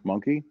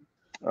 Monkey.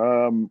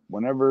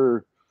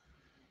 Whenever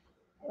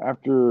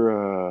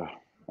after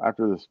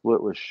the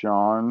split with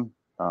Sean,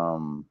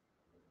 when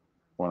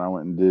I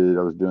was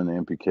doing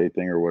the MPK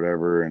thing or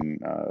whatever, and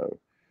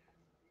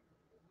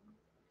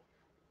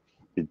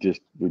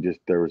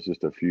there was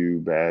just a few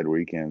bad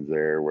weekends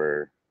there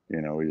where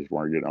we just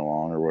weren't getting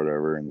along or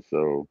whatever, and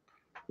so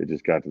it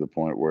just got to the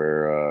point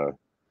where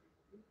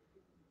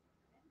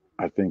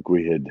I think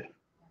we had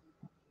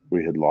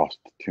we had lost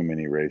too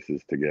many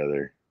races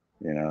together.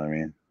 You know what I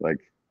mean? Like,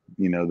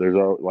 there's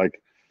all like,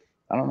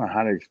 I don't know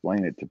how to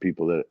explain it to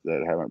people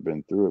that haven't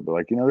been through it, but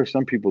like, there's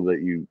some people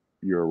that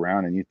you're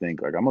around and you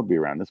think like, I'm gonna be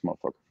around this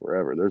motherfucker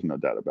forever. There's no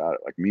doubt about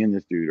it. Like me and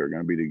this dude are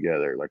gonna be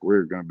together. Like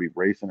we're gonna be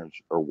racing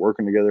or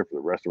working together for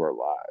the rest of our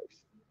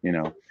lives. You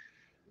know,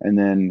 and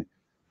then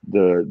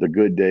the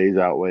good days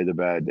outweigh the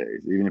bad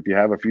days. Even if you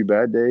have a few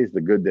bad days, the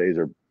good days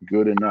are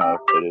good enough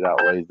that it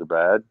outweighs the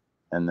bad.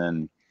 And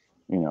then,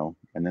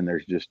 and then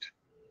there's just,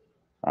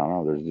 I don't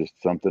know, there's just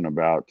something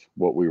about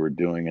what we were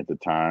doing at the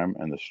time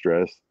and the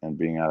stress and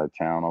being out of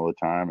town all the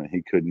time. And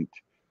he couldn't,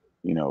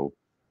 you know,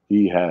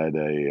 he had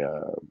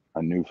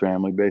a new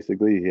family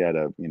basically. He had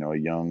a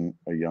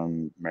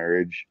young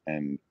marriage,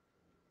 and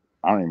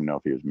I don't even know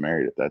if he was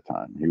married at that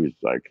time. He was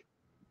like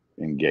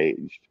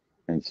engaged,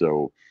 and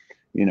so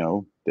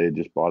they had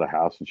just bought a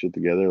house and shit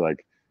together.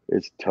 Like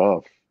it's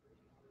tough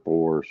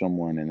for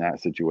someone in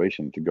that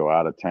situation to go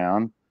out of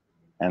town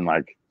and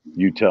like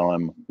you tell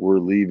him we're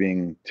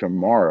leaving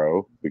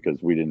tomorrow because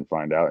we didn't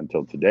find out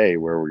until today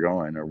where we're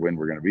going or when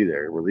we're going to be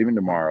there. We're leaving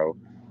tomorrow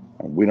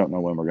and we don't know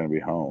when we're going to be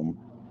home.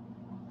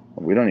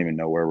 We don't even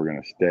know where we're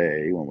going to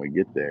stay when we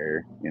get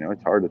there.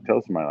 It's hard to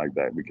tell somebody like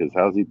that because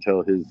how's he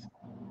tell his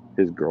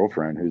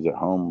girlfriend who's at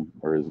home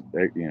or his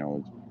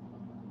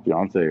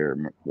fiance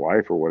or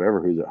wife or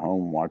whatever who's at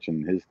home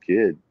watching his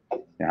kid.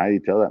 And how do you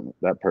tell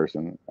that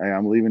person, hey,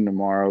 I'm leaving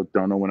tomorrow,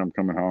 don't know when I'm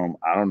coming home,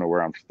 I don't know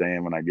where I'm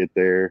staying when I get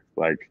there,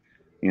 like,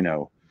 you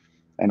know,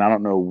 and I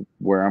don't know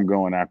where I'm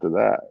going after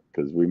that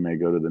because we may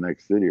go to the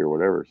next city or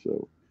whatever.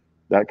 So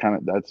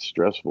that's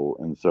stressful,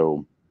 and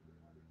so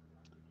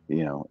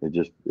it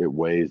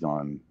weighs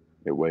on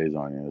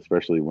you,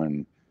 especially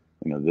when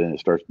then it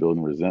starts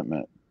building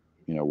resentment,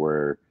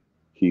 where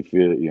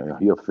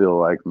he'll feel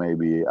like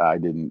maybe I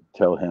didn't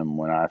tell him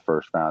when I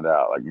first found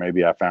out. Like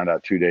maybe I found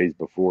out 2 days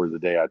before the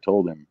day I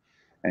told him,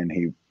 and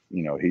he'd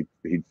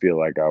feel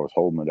like I was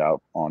holding it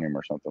out on him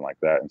or something like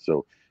that, and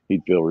so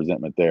he'd feel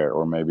resentment there.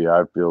 Or maybe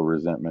I feel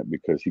resentment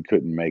because he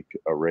couldn't make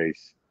a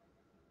race.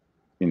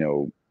 You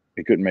know,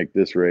 he couldn't make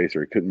this race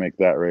or he couldn't make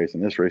that race,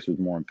 and this race was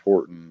more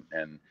important.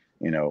 And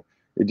you know,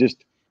 it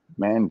just,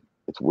 man,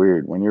 it's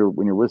weird when you're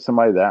with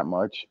somebody that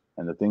much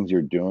and the things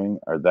you're doing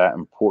are that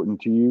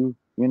important to you.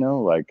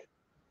 Like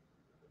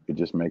it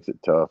just makes it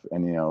tough.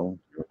 And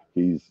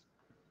he's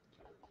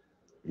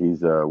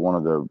he's one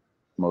of the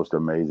most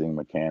amazing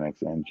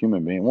mechanics and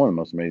human being, one of the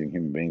most amazing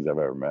human beings I've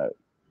ever met.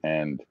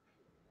 And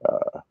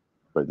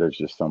but there's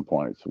just some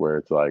points where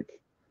it's like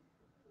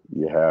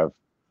you have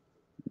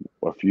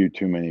a few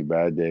too many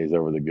bad days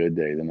over the good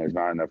days, and there's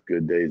not enough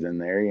good days in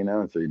there,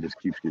 and so you just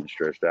keeps getting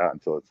stressed out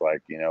until it's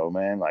like,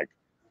 man, like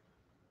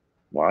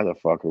why the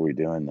fuck are we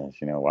doing this?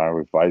 Why are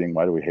we fighting?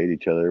 Why do we hate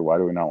each other? Why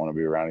do we not want to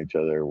be around each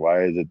other?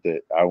 Why is it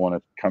that I want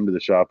to come to the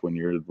shop when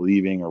you're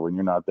leaving or when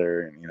you're not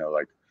there? And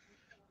like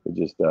it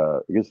just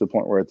it gets to the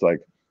point where it's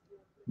like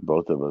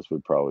both of us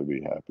would probably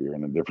be happier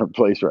in a different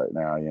place right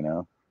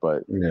now.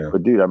 But Yeah.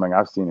 but dude, I mean,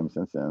 I've seen him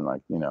since then.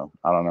 Like,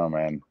 I don't know,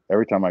 man.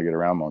 Every time I get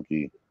around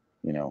Monkey,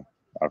 you know,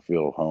 I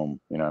feel home.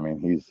 I mean,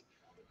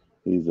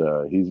 he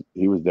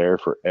was there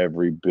for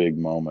every big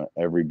moment,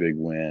 every big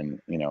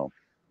win.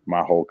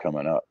 My whole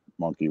coming up,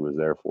 Monkey was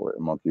there for it.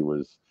 Monkey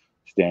was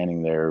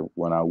standing there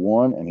when I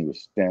won, and he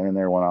was standing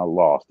there when I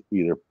lost.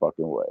 Either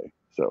fucking way.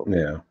 So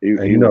Yeah.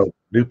 And he was.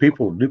 do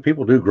people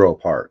do grow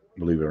apart,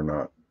 believe it or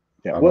not.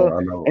 Yeah, I know well,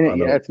 I know and I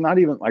know it's not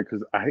even like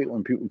because I hate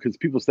when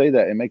people say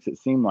that it makes it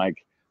seem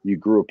like you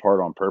grew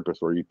apart on purpose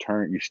or you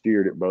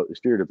steered it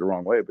the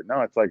wrong way. But no,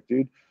 it's like,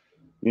 dude,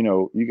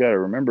 you got to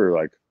remember,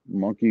 like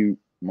Monkey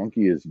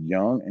is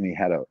young and he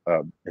had a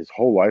his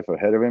whole life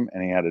ahead of him,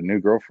 and he had a new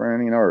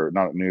girlfriend, or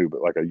not new,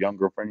 but like a young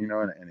girlfriend,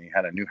 and he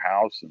had a new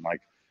house, and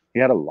like he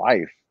had a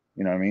life,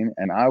 what I mean?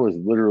 And I was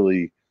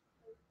literally,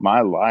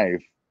 my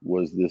life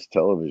was this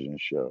television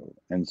show,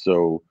 and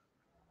so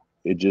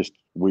it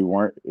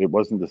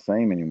wasn't the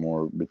same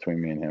anymore between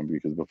me and him,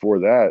 because before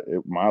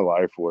that my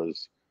life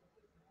was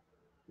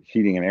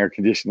heating and air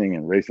conditioning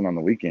and racing on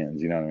the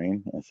weekends, you know what I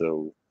mean? And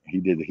so he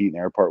did the heat and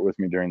air part with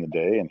me during the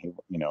day, and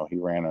he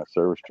ran a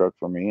service truck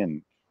for me,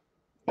 and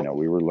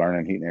we were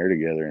learning heat and air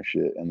together and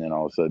shit, and then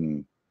all of a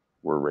sudden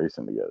we're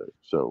racing together.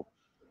 So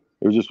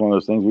it was just one of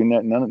those things,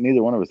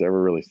 neither one of us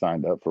ever really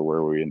signed up for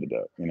where we ended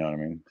up, you know what I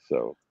mean?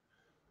 So,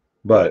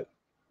 but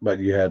but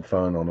you had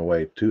fun on the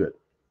way to it.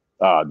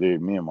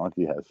 dude, me and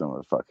Monkey had some of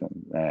the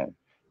fucking, man,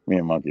 me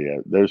and Monkey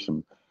had, there's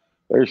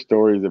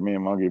stories that me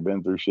and Monkey have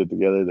been through shit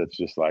together that's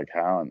just like,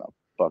 how in the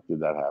fuck did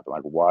that happen?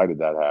 Like, why did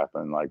that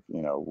happen? Like,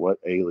 what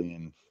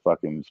alien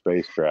fucking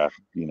spacecraft,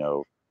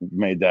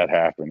 made that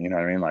happen? You know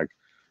what I mean? Like,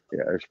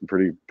 yeah, there's some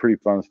pretty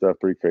fun stuff,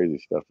 pretty crazy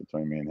stuff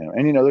between me and him.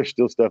 And there's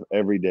still stuff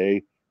every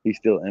day. He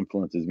still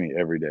influences me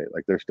every day.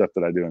 Like, there's stuff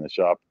that I do in the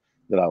shop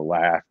that I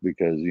laugh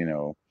because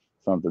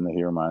something that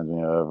he reminds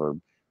me of, or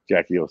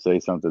Jackie will say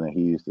something that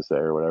he used to say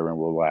or whatever, and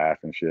we'll laugh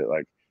and shit.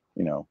 Like,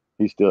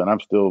 he's still, and I'm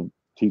still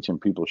teaching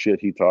people shit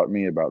he taught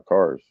me about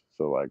cars.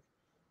 So like,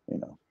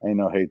 ain't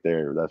no hate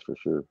there, that's for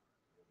sure.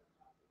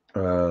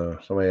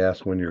 Somebody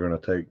asked when you're going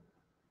to take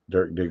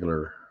Dirk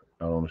Diggler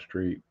out on the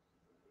street.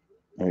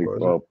 Hey, Was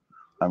it? well,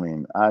 I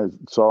mean, I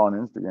saw on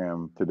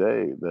Instagram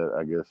today that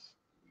I guess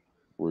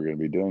we're going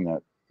to be doing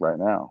that right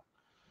now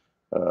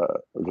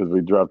because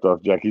we dropped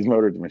off Jackie's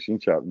motor at the machine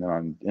shop. And then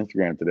on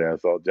Instagram today, I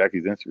saw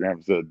Jackie's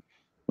Instagram said,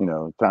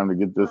 time to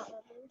get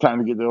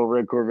the old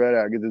red Corvette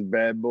out, get this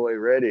bad boy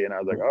ready. And I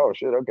was like, oh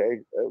shit, okay,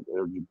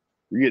 you're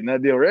getting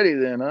that deal ready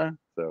then, huh?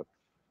 So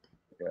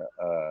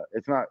yeah,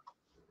 it's not.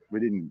 We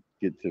didn't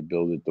get to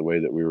build it the way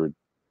that we were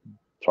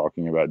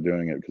talking about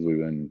doing it because we've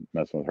been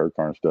messing with her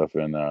car and stuff.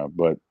 And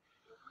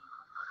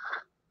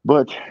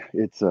but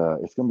it's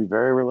gonna be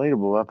very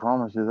relatable. I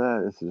promise you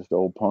that. It's just an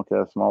old punk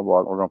ass small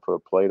block. We're gonna put a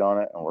plate on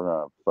it and we're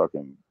gonna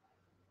fucking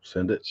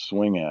Send it.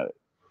 swing at it.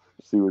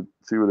 See what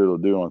it'll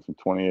do on some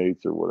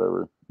 28s or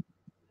whatever.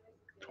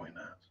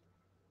 29.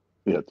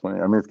 Yeah, 20.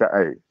 I mean, it's got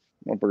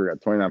motherfucker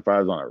got 29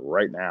 fives on it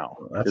right now.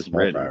 That's It's a small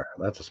ready. tire.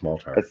 That's a small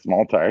tire. It's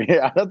small tire.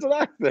 Yeah, that's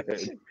what I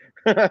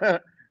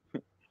said.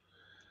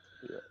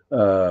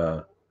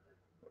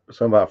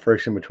 Something about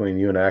friction between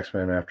you and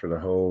Axeman after the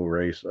whole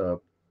race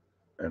up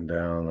and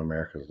down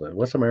America's List.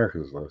 What's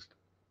America's List?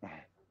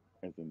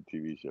 It's in the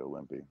TV show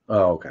Limpy.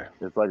 Oh, okay.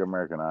 It's like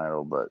American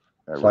Idol, but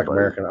It's like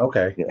American.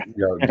 Okay. Yeah.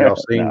 Y'all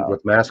sing No.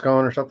 with mask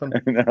on or something?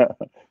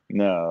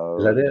 No.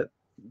 Is that it?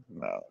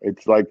 No,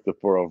 it's like the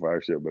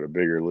 405 show, but a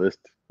bigger list,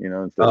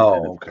 instead Oh,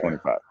 of 10, it's okay.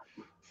 25.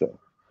 So,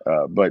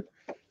 but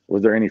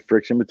was there any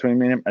friction between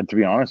me and him? And to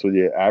be honest with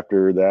you,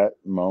 after that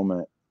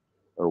moment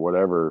or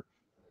whatever,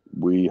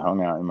 we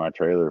hung out in my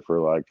trailer for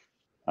like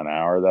an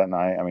hour that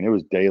night. I mean, it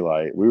was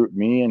daylight.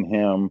 Me and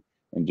him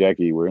and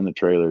Jackie were in the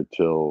trailer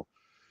till,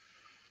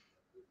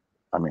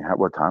 I mean,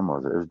 what time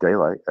was it? It was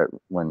daylight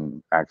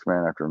when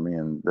Axeman, after me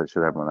and that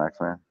shit happened with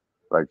Axeman.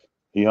 Like,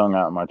 he hung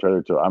out in my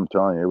trailer till, I'm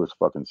telling you, it was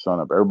fucking sun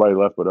up. Everybody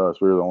left but us.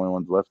 We were the only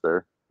ones left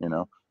there,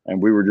 and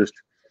we were just,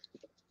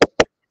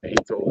 he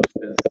told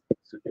us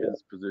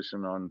his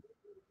position on,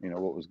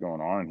 what was going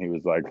on. And he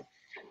was like,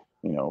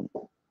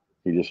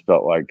 he just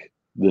felt like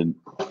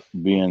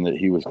being that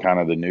he was kind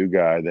of the new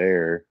guy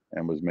there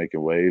and was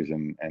making waves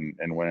and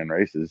winning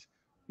races,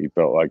 he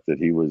felt like that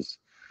he was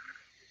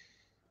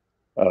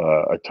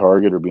a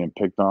target or being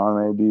picked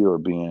on maybe, or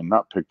being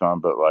not picked on,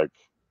 but like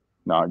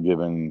not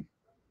given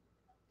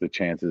the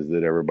chances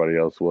that everybody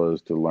else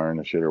was to learn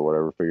the shit or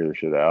whatever, figure the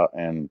shit out.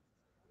 And,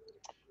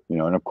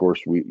 and of course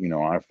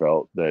I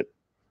felt that,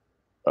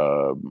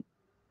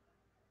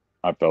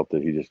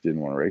 he just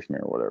didn't want to race me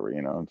or whatever,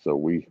 and so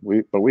we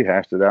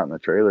hashed it out in the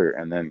trailer.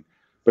 And then,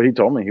 but he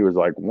told me, he was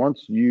like,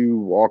 once you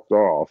walked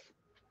off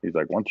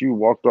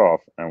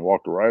and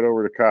walked right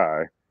over to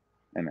Kai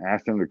and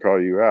asked him to call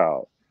you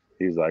out,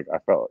 he's like, I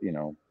felt, he's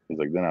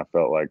like, then I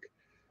felt like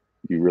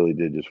you really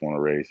did just want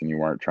to race and you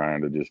weren't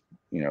trying to just,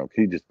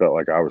 he just felt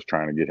like I was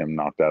trying to get him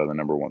knocked out of the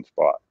number one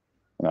spot.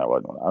 And I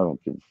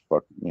don't give a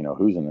fuck,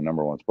 who's in the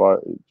number one spot.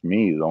 It's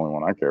me, the only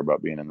one I care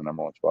about being in the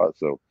number one spot.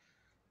 So,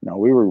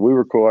 we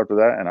were cool after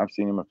that, and I've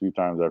seen him a few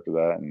times after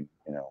that, and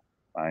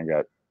I ain't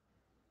got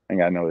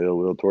no ill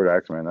will toward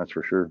Axeman, that's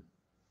for sure.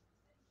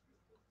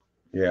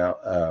 Yeah.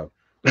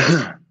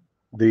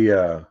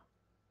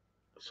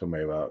 So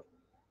maybe about.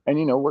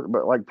 And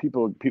but like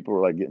people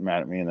were like getting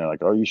mad at me, and they're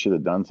like, "Oh, you should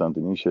have done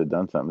something. You should have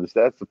done something."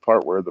 That's the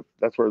part where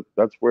that's where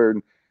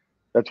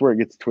it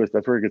gets twisted.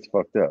 That's where it gets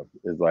fucked up.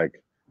 Is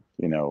like,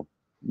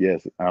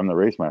 yes, I'm the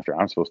race master.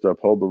 I'm supposed to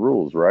uphold the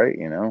rules, right?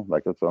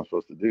 Like that's what I'm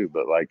supposed to do.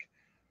 But like,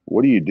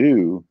 what do you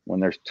do when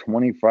there's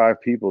 25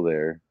 people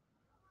there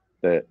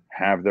that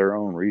have their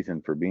own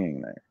reason for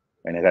being there,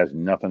 and it has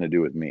nothing to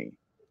do with me?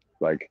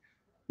 Like,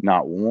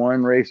 not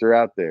one racer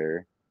out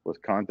there was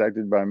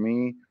contacted by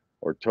me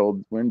or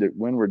told when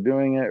we're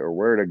doing it or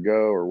where to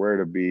go or where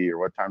to be or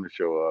what time to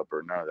show up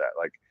or none of that.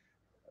 Like,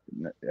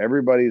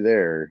 everybody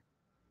there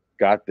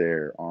got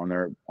there on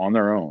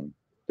their own.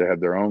 They had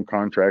their own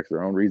contracts,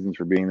 their own reasons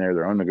for being there,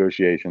 their own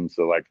negotiations.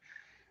 So like,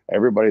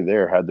 everybody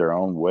there had their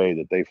own way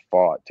that they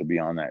fought to be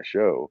on that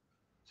show.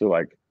 So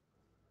like,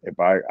 if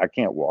I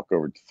can't walk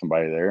over to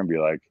somebody there and be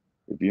like,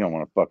 if you don't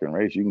want to fucking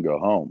race, you can go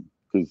home,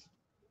 because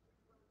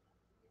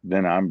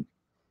then I'm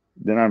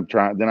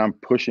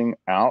pushing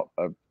out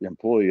an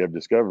employee of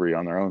Discovery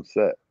on their own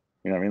set.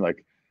 You know what I mean?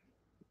 Like,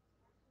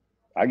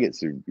 I get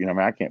sued. I mean,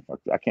 I can't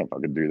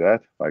fucking do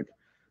that. Like,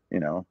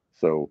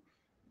 so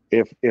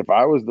if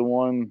I was the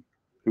one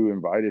who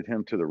invited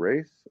him to the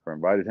race or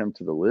invited him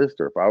to the list,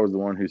 or if I was the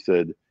one who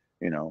said,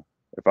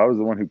 if I was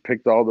the one who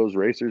picked all those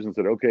racers and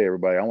said, okay,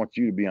 everybody, I want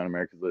you to be on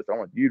America's list. I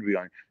want you to be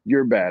on,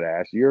 you're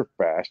badass, you're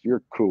fast,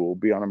 you're cool,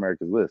 be on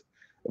America's list.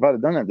 If I'd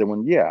have done that, then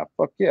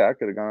fuck yeah, I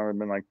could have gone over and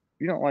been like,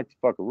 if you don't like the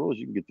fucking rules,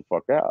 you can get the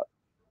fuck out.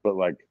 But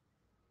like,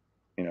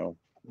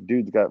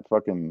 dude's got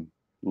fucking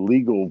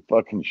legal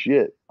fucking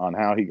shit on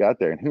how he got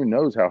there. And who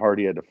knows how hard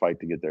he had to fight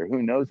to get there?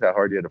 Who knows how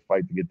hard he had to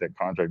fight to get that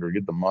contract or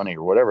get the money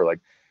or whatever?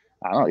 Like,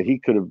 I don't know. He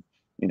could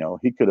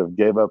have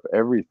gave up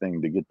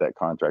everything to get that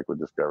contract with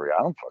Discovery.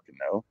 I don't fucking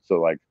know.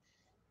 So like,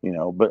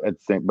 but at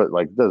the same, but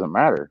like, it doesn't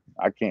matter.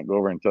 I can't go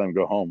over and tell him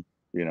go home,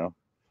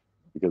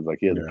 because like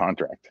he has a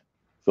contract.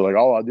 So like,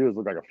 all I'll do is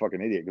look like a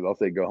fucking idiot, because I'll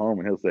say go home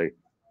and he'll say,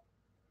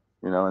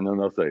 you know, and then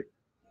they'll say,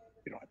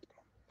 you don't have to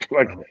go.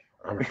 Like,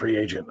 I'm a free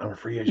agent. I'm a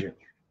free agent.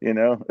 you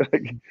know,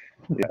 like,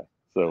 yeah.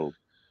 So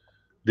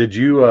Did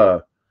you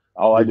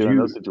all I did do in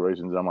those you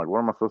situations, I'm like, what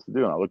am I supposed to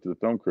do? And I look to the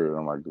film crew and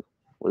I'm like,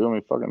 what do you want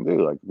me to fucking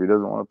do? Like, if he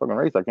doesn't want to fucking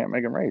race, I can't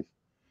make him race.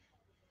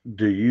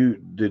 did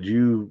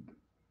you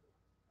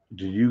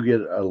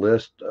get a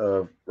list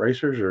of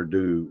racers, or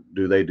do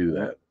they do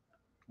that?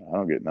 I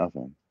don't get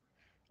nothing.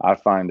 I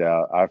find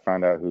out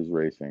who's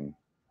racing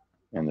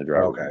in the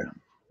driver's Okay. meeting.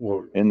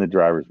 Well, In the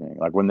driver's meeting,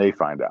 like when they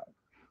find out.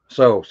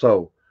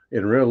 so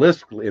in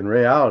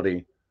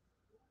reality,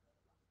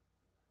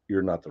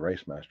 you're not the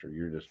race master.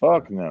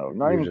 Fuck no,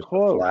 not You're even just a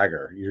close.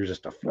 flagger. You're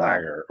just a No,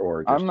 flagger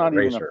or I'm just a not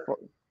even racer.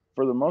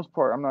 for the most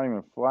part, I'm not even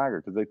a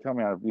flagger because they tell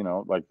me how, you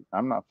know, like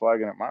I'm not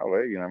flagging it my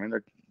way. You know what I mean?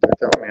 They're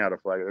telling me how to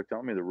flag it. They're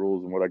telling me the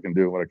rules and what I can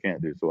do and what I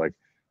can't do. So like,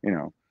 you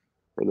know,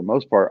 for the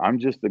most part, I'm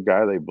just the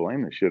guy they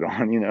blame the shit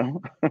on. You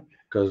know,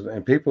 Because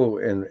and people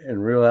in I'm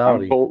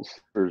reality, Colt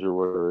Sears or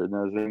whatever. Isn't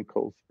that his name?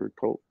 Colt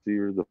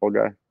Sears, the fall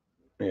guy.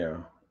 yeah,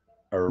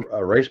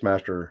 a race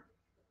master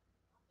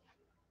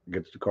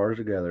gets the cars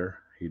together.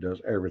 He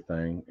does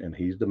everything, and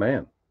he's the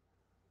man.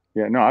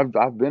 Yeah, no,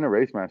 I've been a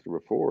race master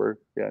before.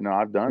 Yeah, no,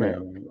 I've done Yeah,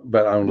 it.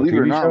 but on the Believe it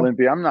or TV not, show,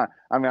 Limpy, I'm not.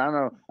 I mean,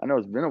 I know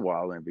it's been a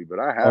while, Limpy, but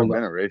I on have the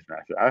been a race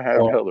master. I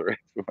have on held a race.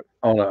 Before.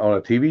 on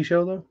a TV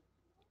show though,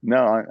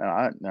 No,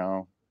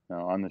 no,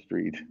 on the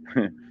street.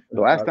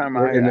 The last time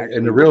I in the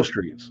actually real was,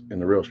 streets, in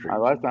the real streets.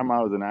 last time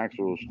I was an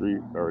actual street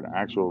or an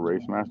actual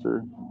race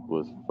master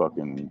was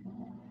fucking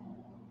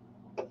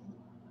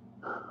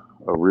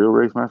a real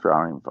race master.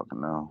 I don't even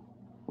fucking know.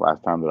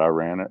 Last time that I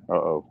ran it.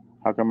 Oh,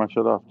 how come I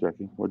shut off,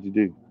 Jackie? What'd you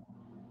do?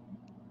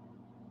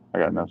 I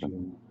got nothing.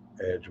 Imaging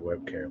Edge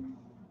webcam.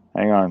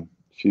 Hang on.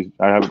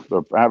 I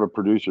have a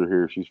producer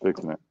here. She's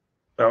fixing it.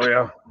 Oh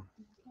yeah.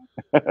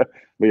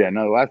 But yeah,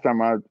 no. The last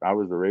time I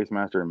was the race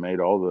master and made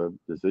all the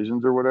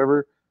decisions or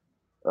whatever.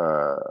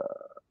 Uh,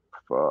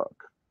 fuck,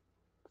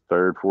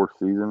 third, fourth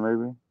season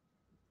maybe.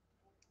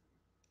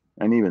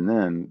 And even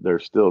then,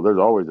 there's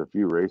always a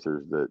few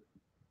racers that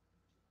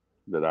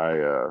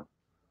I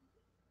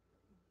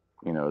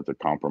you know, it's a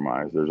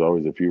compromise. There's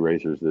always a few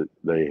racers that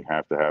they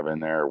have to have in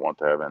there or want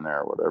to have in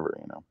there or whatever,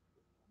 you know.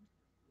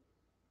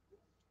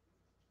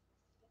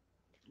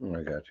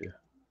 I got you.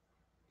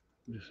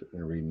 Just sitting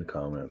there reading the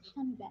comments.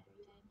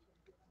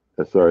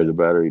 Sorry, the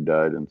battery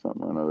died in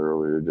something or another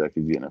earlier.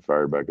 Jackie's getting it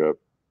fired back up.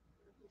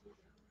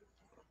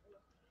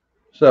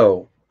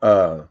 So,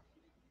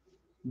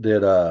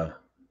 did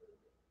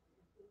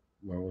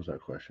where was that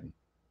question?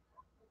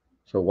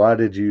 So why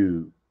did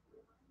you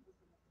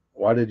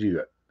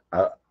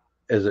uh,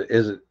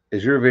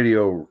 is your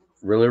video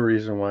really the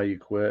reason why you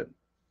quit?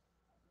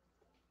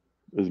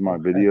 Is my Okay.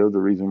 video the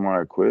reason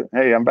why I quit?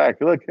 Hey, I'm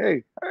back. Look,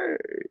 hey,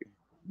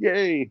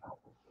 yay.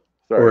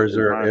 Or Sorry, is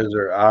my is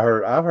there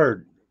I've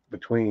heard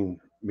between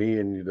me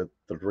and you, the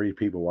three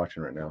people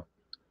watching right now,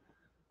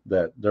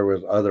 that there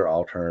was other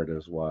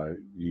alternatives why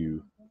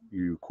you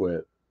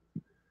quit.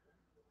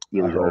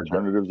 there I was heard that,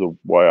 alternatives of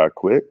why I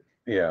quit?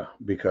 yeah,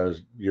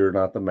 because you're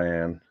not the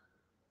man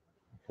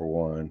for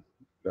one.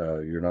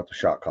 You're not the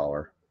shot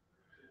caller,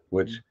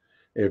 which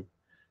if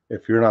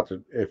if you're not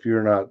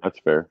That's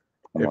fair.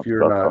 I'm if not the you're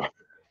top not dog.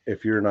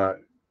 if you're not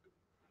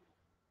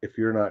if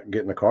you're not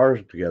getting the cars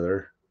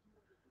together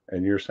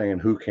and you're saying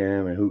who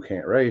can and who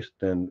can't race,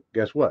 then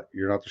guess what?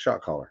 You're not the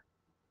shot caller.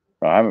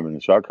 I haven't been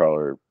a shot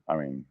caller. I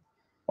mean,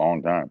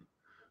 long time.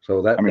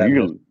 So I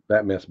mean,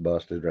 that miss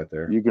busted right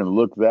there. you can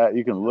look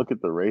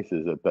at the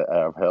races that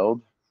I've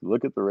held.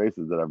 Look at the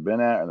races that I've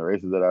been at and the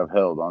races that I've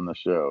held on the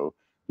show.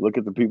 Look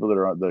at the people that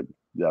are that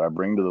I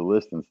bring to the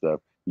list and stuff.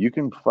 You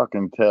can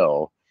fucking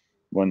tell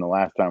when the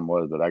last time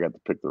was that I got to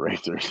pick the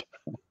racers.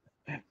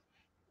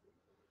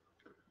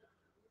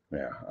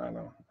 Yeah, I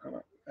know.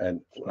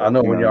 And I So,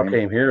 know you when know what I y'all mean?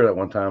 came here that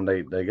one time,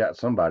 they got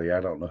somebody. I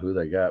don't know who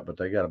they got, but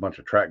they got a bunch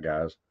of track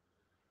guys.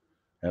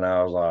 And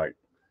I was like,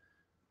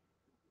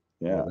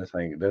 Yeah, well, this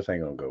ain't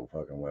gonna go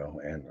fucking well.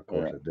 And of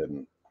course yeah. it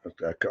didn't.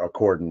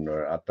 According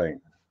to I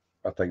think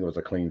it was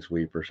a clean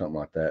sweep or something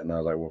like that. And I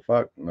was like, well,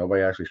 fuck,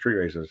 nobody actually street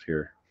races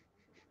here.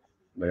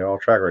 They all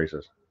track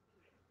races.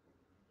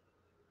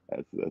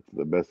 That's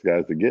the best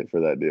guys to get for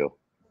that deal.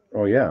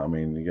 Oh yeah, I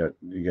mean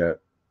you got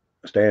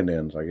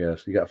stand-ins, I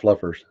guess. You got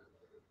fluffers.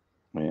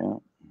 Yeah,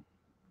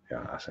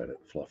 Yeah, I said it,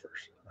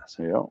 fluffers. I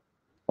said yeah.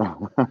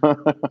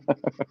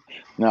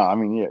 No, I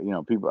mean, yeah, you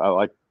know, people.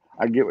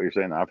 I get what you're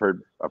saying. I've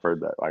heard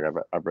that. Like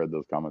I've read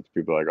those comments.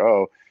 People are like,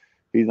 oh,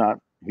 he's not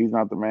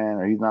the man,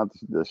 or he's not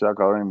the shot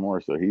caller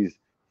anymore. So he's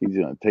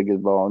gonna take his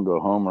ball and go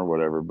home or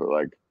whatever. But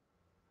like,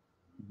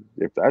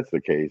 if that's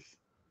the case,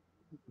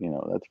 you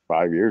know, that's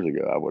 5 years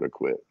ago. I would have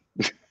quit.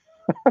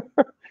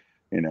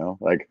 You know,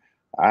 like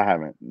I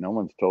haven't. No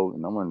one's told.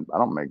 No one. I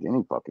don't make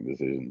any fucking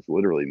decisions.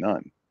 Literally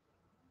none.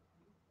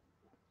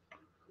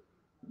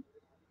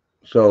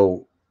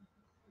 so.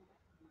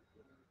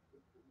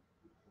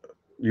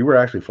 You were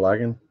actually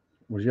flagging?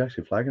 Was you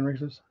actually flagging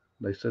races?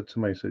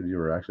 Somebody said you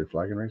were actually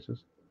flagging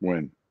races.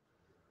 When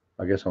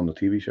I guess on the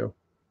TV show.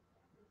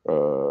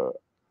 uh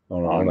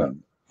On a, on a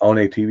on on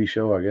a TV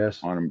show, I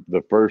guess. On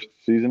the first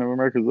season of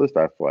America's List,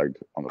 I flagged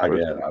on the I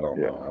first guess one. I don't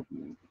Yeah. know.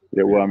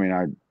 Yeah. Well, Yeah. I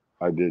mean,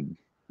 I did,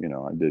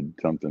 I did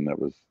something that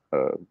was,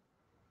 I did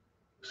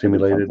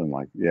Simulated. something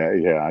like,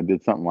 yeah, I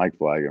did something like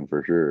flagging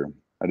for sure.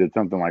 I did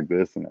something like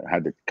this, and I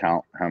had to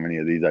count how many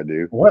of these I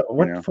do. What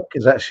the fuck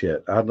is that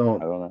shit? I I don't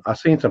know.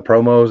 seen some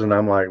promos and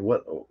I'm like,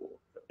 what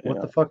Yeah.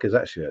 the fuck is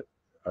that shit?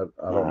 I don't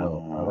know. I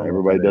don't know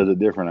Everybody what that does it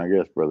different, I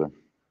guess, brother.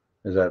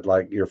 is. Is that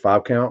like your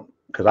 5 count?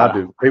 Because Ah.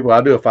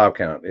 I do a 5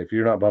 count. If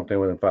you're not bumped in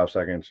within 5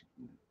 seconds,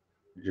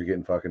 you're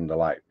getting fucking the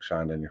light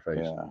shined in your face.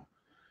 Yeah.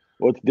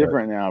 Well, it's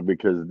different now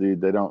because,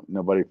 dude,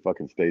 nobody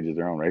fucking stages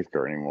their own race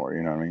car anymore.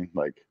 You know what I mean?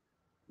 Like,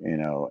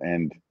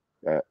 and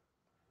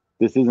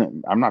this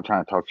isn't, I'm not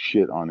trying to talk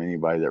shit on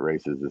anybody that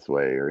races this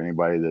way or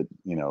anybody that,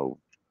 came up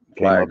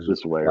Flags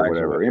this way or flags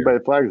whatever. away, Anybody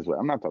that flags this way.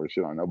 I'm not talking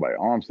shit on nobody.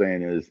 All I'm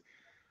saying is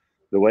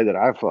the way that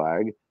I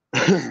flag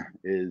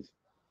is,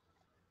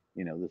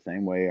 the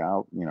same way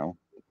I'll,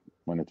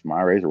 when it's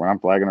my race or when I'm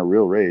flagging a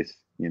real race,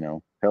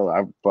 hell,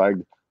 I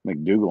flagged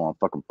McDougal on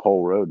fucking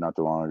Pole Road not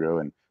too long ago,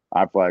 and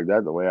I flagged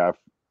that the way I've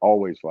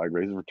always flagged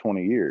races for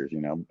 20 years,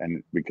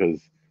 and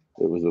because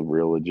it was a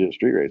real legit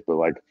street race. But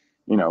like,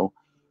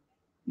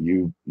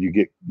 you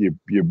get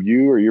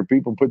you or your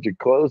people put you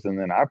close, and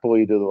then I pull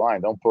you to the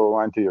line. Don't pull the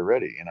line till you're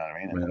ready. You know what I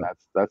mean? And then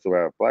that's the way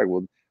I flag.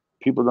 Well,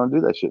 people don't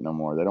do that shit no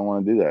more. They don't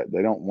want to do that.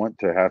 They don't want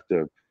to have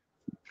to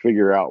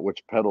figure out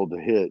which pedal to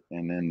hit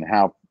and then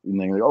how, and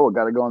then like, oh, I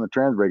got to go on the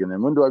trans brake, and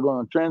then when do I go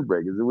on the trans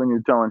brake? Is it when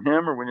you're telling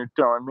him or when you're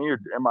telling me, or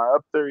am I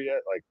up there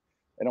yet? Like,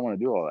 they don't want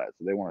to do all that,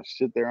 so they want to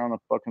sit there on the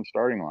fucking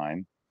starting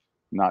line,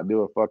 not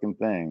do a fucking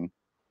thing,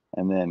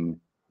 and then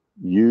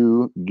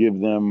you give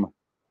them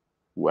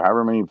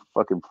however many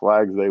fucking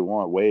flags they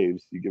want,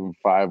 waves. You give them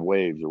 5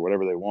 waves or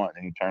whatever they want,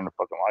 and you turn the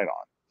fucking light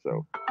on.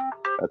 So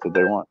that's what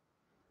they want.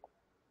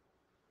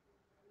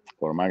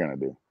 What am I gonna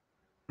do?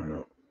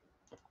 Yeah.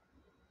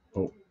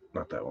 Oh,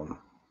 not that one.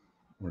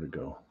 Where'd it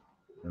go?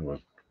 It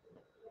was.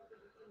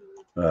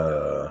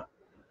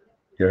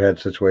 You ever had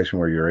a situation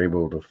where you're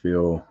able to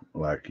feel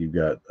like you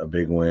got a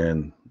big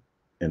win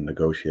in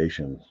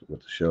negotiations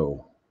with the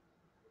show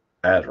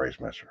as race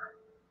master?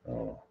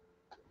 Oh.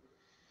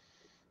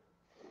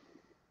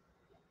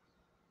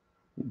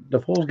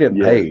 The fool's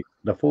getting paid.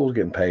 The fool's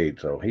getting paid,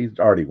 so he's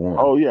already won.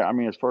 Oh yeah, I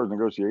mean, as far as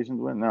negotiations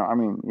went, no, I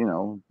mean,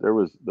 there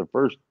was the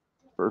first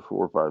 4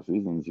 or 5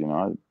 seasons,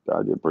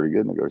 I did pretty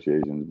good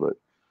negotiations, but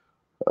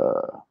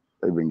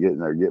they've been getting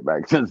their get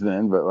back since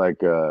then. But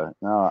like,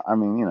 no, I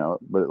mean,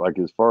 but like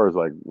as far as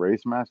like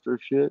race master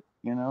shit,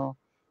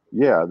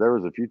 yeah, there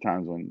was a few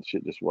times when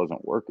shit just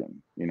wasn't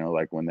working.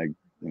 Like when they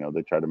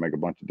tried to make a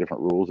bunch of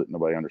different rules that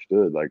nobody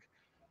understood, like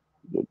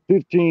the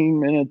 15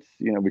 minutes,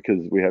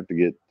 because we have to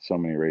get so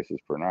many races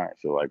per night.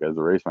 So like as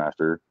a race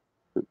master,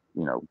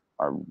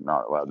 I'm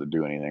not allowed to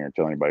do anything or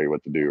tell anybody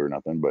what to do or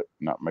nothing, but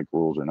not make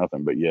rules or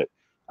nothing. But yet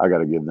I got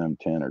to give them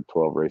 10 or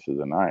 12 races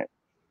a night.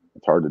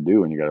 It's hard to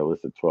do when you got a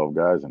list of 12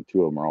 guys and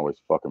 2 of them are always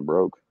fucking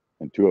broke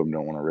and 2 of them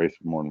don't want to race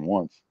more than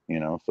once,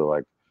 So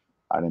like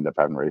I'd end up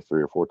having to race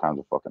 3 or 4 times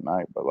a fucking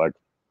night. But like,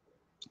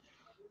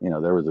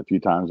 there was a few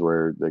times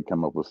where they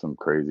come up with some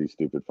crazy,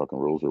 stupid fucking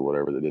rules or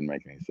whatever that didn't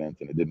make any sense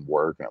and it didn't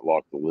work and it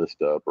locked the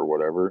list up or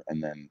whatever.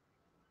 And then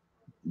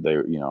they,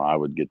 I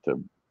would get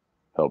to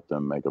help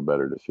them make a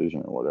better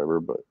decision or whatever.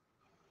 But,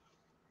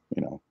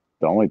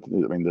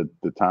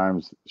 the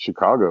times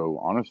Chicago,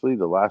 honestly,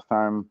 the last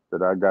time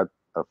that I got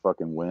a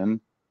fucking win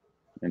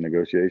in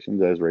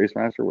negotiations as race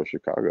master was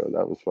Chicago.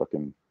 That was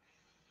fucking,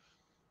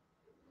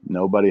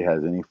 nobody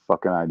has any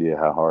fucking idea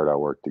how hard I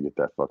worked to get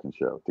that fucking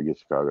show, to get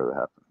Chicago to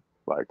happen.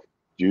 Like,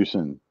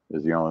 Juicing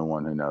is the only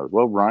one who knows.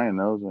 Well, Ryan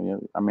knows.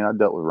 I mean, I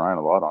dealt with Ryan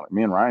a lot on it.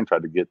 Me and Ryan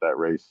tried to get that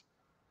race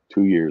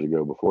 2 years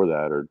ago before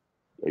that, or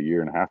a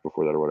year and a half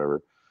before that, or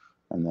whatever.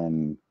 And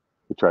then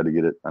we tried to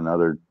get it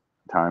another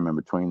time in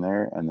between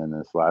there. And then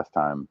this last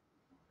time,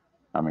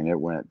 I mean, it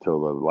went till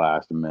the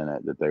last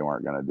minute that they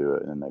weren't going to do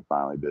it, and they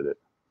finally did it.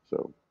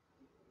 So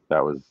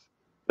that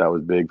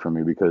was big for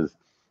me because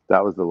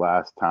that was the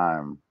last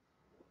time,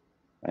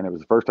 and it was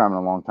the first time in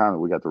a long time that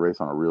we got to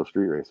race on a real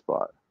street race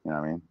spot. You know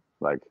what I mean?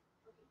 Like,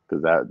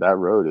 because that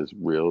road is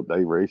real.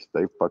 They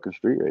fucking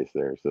street race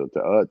there. So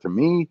to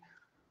me,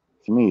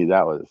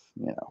 that was,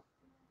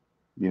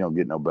 you don't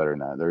get no better than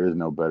that. There is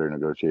no better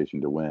negotiation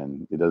to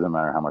win. It doesn't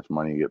matter how much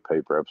money you get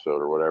paid per episode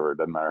or whatever. It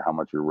doesn't matter how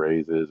much your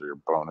raise is or your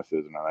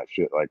bonuses and all that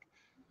shit. Like,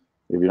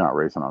 if you're not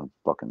racing on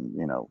fucking,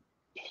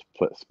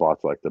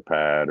 spots like the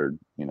pad or,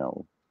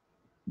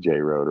 J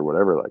Road or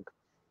whatever, like,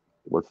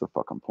 what's the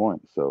fucking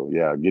point? So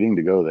yeah, getting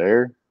to go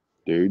there,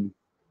 dude,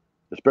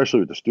 especially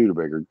with the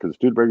Studebaker, because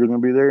Studebaker's gonna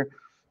be there.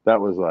 That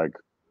was like,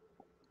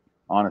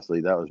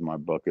 honestly, that was my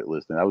bucket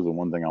list, and that was the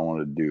one thing I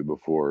wanted to do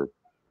before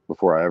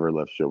I ever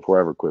left the show, before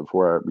I ever quit,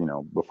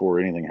 before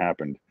anything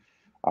happened.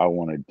 I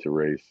wanted to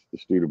race the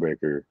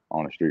Studebaker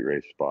on a street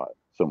race spot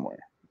somewhere.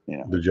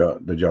 Did y'all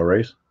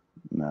race?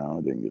 No,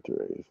 I didn't get to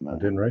race. No, I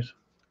didn't race.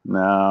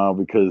 No,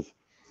 because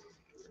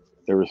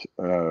there was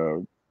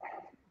a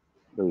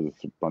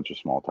bunch of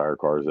small tire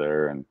cars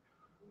there, and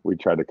we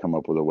tried to come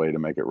up with a way to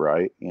make it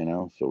right, you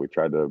know. So we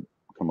tried to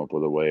come up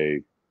with a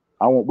way.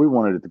 We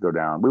wanted it to go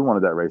down. We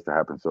wanted that race to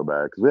happen so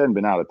bad because we hadn't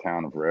been out of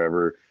town in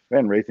forever. We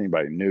hadn't raced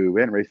anybody new.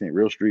 We hadn't raced any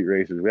real street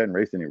races. We hadn't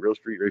raced any real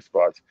street race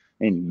spots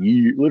in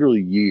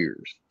literally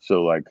years.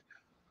 So like,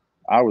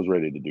 I was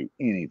ready to do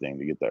anything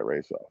to get that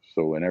race off.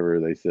 So whenever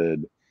they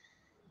said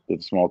that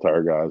the small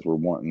tire guys were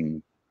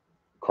wanting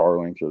car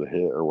links or the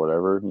hit or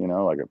whatever, you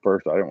know, like at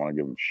first I didn't want to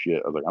give them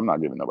shit. I was like, I'm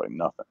not giving nobody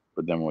nothing.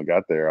 But then when we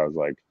got there, I was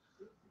like,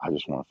 I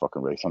just want to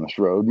fucking race on this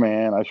road,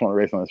 man. I just want to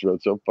race on this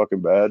road so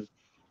fucking bad.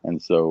 And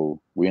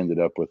so we ended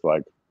up with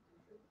like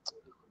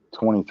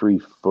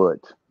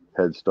 23-foot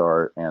head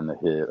start and the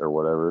hit or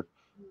whatever.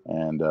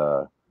 And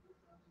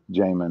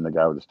Jamin, the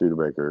guy with the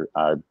Studebaker,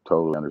 I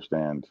totally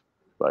understand.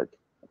 Like,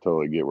 I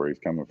totally get where he's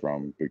coming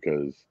from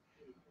because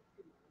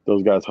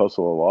those guys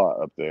hustle a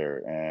lot up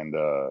there, and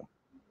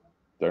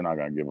they're not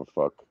gonna give a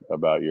fuck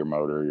about your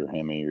motor, your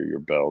Hemi, or your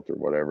belt or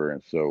whatever.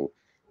 And so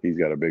he's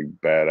got a big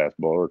badass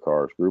blower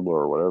car, screw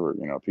blower or whatever.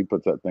 You know, if he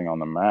puts that thing on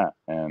the mat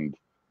and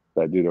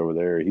that dude over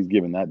there, he's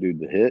giving that dude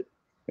the hit.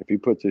 If he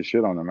puts his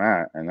shit on the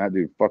mat and that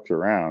dude fucks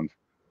around,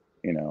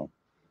 you know,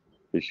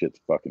 his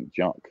shit's fucking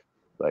junk.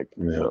 Like,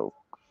 Yeah. so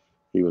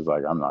he was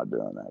like, I'm not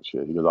doing that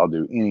shit. He goes, I'll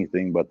do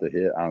anything but the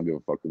hit. I don't give a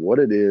fuck what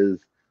it is.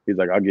 He's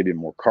like, I'll give you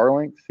more car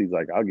links. He's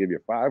like, I'll give you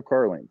 5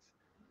 car links,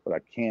 but I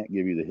can't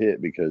give you the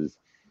hit because,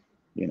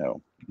 you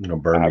know,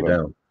 Burn you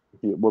down.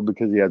 Well,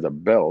 because he has a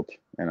belt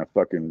and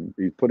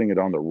he's putting it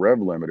on the rev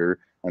limiter,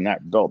 and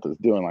that belt is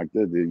doing like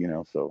this, you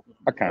know. So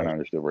I kind of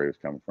understood where he was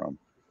coming from,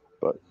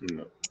 but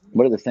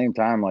at the same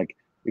time, like,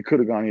 it could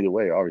have gone either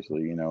way,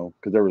 obviously, you know,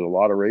 because there was a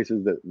lot of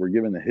races that were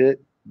given the hit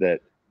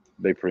that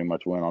they pretty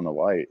much went on the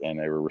light and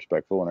they were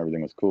respectful and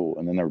everything was cool,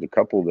 and then there was a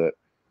couple that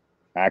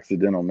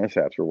accidental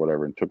mishaps or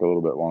whatever and took a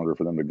little bit longer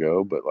for them to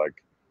go, but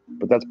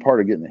that's part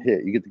of getting the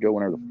hit. You get to go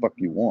whenever the fuck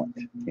you want,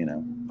 you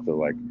know. So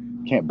like,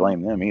 can't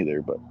blame them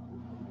either. But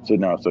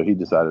so he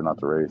decided not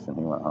to race and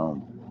he went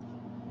home.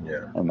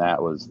 Yeah. And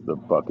that was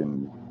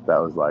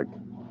like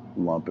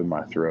lump in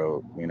my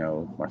throat, you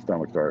know. My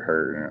stomach started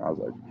hurting and I was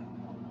like,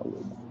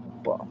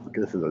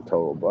 this is a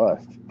total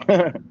bust.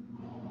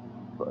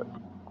 But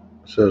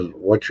so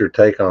what's your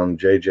take on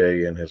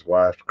JJ and his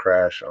wife's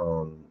crash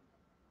on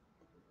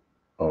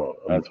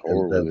that's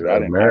horrible, dude. I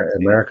haven't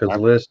seen America's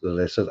List?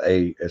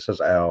 It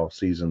says Al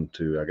season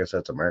 2. I guess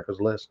that's America's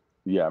List.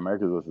 Yeah,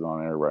 America's List is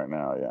on air right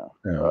now.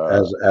 Yeah.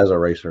 As a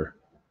racer.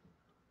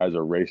 As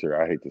a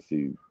racer, I hate to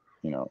see,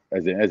 you know,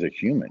 as a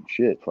human,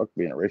 shit, fuck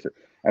being a racer.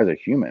 As a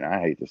human, I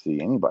hate to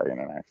see anybody in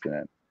an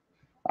accident.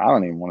 I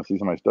don't even want to see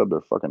somebody stub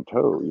their fucking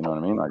toe. You know what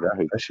I mean? Like, I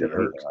hate that shit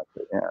hurts. Like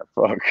that. Yeah,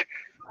 fuck.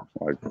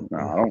 Like, no,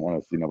 I don't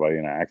want to see nobody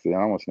in an accident.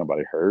 I don't want to see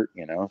nobody hurt.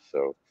 You know,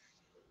 so,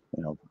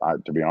 you know,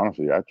 to be honest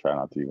with you, I try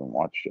not to even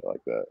watch shit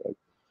like that. Like,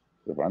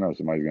 if I know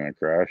somebody's gonna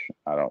crash,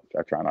 I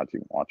try not to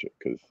even watch it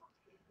because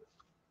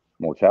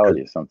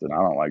mortality is something I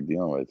don't like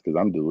dealing with because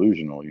I'm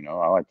delusional. You know,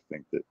 I like to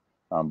think that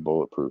I'm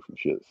bulletproof and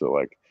shit. So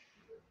like,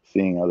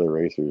 seeing other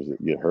racers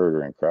that get hurt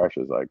or in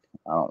crashes, like,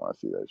 I don't want to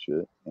see that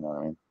shit. You know what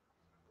I mean?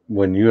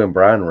 When you and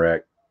Brian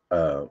wrecked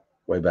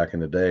way back in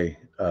the day,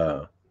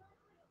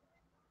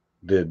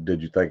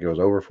 did you think it was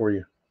over for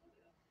you?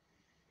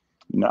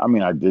 No, I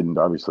mean, I didn't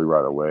obviously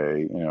right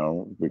away, you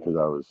know, because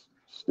I was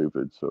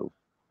stupid. So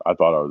I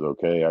thought I was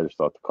okay. I just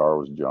thought the car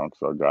was junk,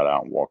 so I got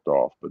out and walked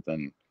off. But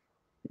then,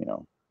 you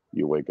know,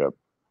 you wake up,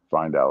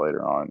 find out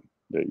later on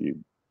that you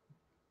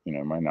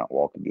know, might not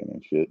walk again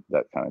and shit.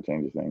 That kind of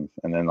changes things.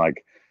 And then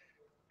like,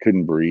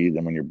 couldn't breathe,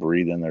 and when you're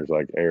breathing, there's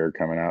like air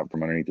coming out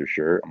from underneath your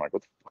shirt. I'm like,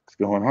 what the fuck's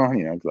going on?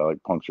 You know, because I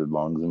like punctured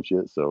lungs and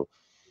shit. So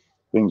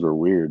things were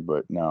weird.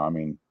 But no, I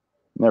mean,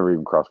 never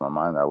even crossed my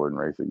mind that I wouldn't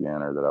race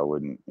again or that I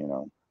wouldn't, you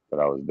know,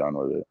 that I was done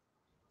with it.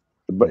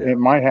 But Yeah. it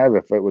might have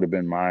if it would have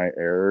been my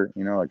error,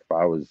 you know, like if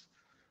I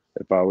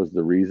was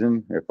the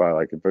reason, if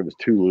it was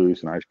too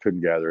loose and I just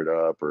couldn't gather it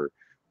up, or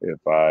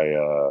if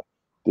I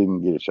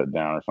didn't get it shut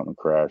down or something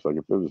crashed. Like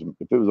if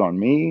it was on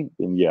me,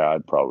 then yeah,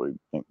 I'd probably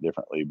think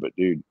differently. But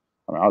dude,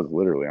 I mean, I was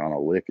literally on a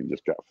lick and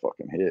just got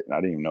fucking hit, and I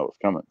didn't even know it was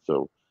coming.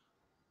 So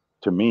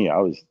to me, I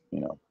was,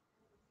 you know,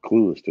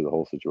 clueless to the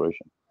whole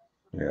situation.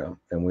 Yeah,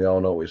 and we all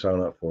know what we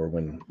sign up for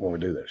when we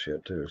do that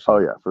shit too. Oh So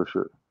yeah, for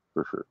sure,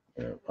 for sure.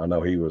 yeah, I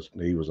know he was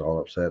all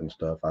upset and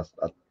stuff.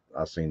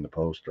 I seen the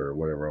post or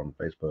whatever on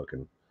Facebook,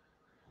 and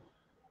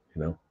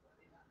you know,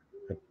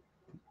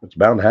 it's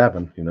bound to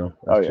happen. You know,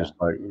 Oh that's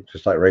yeah,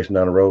 just like racing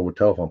down the road with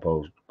telephone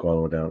poles going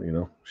all the way down. You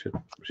know, shit's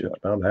yeah,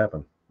 bound to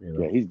happen. You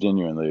know. yeah. He's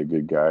genuinely a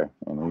good guy,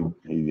 and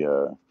he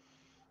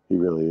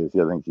really is.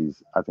 Yeah, I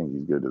think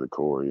he's good to the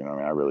core. You know, what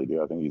I mean, I really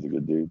do. I think he's a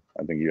good dude.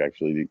 I think he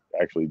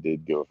actually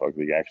did give a fuck.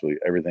 He actually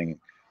everything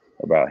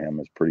about him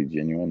is pretty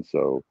genuine.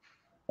 So,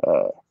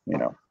 you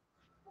know,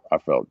 I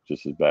felt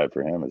just as bad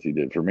for him as he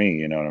did for me.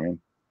 You know what I mean?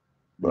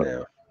 But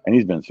Yeah. and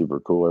he's been super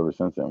cool ever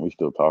since then. We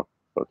still talk.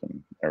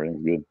 Fucking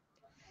everything's good.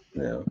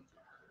 Yeah.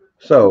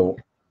 So,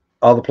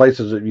 all the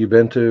places that you've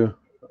been to,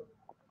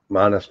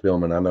 minus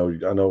filming, I know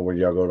when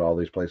y'all go to all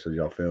these places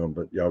y'all film,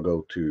 but y'all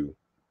go to,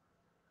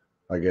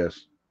 I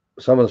guess,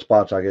 some of the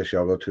spots I guess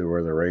y'all go to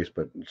where they race,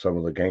 but some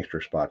of the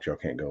gangster spots y'all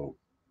can't go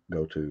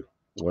to.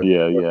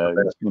 Yeah, yeah.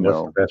 What's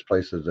the best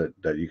places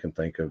that you can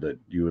think of that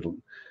you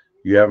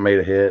haven't made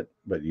a hit,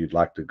 but you'd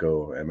like to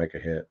go and make a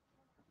hit?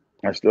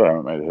 I still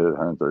haven't made a hit at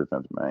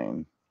 135th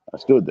Main. I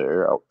stood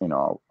there. I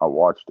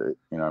watched it.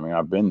 I mean,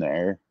 I've been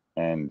there,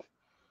 and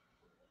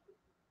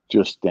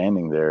just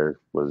standing there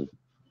was,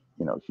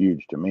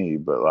 huge to me.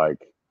 But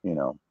like,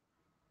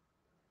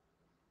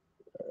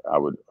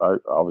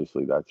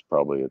 obviously that's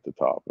probably at the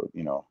top of,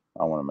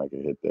 I want to make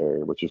a hit there,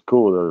 which is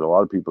cool. There's a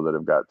lot of people that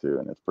have got to,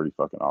 and it's pretty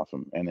fucking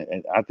awesome. And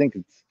I think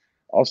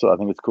I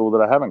think it's cool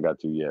that I haven't got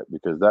to yet,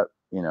 because that,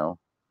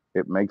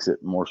 it makes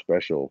it more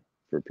special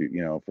for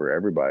people, for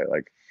everybody.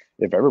 Like,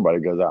 if everybody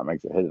goes out and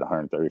makes a hit at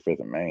 135th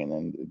and Main,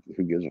 then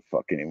who gives a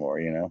fuck anymore?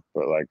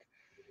 But like,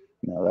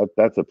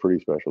 that's a pretty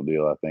special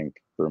deal, I think,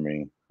 for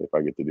me. If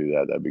I get to do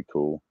that, that'd be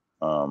cool.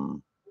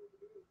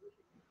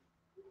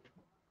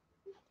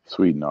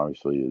 Sweden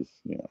obviously is,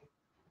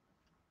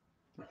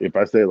 if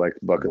I say like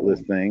bucket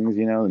list things,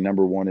 the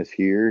number one is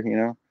here,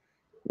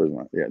 where's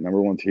my, yeah,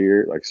 number one's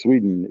here. Like,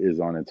 Sweden is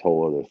on its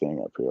whole other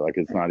thing up here. Like,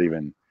 it's not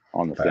even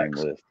on the same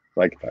Facts. list.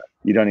 Like,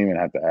 you don't even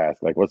have to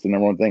ask, like, what's the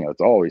number one thing?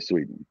 It's always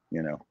Sweden.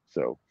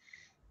 So,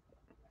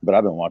 but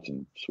I've been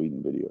watching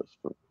Sweden videos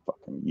for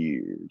fucking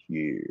years.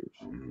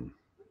 Mm-hmm.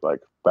 Like,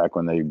 back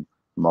when they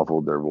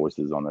muffled their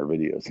voices on their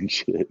videos and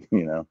shit.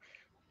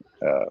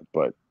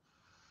 But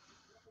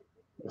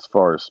as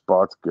far as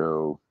spots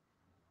go,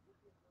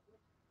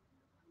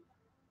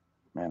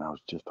 man, I was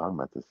just talking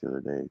about this the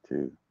other day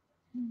too.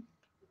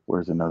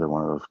 Where's another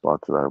one of those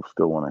spots that I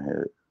still want to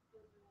hit?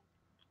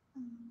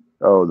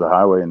 Oh, the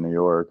highway in New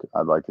York.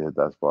 I'd like to hit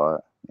that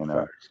spot.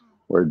 Facts.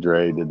 Where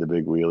Dre did the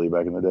big wheelie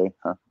back in the day,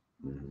 huh?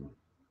 Mm-hmm.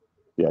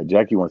 Yeah,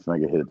 Jackie wants to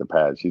make a hit at the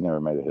pad. She's never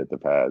made a hit at the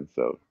pad,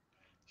 so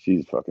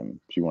she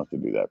wants to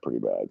do that pretty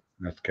bad.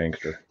 That's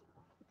gangster.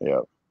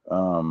 Yeah.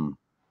 Um.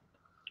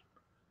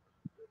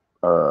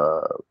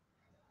 Uh.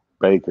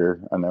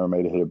 Baker. I never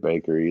made a hit at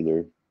Baker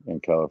either in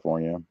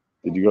California.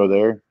 Did you go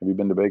there? Have you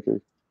been to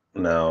Baker?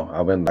 No,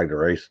 I've been like the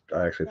race.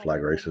 I actually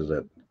flag races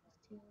at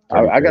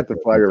I 35th got the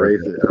and flag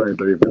race 30th. at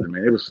 135th.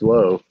 Man, it was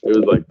slow. It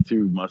was like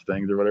two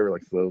Mustangs or whatever,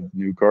 like slow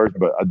new cars.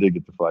 But I did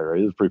get the flag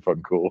race. It was pretty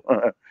fucking cool.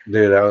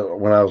 Dude,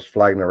 when I was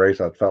flagging the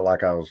race, I felt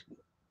like I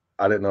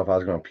didn't know if I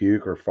was going to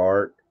puke or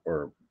fart,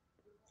 or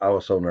I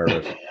was so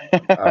nervous.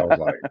 I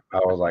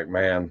was like,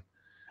 man,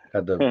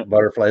 had the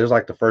butterfly. It was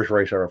like the first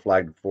race I ever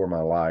flagged before in my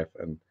life,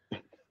 and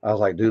I was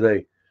like, do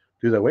they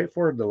wait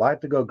for the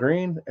light to go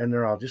green and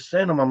they're all just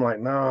send them? I'm like,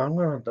 no, I'm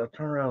gonna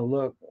turn around and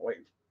look. Wait,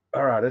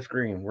 all right, it's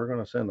green. We're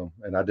gonna send them.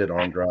 And I did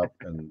arm drop,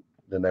 and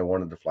then they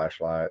wanted the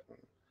flashlight.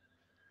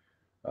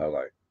 I was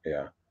like,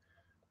 yeah,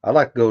 I'd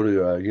like to go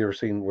to. You ever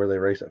seen where they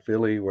race at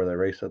Philly? Where they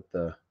race at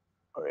the?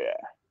 Oh yeah,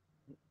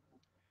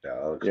 Yeah,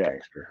 that looks yeah.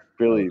 gangster. That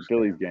Philly, looks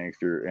Philly's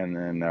gangster, and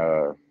then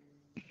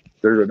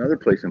there's another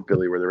place in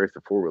Philly where they race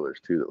the four wheelers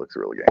too that looks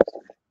really gangster.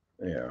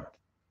 yeah.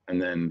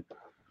 And then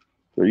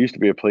there used to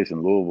be a place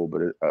in Louisville,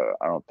 but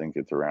I don't think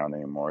it's around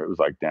anymore. It was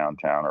like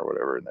downtown or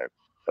whatever, and I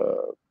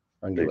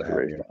can they get used with to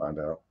race Happy and down. find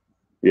out.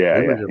 Yeah,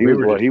 We were yeah. just, He was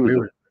well. He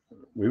was.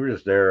 we were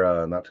just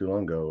there not too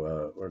long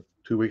ago, or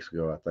 2 weeks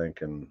ago, I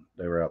think, and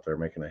they were out there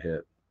making a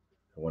hit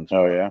at one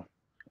Oh spot. yeah,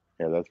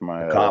 yeah. The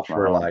That's cops my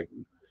were home. like,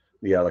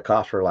 yeah, the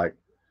cops were like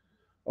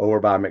over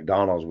by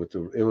McDonald's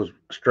it was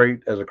straight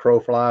as a crow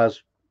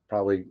flies,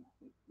 probably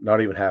not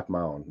even half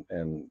mile,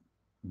 and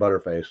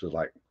Butterface was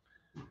like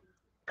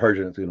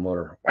purging it through the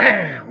motor,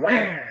 wah,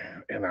 wah,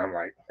 and I'm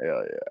like,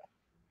 Hell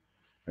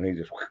yeah.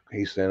 and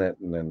he sent it,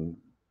 and then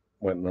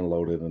went and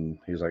unloaded, and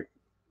he's like,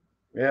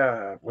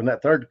 yeah, when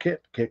that third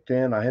kit kicked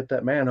in, I hit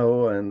that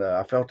manhole, and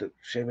I felt it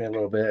shimmy a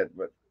little bit,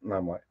 but and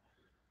I'm like,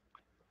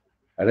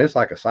 and it's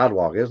like a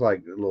sidewalk, it's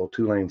like a little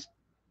two lane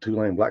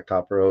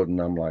blacktop road, and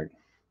I'm like,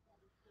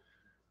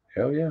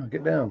 hell yeah,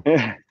 get down.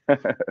 Yeah.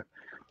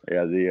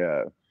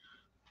 Yeah.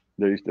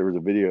 There was a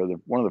video.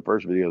 One of the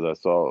first videos I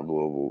saw of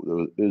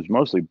Louisville. It was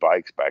mostly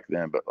bikes back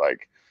then, but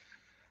like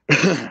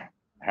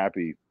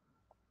Happy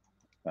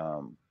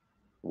um,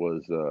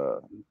 was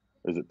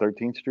is it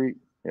 13th Street?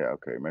 Yeah,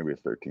 okay, maybe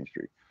it's 13th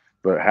Street.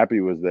 But Happy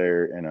was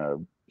there in a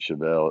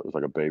Chevelle. It was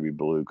like a baby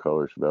blue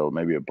color Chevelle,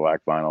 maybe a black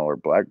vinyl or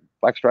black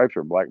stripes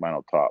or black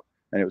vinyl top,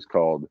 and it was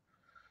called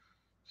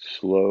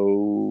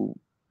Slow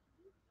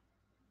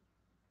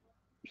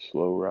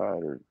Slow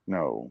Ride or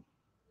no,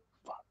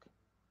 fuck,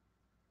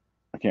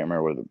 I can't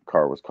remember what the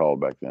car was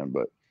called back then,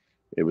 but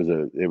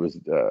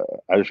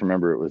I just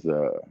remember it was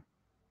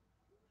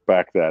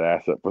back that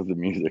ass up with the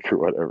music or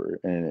whatever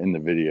in the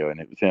video,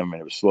 and it was him,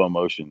 and it was slow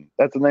motion.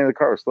 That's the name of the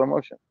car, slow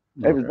motion.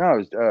 It was Okay. no,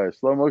 it was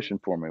slow motion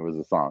for me was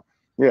the song.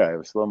 Yeah, it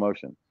was slow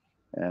motion,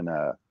 and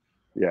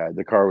yeah,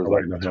 the car was I'm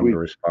like waiting on him to tweaked.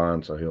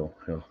 respond, so he'll.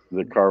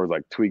 The car was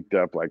like tweaked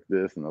up like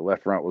this, and the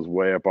left front was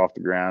way up off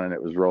the ground, and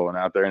it was rolling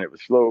out there, and it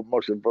was slow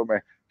motion for me,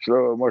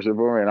 slow motion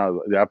for me,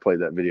 and I played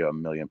that video a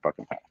million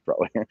fucking times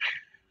probably.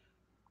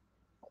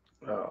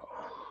 Oh,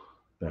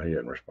 no, he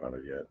hasn't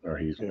responded yet, or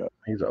he's Yeah,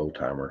 he's an old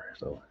timer,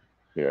 so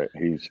yeah,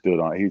 he stood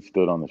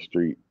on the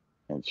street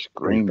and and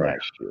scream that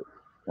shit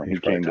when he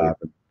came to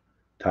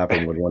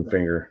typing with one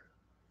finger.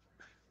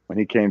 When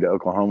he came to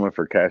Oklahoma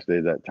for Cash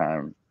Day that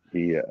time.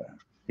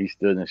 He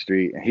stood in the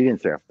street and he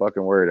didn't say a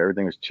fucking word.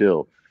 Everything was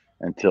chill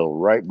until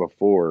right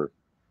before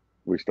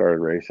we started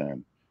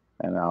racing.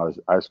 And I was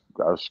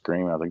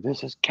screaming. I was like,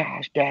 "This is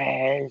Cash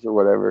Days" or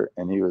whatever.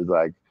 And he was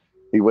like,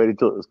 he waited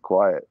till it was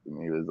quiet,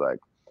 and he was like,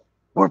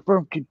 "We're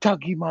from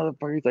Kentucky,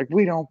 motherfucker." He's like,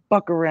 "We don't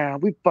fuck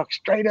around. We fuck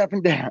straight up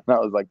and down." And I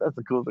was like, "That's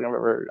the coolest thing I've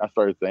ever heard." I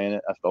started saying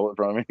it. I stole it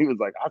from him. He was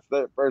like, "I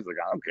said it first." Like,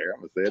 I don't care. I'm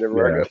gonna say it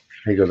everywhere I go.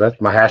 He goes,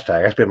 "That's my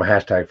hashtag. That's been my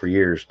hashtag for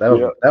years. That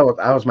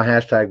was my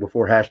hashtag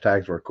before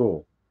hashtags were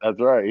cool." That's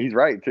right. He's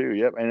right too.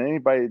 Yep. And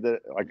anybody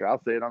that, like,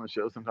 I'll say it on the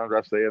show. Sometimes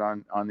I'll say it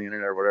on the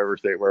internet or whatever.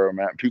 Say it where I'm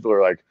at. People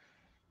are like,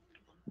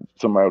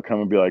 somebody will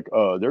come and be like,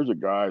 there's a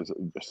guy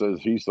that says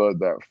he said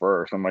that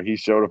first. I'm like, he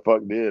sure the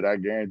fuck did. I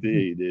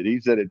guarantee he did. He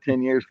said it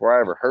 10 years before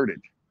I ever heard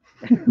it."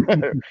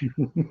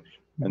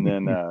 And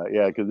then,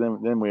 because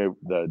then we have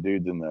the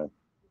dudes in the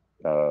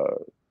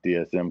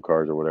DSM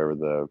cars or whatever,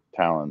 the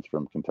Talons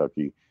from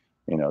Kentucky.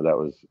 That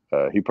was,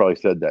 he probably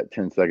said that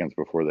 10 seconds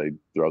before they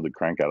throw the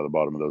crank out of the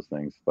bottom of those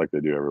things like they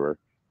do everywhere.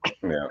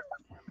 Yeah.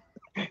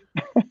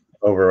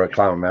 Over at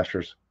Climate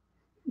Masters.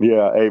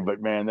 Yeah. Hey,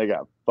 but man, they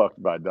got fucked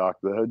by Doc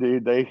though,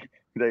 dude. They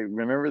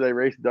remember they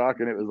raced Doc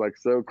and it was like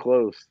so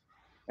close.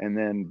 And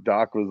then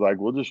Doc was like,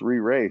 "We'll just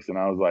re-race." And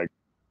I was like,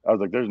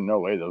 "There's no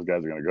way those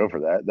guys are going to go for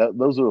that.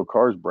 Those little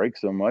cars break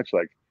so much.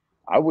 Like,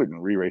 I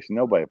wouldn't re-race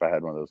nobody if I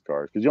had one of those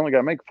cars, because you only got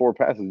to make 4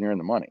 passes and you're in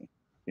the money.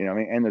 You know what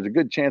I mean? And there's a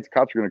good chance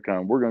cops are going to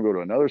come. We're going to go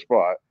to another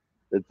spot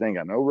that thing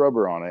got no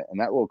rubber on it, and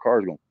that little car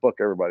is going to fuck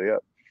everybody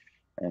up."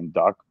 And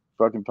Doc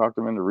fucking talked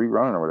them into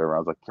rerunning or whatever. I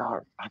was like,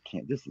 "God, I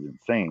can't. This is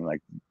insane.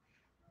 Like,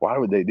 why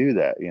would they do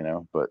that?"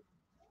 But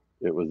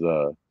it was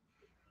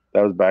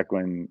that was back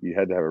when you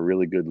had to have a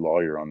really good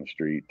lawyer on the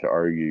street to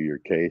argue your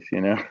case.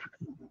 The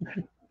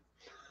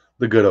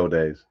good old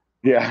days.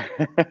 Yeah.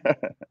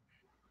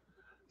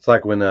 It's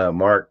like when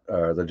Mark,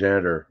 the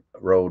janitor,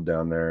 rolled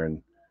down there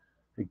and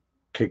he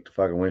kicked the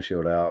fucking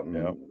windshield out,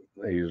 and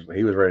he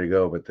was ready to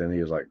go, but then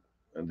he was like,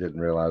 didn't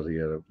realize he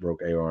had a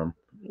broke A-arm.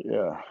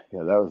 Yeah.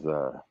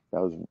 That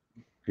was.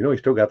 He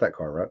still got that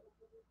car, right?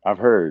 I've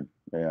heard.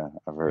 Yeah,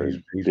 I've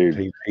heard.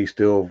 He's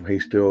still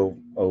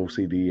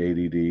OCD,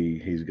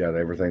 ADD. He's got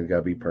everything's got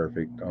to be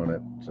perfect on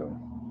it. So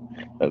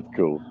that's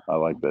cool. I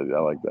like that. I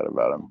like that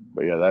about him.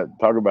 But yeah,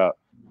 talk about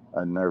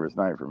a nervous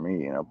night for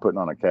me. Putting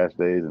on a Cash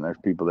Days, and there's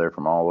people there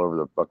from all over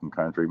the fucking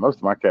country. Most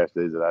of my Cash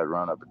Days that I'd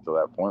run up until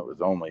that point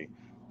was only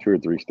 2 or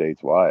 3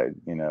 states wide.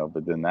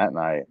 But then that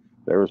night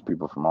there was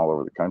people from all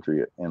over the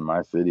country in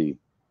my city,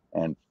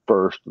 and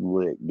first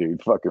lick,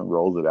 dude, fucking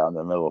rolls it out in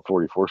the middle of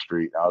 44th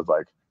Street. And I was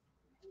like,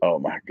 oh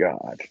my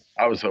God.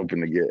 I was hoping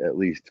to get at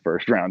least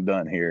first round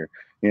done here,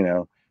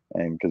 and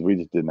because we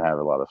just didn't have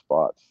a lot of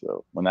spots.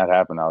 So when that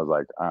happened, I was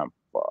like, I'm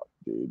fucked,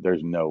 dude.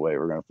 There's no way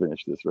we're going to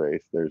finish this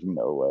race. There's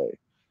no way.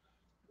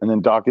 And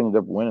then Doc ended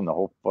up winning the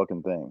whole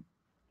fucking thing.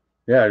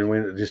 Yeah, we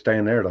just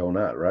staying there the whole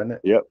night, right?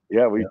 Yep.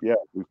 Yeah, we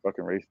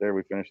fucking raced there.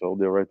 We finished the whole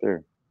deal right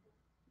there.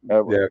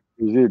 It was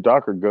either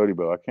Doc or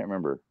Godibo. I can't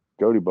remember.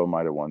 Godibo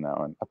might have won that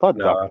one. I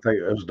thought I think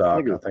it was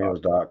Doc. I think it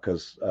was Doc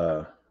because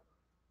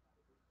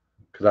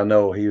I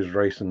know he was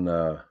racing.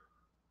 I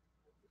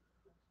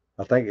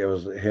think it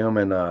was him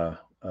and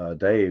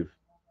Dave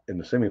in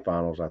the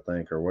semifinals, I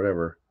think, or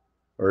whatever.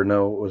 Or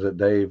no, was it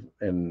Dave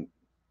and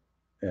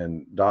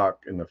Doc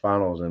in the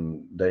finals,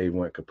 and Dave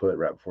went kaput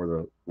right before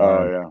the line.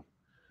 Oh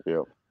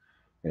yeah,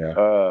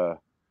 yeah.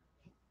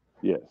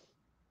 Yes,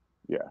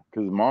 yeah.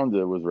 Because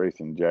Monza was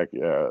racing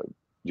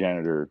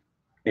Janitor.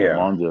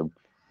 Yeah,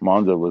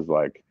 Monza was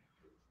like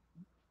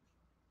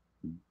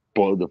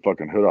blow the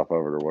fucking hood off of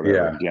it or whatever.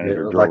 Yeah, and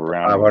Janitor drove like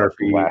around 500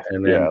 feet,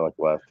 and then like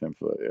last 10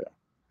 foot.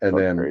 Yeah, and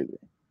then crazy.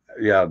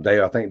 Yeah,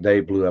 I think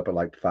Dave blew up at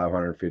like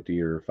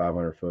 550 or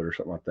 500 foot or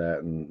something like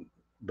that,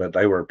 but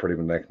they were pretty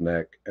much neck and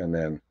neck. And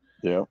then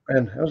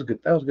man, that was good.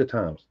 That was good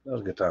times.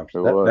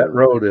 That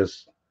road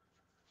is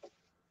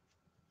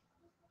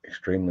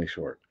extremely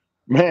short.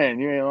 Man,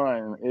 you ain't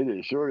lying. It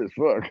is short as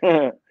fuck.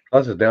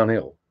 Plus, it's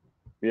downhill.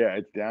 Yeah,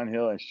 it's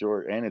downhill and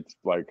short, and it's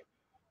like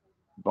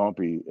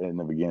bumpy in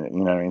the beginning.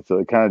 You know what I mean? So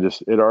it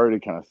already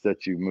kind of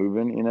sets you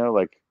moving.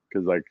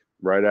 Because like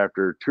right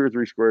after 2 or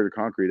 3 squares of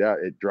concrete out,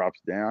 it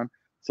drops down.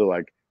 So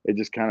like it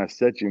just kind of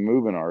sets you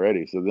moving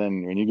already. So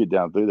then when you get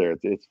down through there,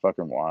 it's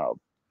fucking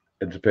wild.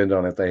 It depends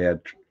on if they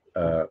had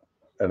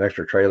an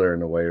extra trailer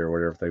in the way or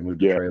whatever. If they moved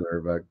the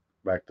trailer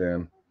back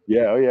then.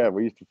 Yeah, oh yeah,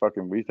 we used to have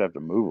to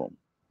move them.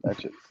 That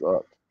shit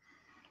sucked.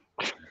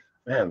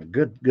 Man,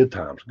 good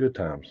times, good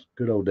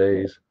old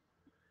days.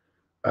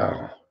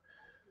 Oh,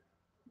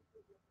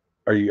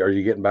 are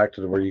you getting back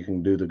to where you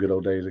can do the good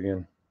old days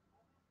again?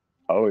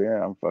 Oh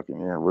yeah, I'm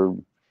fucking yeah. We're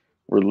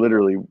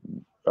literally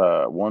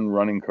one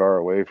running car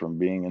away from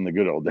being in the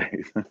good old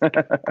days.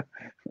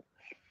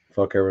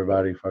 Fuck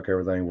everybody, fuck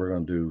everything. We're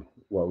gonna do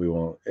what we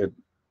want.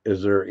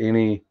 Is there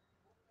any?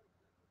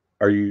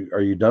 Are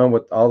you done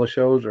with all the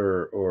shows,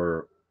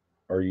 or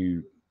are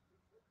you?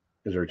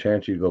 Is there a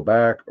chance you go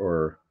back,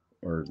 or?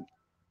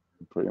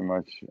 pretty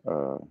much,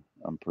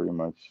 I'm pretty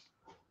much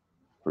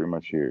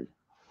here.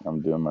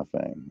 I'm doing my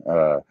thing.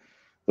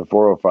 The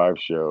 405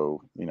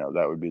 show,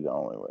 that would be the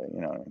only way.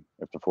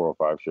 If the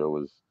 405 show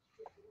was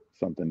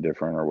something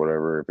different or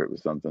whatever, if it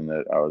was something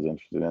that I was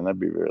interested in, that'd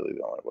be really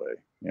the only way.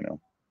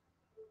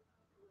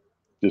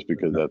 Just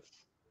because that's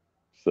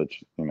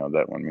such,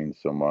 that one means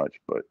so much,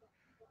 but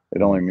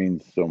it only Mhm.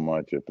 means so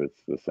much if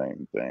it's the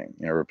same thing,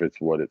 or if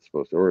it's what it's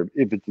supposed to, or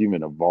if it's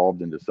even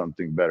evolved into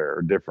something better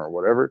or different, or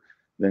whatever.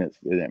 Then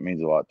it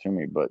means a lot to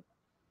me. But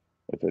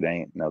if it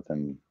ain't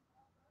nothing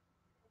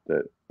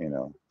that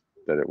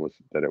that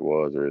it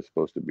was or is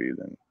supposed to be,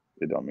 then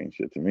it don't mean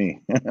shit to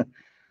me.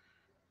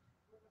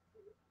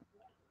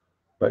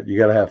 But you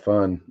got to have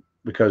fun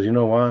because you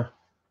know why?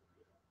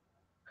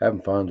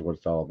 Having fun is what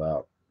it's all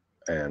about,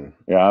 and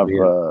Yeah, I've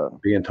being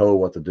being told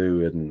what to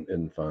do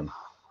isn't fun.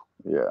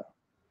 yeah,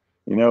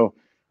 you know,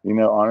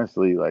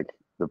 honestly, like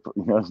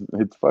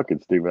it's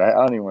fucking stupid. I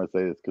don't even want to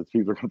say this because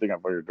people are gonna think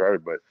I'm fucking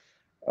retarded, but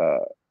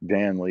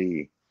Dan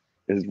Lee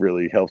has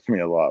really helped me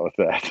a lot with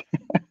that.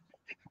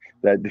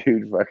 That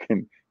dude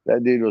fucking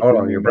that dude will Hold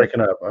send on, me you're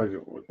breaking up.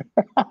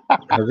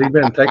 Has he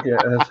been taking?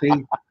 Has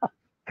he?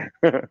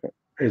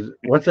 Is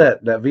what's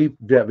that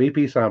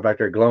VP sign back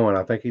there glowing?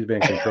 I think he's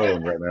being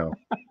controlled right now.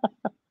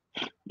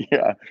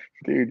 yeah,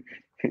 dude,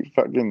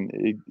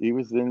 he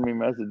was sending me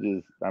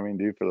messages. I mean,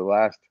 dude, for the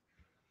last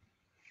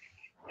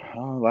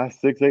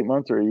 6 8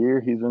 months or a year,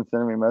 he's been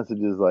sending me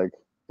messages like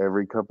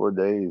every couple of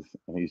days,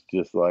 and he's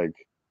just like,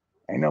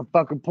 "Ain't no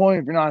fucking point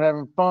if you're not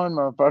having fun,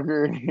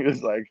 motherfucker." And he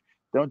was like,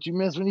 "Don't you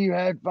miss when you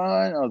had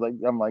fun?"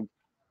 I'm like,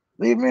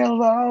 "Leave me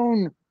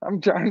alone.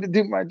 I'm trying to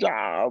do my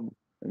job."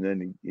 And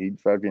then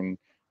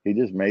he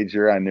just made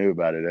sure I knew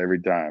about it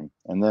every time.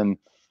 And then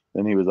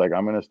he was like,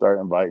 "I'm gonna start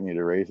inviting you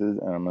to races,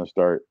 and I'm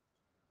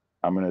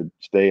gonna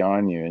stay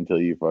on you until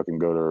you fucking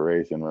go to a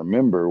race and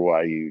remember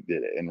why you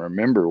did it and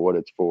remember what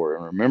it's for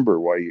and remember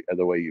why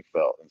the way you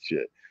felt and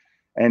shit."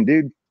 And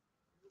dude,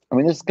 I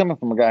mean, this is coming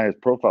from a guy whose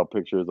profile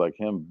picture is like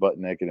him butt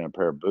naked in a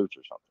pair of boots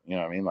or something. You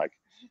know what I mean? Like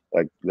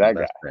that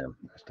guy, That's Dan.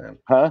 That's Dan.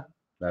 huh?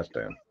 That's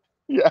Dan.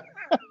 Yeah.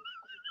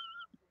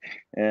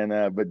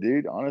 And but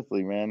dude,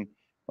 honestly, man,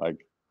 like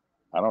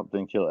I don't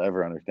think he'll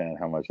ever understand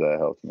how much that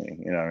helped me.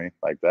 You know what I mean?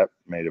 Like that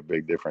made a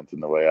big difference in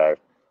the way I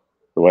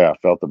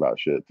felt about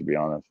shit. To be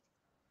honest.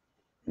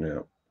 Yeah.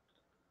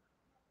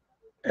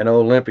 And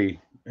old Limpy,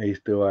 he's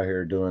still out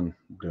here doing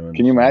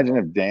Can you some. imagine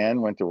if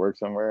Dan went to work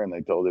somewhere and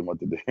they told him what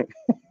to do?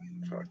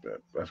 Fuck that.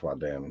 That's why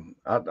Dan.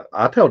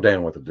 I tell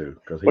Dan what to do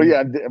because Well, he.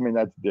 yeah, I mean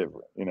that's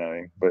different, you know what I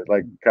mean? But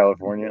like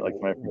California, like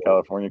somebody from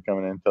California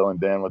coming in telling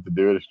Dan what to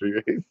do at a street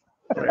race.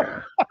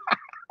 Yeah.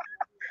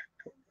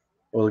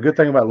 Well, the good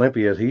thing about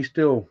Limpy is he's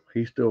still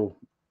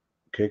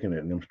kicking it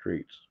in them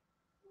streets.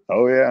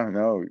 Oh yeah,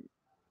 no,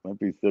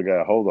 Limpy's still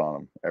got a hold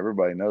on him.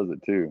 Everybody knows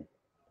it too.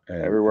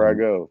 Everywhere I And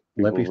go,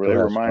 Limpy people still they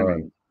has remind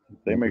fun. me.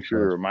 They Limpy make sure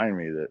still to has. remind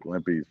me that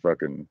Limpy's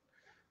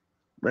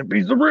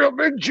the real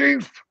big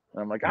chief.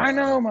 And I'm like, I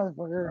No, know,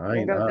 motherfucker. I You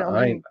ain't ain't. gotta tell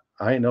I ain't. me.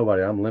 I ain't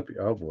nobody. I'm Limpy.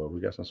 Oh boy, we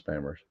got some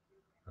spammers.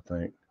 I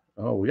think.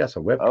 Oh, we got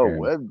some Oh,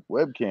 webcam.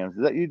 webcams.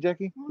 Is that you,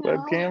 Jackie? No.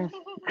 Webcams.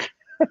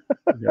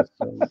 We got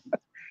some. It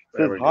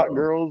There says we hot go.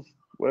 girls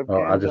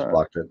Oh, I webcams. just Huh?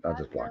 blocked it. I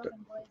just blocked it.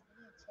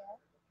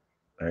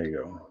 There you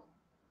go.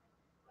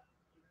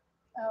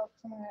 Oh,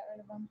 someone got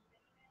rid of them.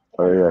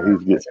 Oh yeah,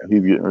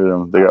 he's getting rid of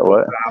them. They I got put,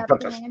 what? I Got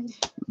put this. banned.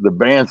 The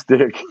band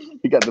stick.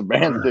 He got the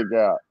band stick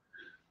out.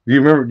 Do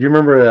you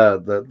remember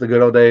the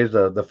good old days,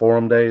 the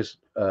forum days,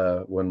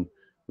 when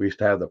we used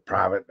to have the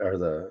private or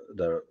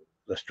the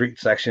street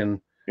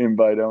section,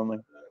 Invite only.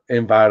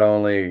 invite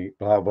only,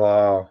 blah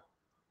blah.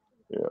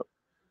 Yeah.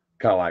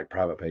 Kind of like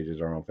private pages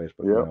are on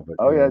Facebook Yep. now, but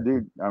Oh yeah,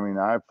 dude. I mean,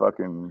 I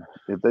fucking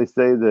if they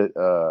say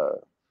that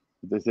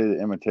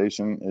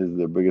imitation is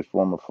the biggest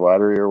form of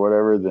flattery or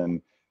whatever,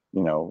 then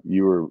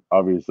you were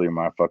obviously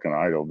my fucking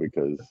idol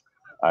because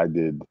I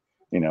did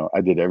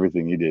I did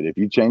everything you did. If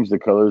you changed the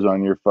colors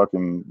on your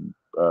fucking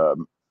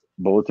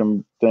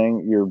bulletin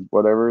thing, your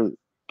whatever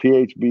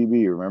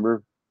PHBB,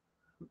 remember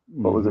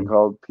what was it hmm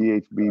called?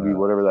 PHBB, uh,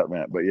 whatever that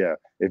meant. But yeah,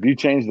 if you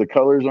changed the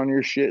colors on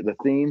your shit, the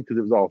theme, because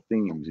it was all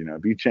themes,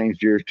 if you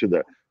changed yours to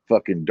the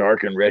fucking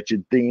dark and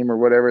wretched theme or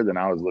whatever, then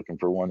I was looking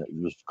for one that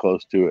was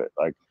close to it.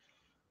 Like,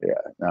 yeah,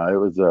 no, it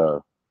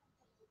was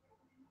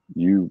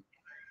you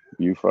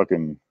you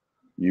fucking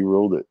you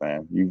ruled it,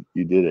 man. You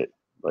did it.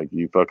 Like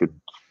you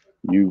fucking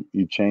you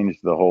changed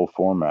the whole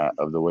format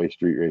of the way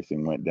street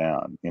racing went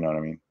down. You know what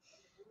I mean?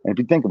 And if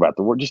you think about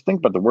the word, just think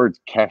about the words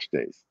cash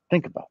days.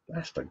 Think about that.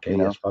 that's the You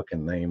know, gayest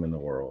fucking name in the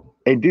world.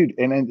 hey, dude.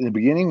 And in the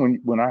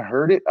beginning, when I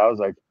heard it, I was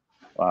like,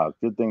 wow,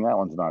 good thing that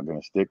one's not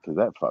gonna stick because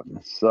that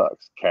fucking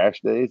sucks. Cash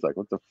days, like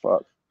what the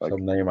fuck? Like,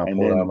 Some name I and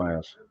pulled out of then my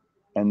ass.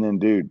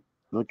 dude,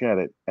 look at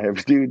it,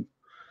 dude.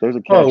 There's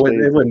a Oh, cash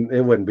days.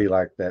 it wouldn't be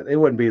like that. It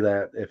wouldn't be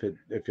that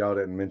if y'all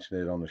didn't mention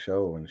it on the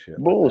show and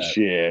shit like that.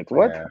 Bullshit.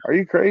 What? Yeah, Are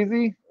you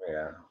crazy?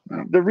 yeah,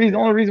 The yeah.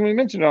 only reason we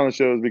mentioned it on the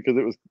show is because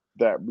it was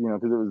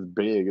because it was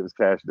big. It was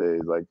cash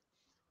days. Like,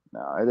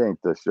 no, it ain't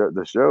the show.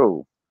 The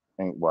show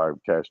ain't why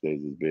cash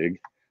days is big.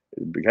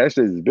 Cash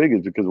Days is big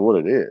is because of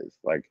what it is.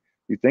 Like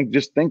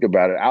just think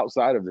about it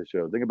outside of the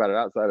show. Think about it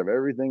outside of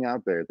everything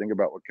out there. Think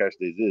about what Cash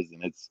Days is,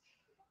 and it's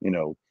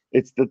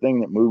the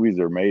thing that movies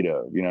are made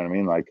of. You know what I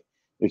mean? Like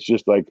it's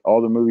just like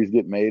all the movies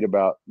get made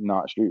about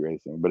not street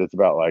racing, but it's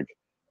about like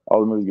all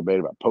the movies get made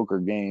about poker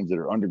games that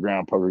are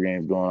underground poker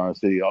games going on in the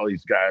city. All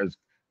these guys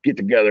get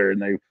together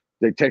and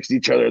they text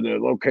each other the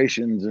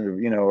locations,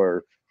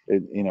 or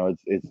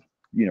it's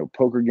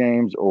poker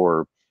games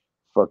or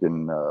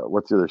fucking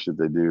what's the other shit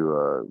they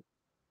do?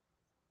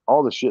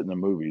 All the shit in the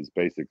movies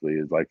basically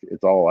is like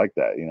it's all like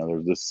that.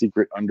 There's this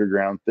secret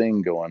underground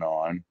thing going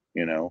on.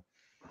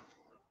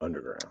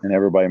 Underground. And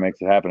everybody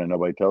makes it happen and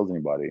nobody tells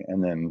anybody.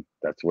 And then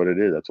that's what it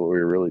is. That's what we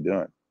were really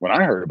doing. When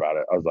I heard about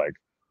it, I was like,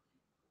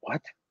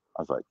 what?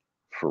 I was like,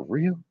 for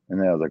real? And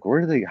then I was like,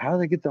 how do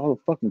they get to all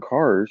the fucking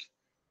cars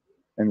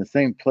in the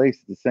same place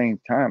at the same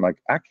time? Like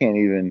I can't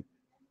even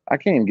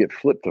get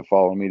Flip to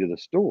follow me to the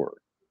store.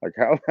 Like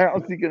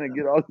how's he gonna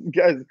get all these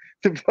guys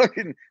to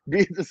fucking be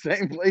at the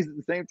same place at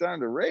the same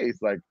time to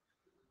race? Like,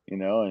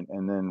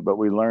 and then but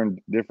we learned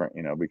different,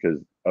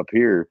 because up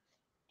here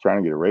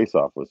trying to get a race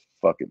off was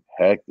fucking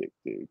hectic,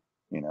 dude.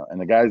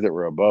 And the guys that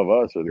were above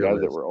us or the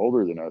guys that were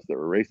older than us that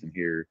were racing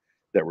here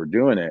that were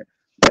doing it,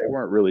 they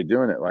weren't really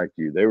doing it like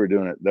you. They were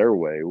doing it their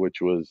way,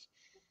 which was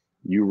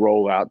you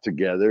roll out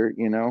together,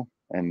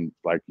 and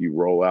like you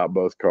roll out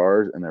both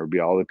cars, and there would be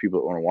all the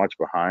people that want to watch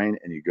behind,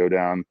 and you go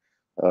down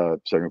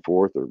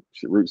 74th or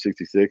Route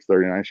 66,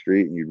 39th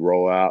Street, and you'd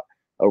roll out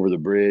over the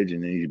bridge,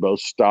 and then you both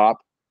stop,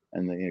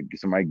 and then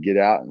somebody get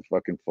out and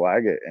fucking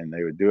flag it, and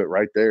they would do it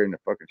right there in the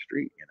fucking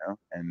street,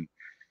 And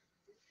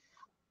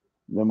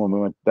then when we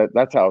went,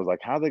 that's how I was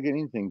like, how they get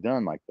anything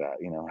done like that?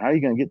 How are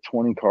you going to get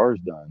 20 cars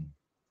done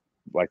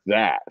like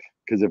that?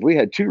 Because if we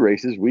had two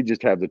races, we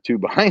just have the two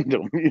behind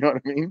them. You know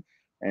what I mean?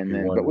 And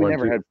then, but we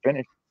never had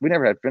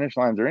finish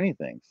lines or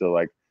anything. So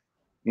like,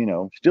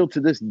 still to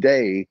this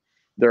day,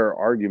 there are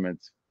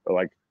arguments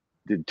like,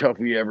 did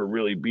Tuffy ever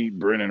really beat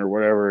Brennan or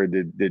whatever?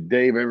 Did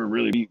Dave ever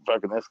really beat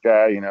fucking this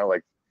guy?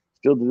 Like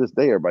still to this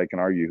day, everybody can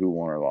argue who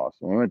won or lost.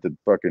 When we went to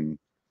fucking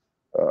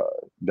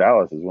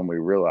Dallas is when we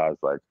realized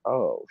like,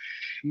 oh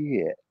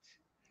shit,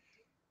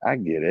 I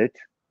get it,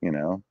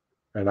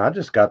 And I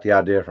just got the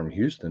idea from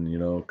Houston,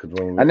 because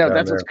when we went I know down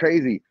that's there, what's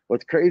crazy.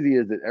 What's crazy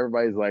is that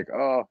everybody's like,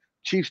 "Oh,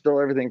 Chief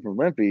stole everything from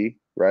Limpy,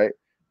 right?"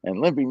 And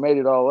Limpy made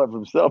it all up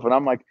himself. And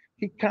I'm like,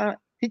 he kind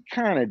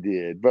of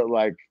did, but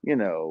like,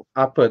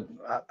 I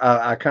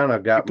kind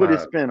of he got put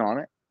his spin on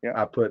it.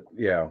 Yeah,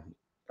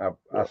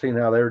 I seen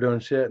how they were doing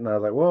shit, and I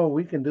was like, well,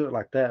 we can do it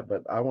like that,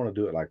 but I want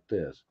to do it like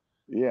this.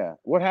 yeah.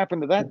 What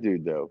happened to that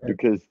dude though?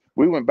 Because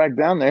we went back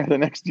down there the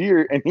next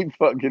year, and he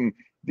fucking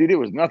dude, it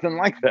was nothing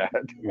like that.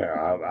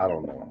 Yeah, I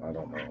don't know.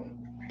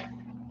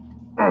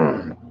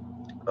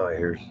 Oh,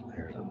 here's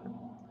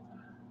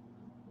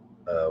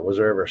was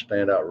there ever a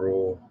standout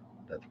rule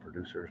that the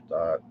producers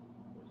thought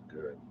was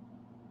good?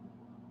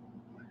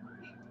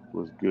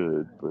 Was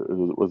good, but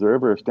was there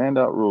ever a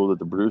standout rule that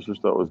the producers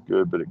thought was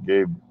good, but it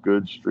gave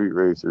good street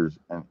racers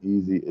an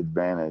easy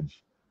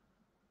advantage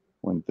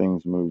when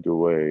things moved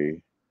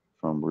away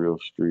from real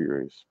street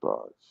race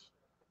spots?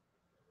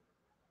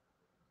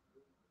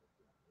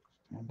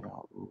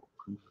 Standout rule.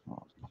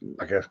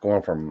 I guess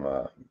going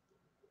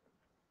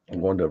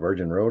to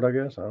Virgin Road. I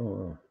guess I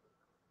don't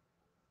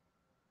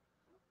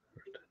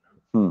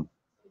know.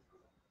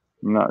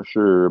 I'm not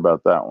sure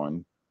about that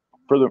one.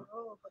 For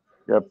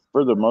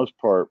the most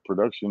part,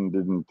 production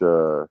didn't.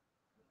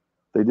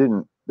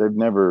 They've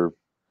never.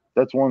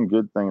 That's one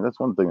good thing. That's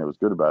one thing that was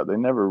good about it. They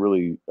never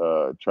really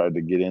tried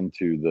to get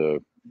into the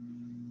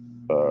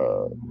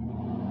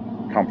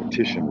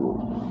competition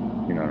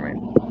rules. You know what I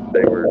mean?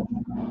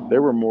 They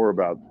were more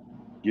about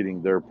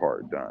getting their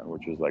part done,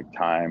 which was like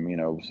time.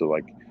 So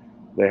like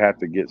they have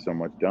to get so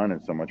much done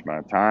in so much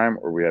amount of time,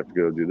 or we have to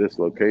go do this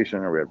location,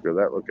 or we have to go to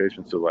that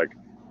location. So like,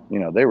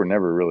 they were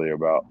never really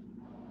about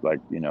like,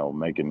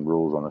 making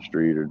rules on the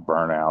street or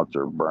burnouts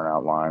or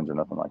burnout lines or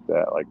nothing like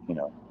that. Like,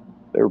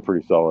 they were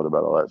pretty solid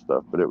about all that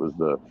stuff, but it was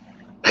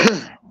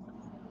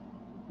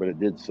but it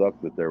did suck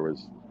that there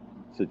was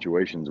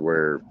situations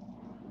where,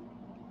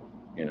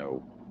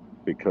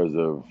 because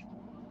of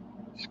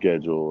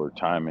schedule or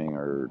timing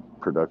or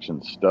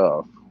production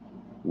stuff,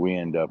 we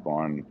end up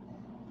on,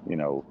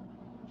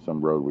 some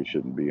road we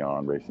shouldn't be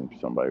on, racing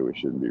somebody we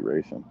shouldn't be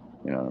racing.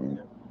 You know what I mean?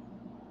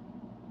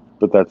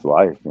 But that's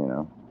life,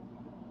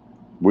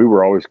 We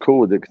were always cool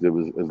with it because it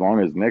was as long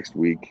as next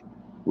week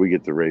we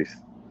get to race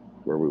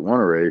where we want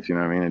to race, you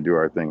know what I mean, and do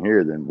our thing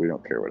here, then we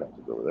don't care what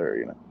happens over there,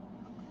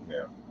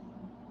 Yeah.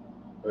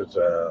 It's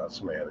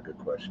somebody had a good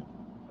question.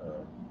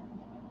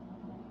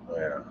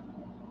 Yeah.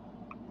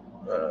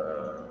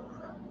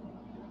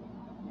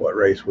 What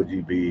race would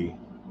be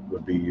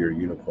your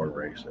unicorn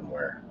race and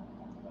where?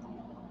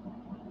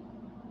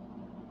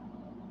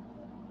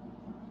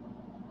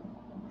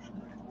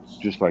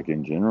 Just like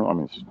in general, I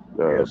mean,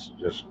 Yes,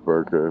 just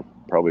Burka,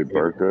 probably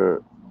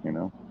Burka,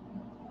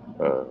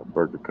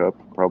 Burka Cup,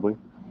 probably.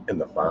 in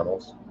the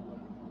finals.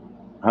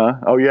 Huh?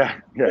 Oh yeah,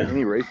 yeah.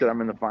 Any race that I'm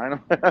in the final,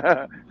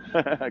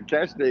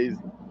 cash days.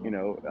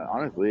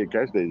 Honestly,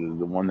 cash days is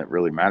the one that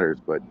really matters.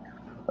 But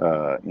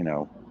you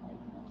know,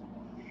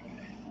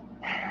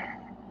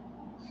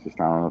 it's just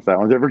I don't know if that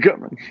one's ever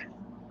coming.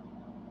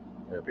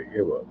 It will be.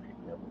 It will be.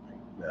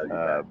 Now you're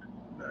Uh, back.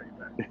 Now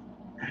you're back.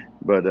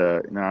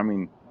 but no, I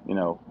mean,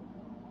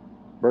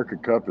 Burka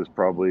Cup is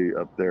probably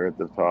up there at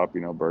the top.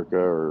 Burka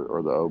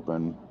or the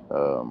Open,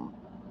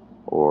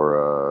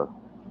 or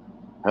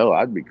hell,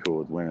 I'd be cool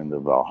with winning the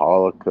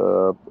Valhalla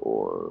Cup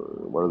or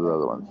what are the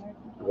other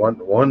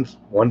ones?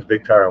 One's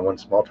big tire and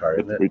one's small tire,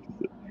 That's isn't it?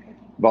 sweet.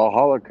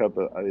 Valhalla Cup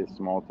is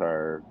small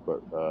tire,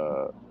 but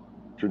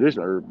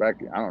traditional or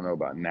back I don't know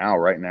about now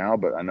right now,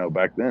 but I know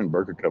back then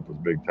Burka Cup was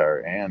big tire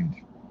and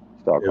It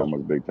was Stockholm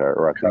was big tire,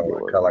 or I think it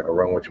was. kind of like a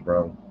run what you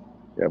brung.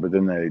 Yeah, but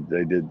then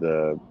they did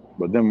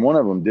but then one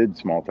of them did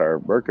small tire.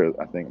 Burka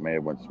I think may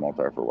have went small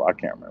tire for a while. I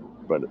can't remember,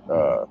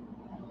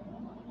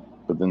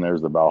 but then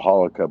there's the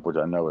Valhalla Cup, which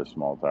I know is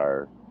small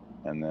tire,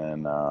 and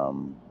then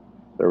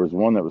there was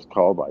one that was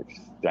called like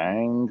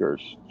Stang or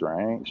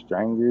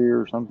Strangy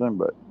or something,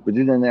 but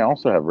then they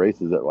also have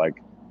races at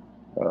like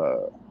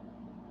uh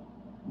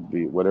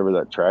the whatever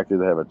that track is.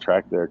 They have a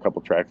track there, a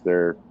couple tracks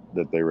there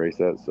that they race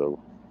at. So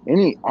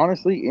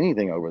honestly,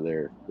 anything over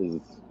there is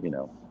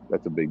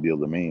that's a big deal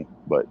to me,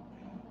 but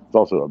it's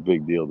also a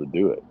big deal to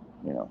do it.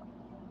 You know,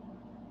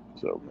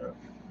 so Yeah.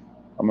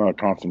 I'm gonna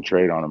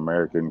concentrate on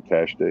American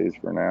cash days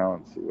for now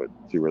and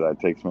see where that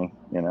takes me.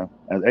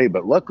 And hey,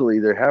 but luckily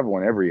they have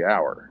one every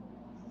hour.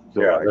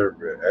 So Yeah, like,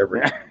 they're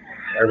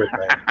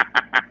everything.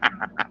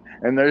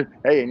 and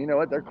hey, and you know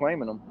what? They're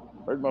claiming them.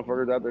 There's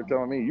motherfuckers out there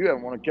telling me you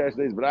haven't won a cash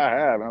days, but I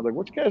have. And I was like,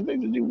 which cash days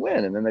did you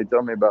win? And then they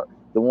tell me about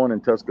the one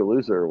in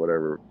Tuscaloosa or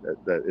whatever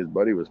that his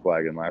buddy was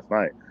flagging last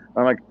night.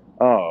 I'm like,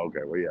 oh, okay,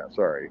 well, yeah,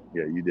 sorry,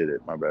 yeah, you did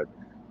it, my bad.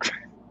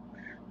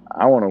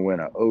 I want to win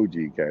an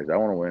OG cash. I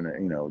want to win,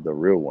 the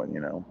real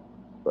one,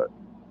 But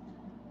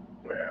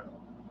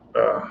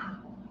Yeah.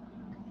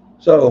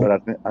 So I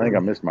think I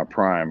missed my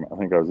prime. I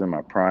think I was in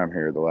my prime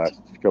here the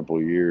last couple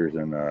of years,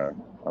 and I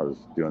was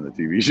doing the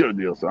TV show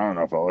deal, so I don't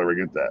know if I'll ever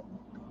get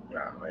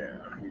oh, yeah,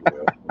 you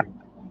will.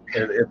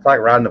 It's like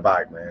riding a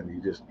bike, man.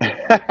 You just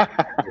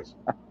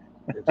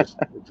just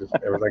it just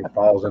everything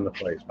falls into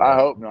place, I man.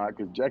 hope not,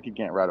 because Jackie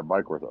can't ride a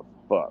bike worth a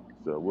fuck.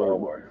 So Oh we'll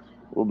boy.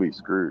 we'll be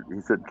screwed. He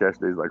said cash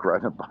days like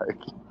riding a bike.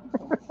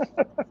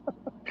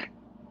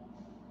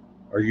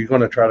 Are you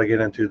going to try to get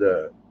into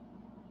the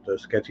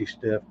sketchy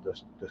stuff,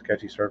 the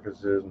sketchy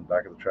surfaces and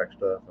back of the track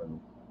stuff, and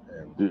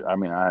Dude, I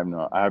mean, I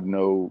have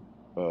no.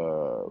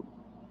 Uh,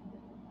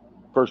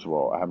 First of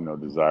all, I have no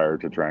desire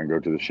to try and go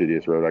to the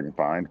shittiest road I can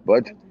find,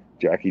 but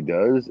Jackie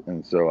does,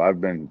 and so I've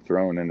been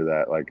thrown into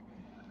that. Like,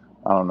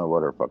 I don't know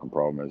what her fucking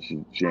problem is.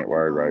 She ain't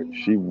wired right.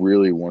 She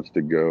really wants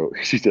to go.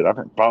 She said, "I've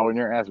been following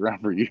your ass around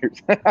for years."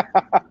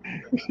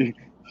 she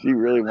she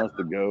really wants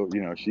to go.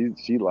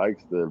 She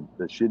likes the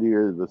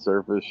shittier the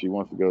surface. She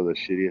wants to go the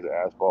shittiest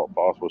asphalt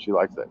possible. She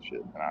likes that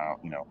shit, and I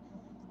don't.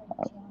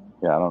 I,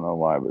 yeah, I don't know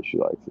why, but she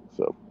likes it.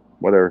 So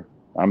whatever.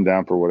 I'm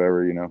down for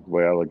whatever. The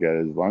way I look at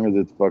it, as long as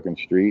it's fucking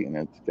street and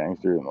it's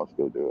gangster, and let's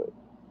go do it.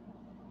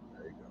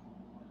 there you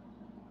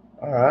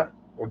go. All right.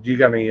 Well, do you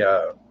got any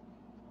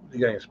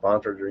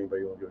sponsors or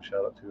anybody you want to give a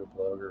shout out to, a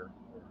plug,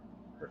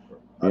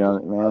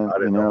 Man. I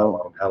didn't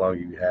know how long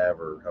you have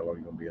or how long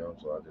you're gonna be on,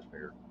 so I just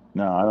figured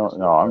No, I we don't. just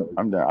No,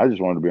 I'm down. I just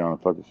wanted to be on the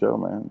fucking show,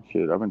 man.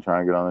 Shit, I've been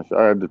trying to get on this show.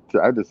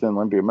 I had to send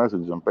Olympia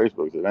messages on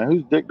Facebook. Said, man,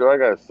 whose dick do I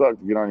gotta suck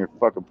to get on your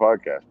fucking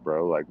podcast,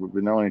 bro? Like we've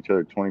been knowing each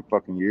other 20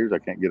 fucking years. I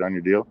can't get on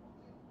your deal.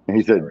 And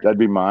he said that'd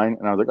be mine,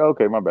 and I was like, oh,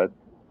 okay, my bad.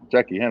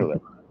 Jackie, handle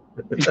that.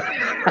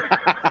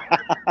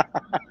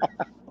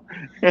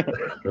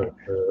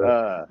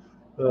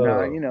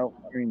 No,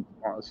 I mean,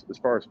 as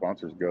far as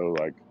sponsors go,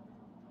 like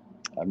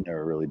I've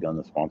never really done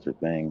the sponsor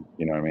thing.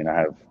 You know what I mean? I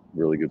have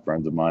really good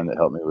friends of mine that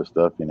help me with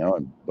stuff,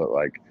 but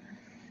like,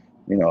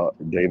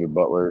 David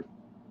Butler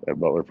at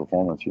Butler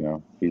Performance,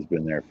 he's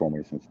been there for me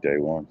since day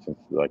one, since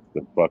like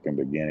the fucking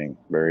beginning,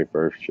 very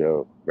first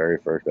show, very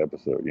first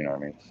episode, you know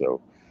what I mean?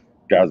 So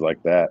guys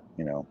like that,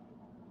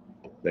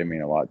 they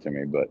mean a lot to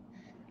me,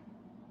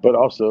 but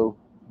also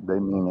they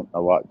mean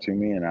a lot to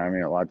me and I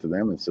mean a lot to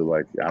them. And so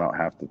like, I don't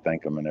have to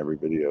thank them in every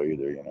video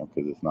either, cause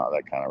it's not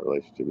that kind of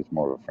relationship. It's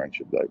more of a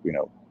friendship that,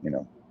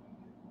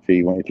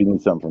 if you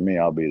need something from me,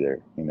 I'll be there.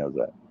 He knows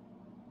that.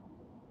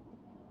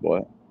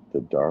 What? The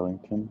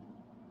Darlington?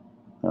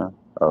 Huh?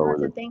 Oh, I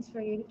said, thanks for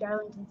your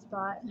Darlington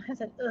spot. I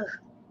said, ugh.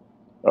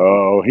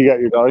 Oh, he got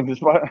your Darlington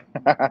spot?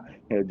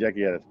 Yeah,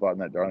 Jackie had a spot in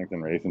that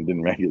Darlington race and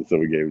didn't make it, so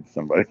we gave it to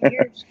somebody.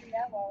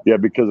 Yeah,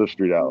 because of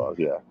Street Outlaws.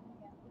 Yeah.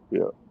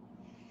 Yeah.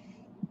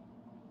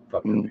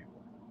 Fuck them people.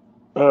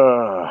 Uh,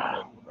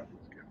 I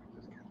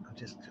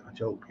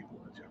joke, people.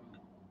 I joke.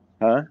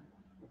 huh?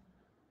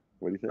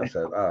 What do you say? I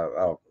said,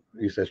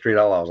 you said Street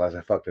Outlaws. I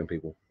said, fuck them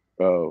people.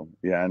 Oh,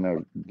 yeah, I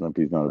know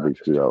Limpy's not a big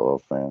Street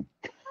Outlaws fan.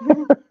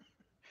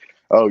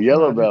 Oh,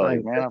 Yellow Belly,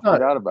 man, I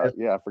forgot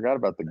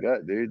about the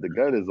gut, dude. The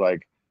gut has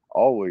like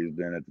always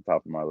been at the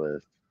top of my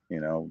list,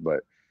 but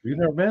You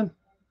never been?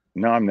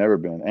 No, I've never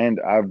been,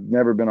 and I've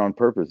never been on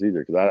purpose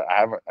either because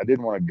I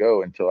didn't want to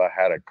go until I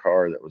had a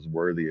car that was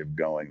worthy of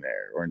going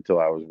there, or until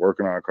I was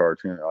working on a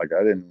cartoon. Like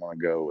I didn't want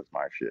to go with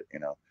my shit.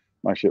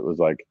 My shit was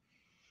like,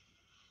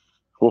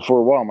 well, for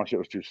a while my shit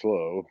was too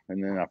slow,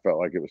 and then I felt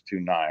like it was too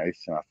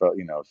nice, and I felt,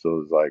 so it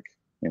was like,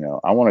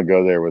 I want to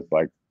go there with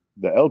like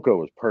the Elko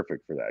was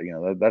perfect for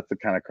that. That's the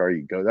kind of car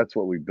you go. That's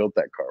what we built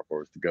that car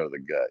for, is to go to the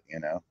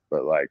gut.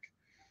 But like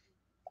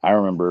I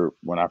remember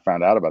when I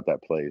found out about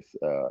that place.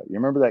 You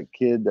remember that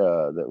kid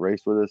that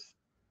raced with us?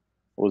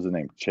 What was his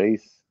name?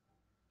 Chase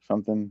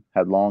something.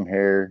 Had long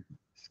hair,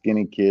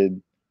 skinny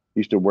kid.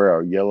 Used to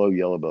wear a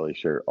yellow belly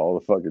shirt all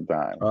the fucking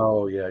time.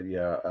 Oh yeah,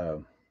 yeah.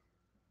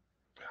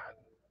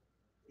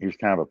 He was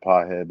kind of a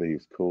pothead, but he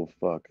was cool as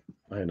fuck.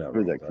 Ain't nothing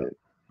Who's wrong that with that.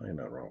 kid? Ain't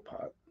nothing wrong with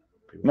pot.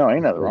 No, ain't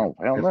It's nothing legal. wrong.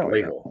 Hell It's no.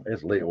 legal.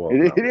 It's legal. Well, It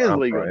not is where I'm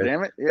legal. from.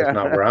 Damn it. It's Yeah.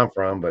 not where I'm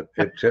from, but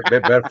it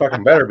better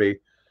fucking better be.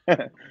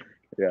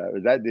 Yeah,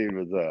 that dude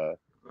was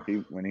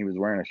when he was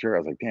wearing a shirt, I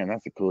was like, damn,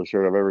 that's the coolest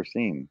shirt I've ever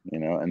seen.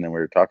 And then we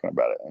were talking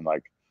about it, and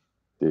like,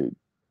 dude,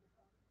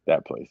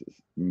 that place is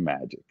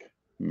magical.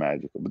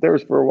 But there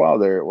was, for a while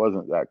there, it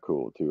wasn't that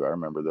cool too. I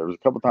remember there was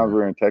a couple times Yeah.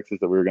 we were in Texas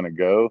that we were gonna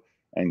go,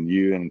 and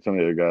you and some of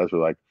the other guys were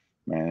like,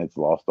 man, it's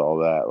lost all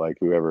that. Like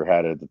whoever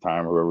had it at the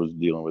time, whoever was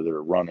dealing with it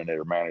or running it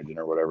or managing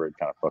or whatever, it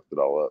kind of fucked it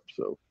all up.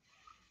 So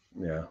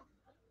Yeah,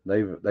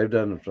 they've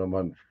done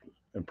some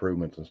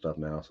improvements and stuff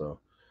now. So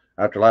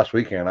after last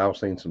weekend, I was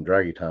seeing some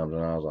draggy times,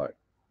 and I was like,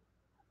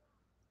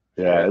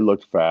 yeah, it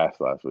looked fast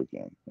last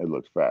weekend. It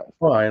looked fast.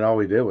 well, I mean, all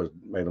we did was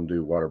made them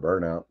do water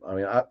burnout. I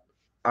mean,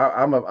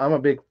 I'm a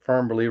big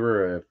firm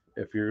believer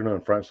if you're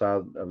doing front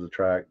side of the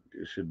track,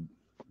 it should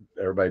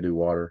everybody do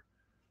water.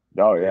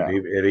 Oh yeah,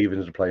 It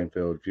evens the playing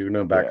field. If you're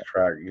doing back yeah, to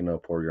track,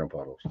 pour your own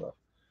puddle stuff.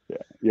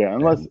 yeah.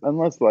 And Unless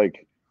unless they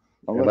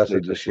it's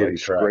a just like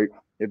shitty track,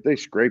 if they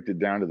scraped it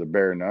down to the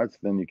bare nuts,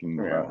 then you can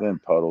yeah, then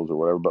puddles or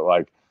whatever. But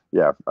like,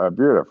 yeah, if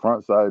you're at a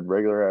front side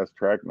regular ass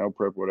track, no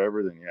prep,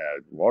 whatever, then yeah,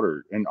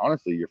 water. And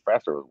honestly, you're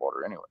faster with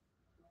water anyway.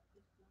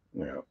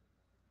 yeah,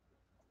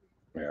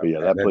 yeah. But yeah,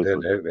 And that place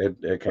was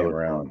it that came was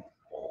around. fun.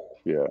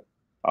 Yeah,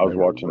 I They was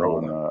were watching on.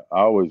 rolling. I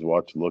always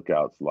watch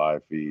Lookout's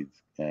live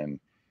feeds, and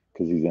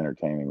because he's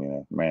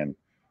entertaining, man.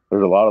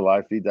 There's a lot of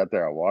live feeds out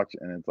there I watch,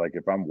 and it's like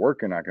if I'm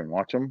working, I can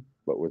watch them.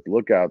 But with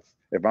Lookouts,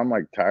 if I'm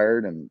like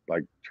tired and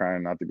like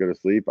trying not to go to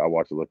sleep, I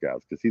watch the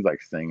Lookouts because he's like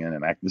singing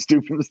and acting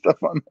stupid and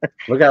stuff on there.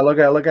 Look out! Look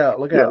out! Look out!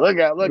 Look Yeah, out!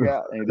 look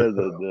out, and he does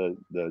the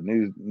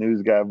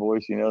news guy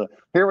voice.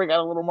 Here we got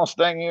a little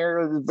Mustang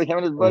here. Him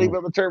and his buddy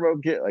built the turbo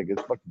kit. Like it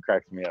fucking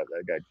cracks me up.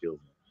 That guy kills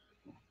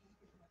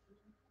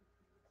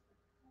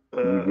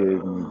me. You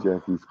gave me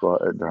Jackie's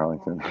spot at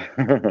Darlington.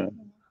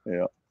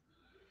 Yeah.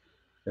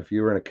 If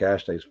you were in a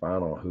Cash Days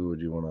final, who would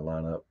you want to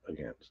line up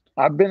against?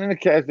 I've been in the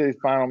Cash Days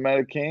final,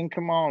 Meta King.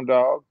 Come on,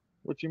 dog.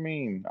 What you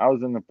mean? I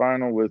was in the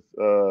final with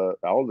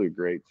all the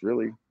greats,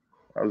 really.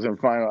 I was in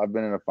final. I've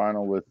been in a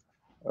final with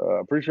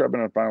I'm pretty sure I've been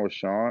in a final with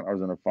Sean. I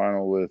was in a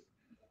final with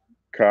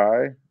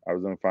Kai. I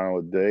was in a final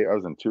with Dave. I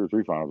was in 2 or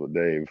 3 finals with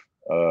Dave.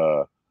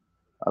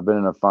 I've been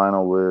in a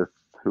final with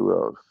who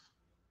else?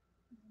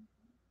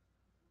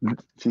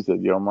 She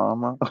said, "Yo,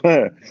 mama."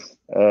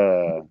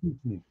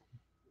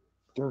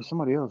 There was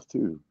somebody else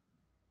too.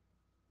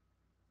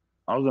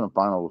 I was in a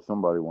final with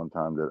somebody one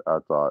time that I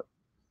thought,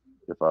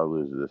 if I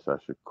lose this, I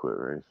should quit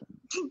racing,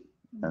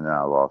 and then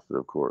I lost it,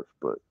 of course.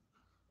 But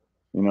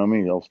you know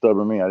me, old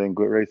stubborn me, I didn't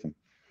quit racing.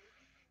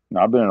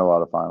 No, I've been in a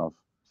lot of finals,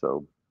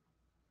 so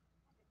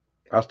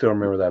I still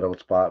remember that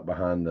old spot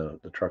behind the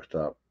truck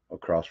stop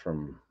across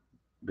from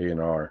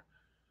B&R.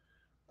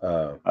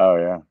 oh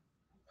yeah.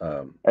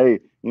 Hey,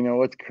 you know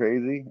what's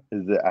crazy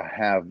is that I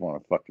have won a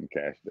fucking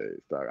Cash Days,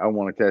 dog. I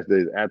won a Cash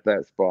Days at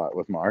that spot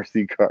with my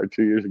RC car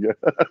 2 years ago,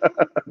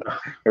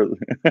 or,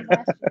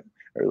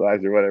 or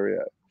last year,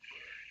 whatever.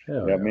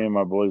 Yeah, yeah. Me and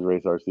my boys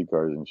race RC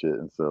cars and shit,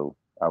 and so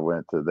I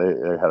went to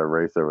they had a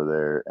race over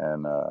there,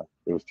 and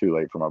it was too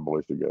late for my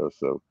boys to go.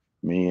 So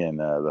me and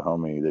the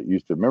homie that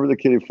used to remember the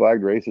kid who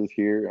flagged races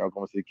here in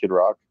Oklahoma City, Kid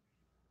Rock.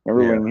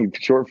 Remember when he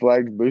short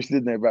flagged, boosted,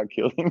 and they about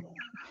killed him?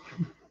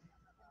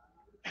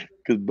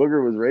 Because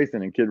Booger was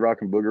racing, and Kid Rock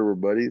and Booger were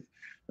buddies,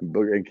 and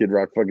Booger and Kid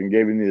Rock fucking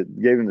gave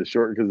him the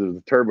short because it was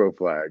a turbo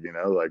flag,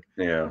 like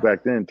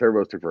back then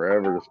turbos took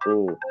forever to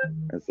spool,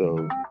 and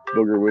so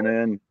Booger went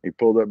in, he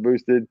pulled up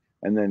boosted,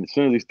 and then as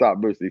soon as he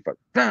stopped boosted, he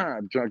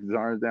fucking chunked his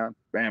arms down.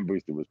 Bam,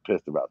 boosted was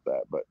pissed about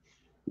that, but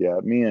yeah,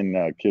 me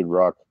and Kid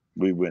Rock,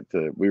 we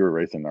were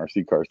racing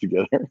RC cars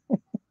together.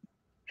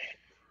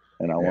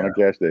 And I won a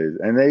Cash Days.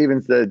 And they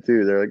even said,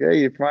 too, they're like, hey,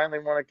 you finally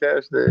won a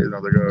Cash Days. And I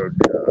was like, oh,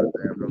 God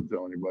damn, don't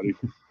tell anybody.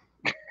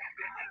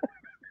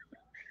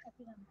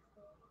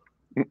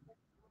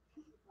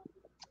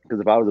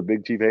 Because if I was a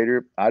Big Chief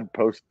hater, I'd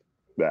post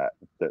that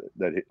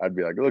I'd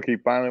be like, look, he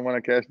finally won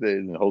a Cash Days,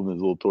 and holding his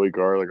little toy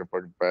car like a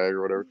fucking bag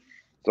or whatever.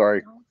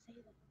 Sorry.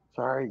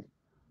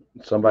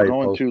 Somebody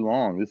We're going too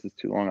long. This is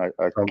too long.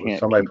 I can't.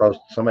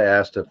 Somebody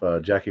asked if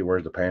Jackie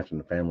wears the pants in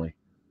the family.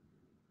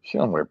 She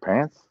don't wear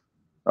pants.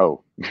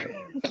 Oh.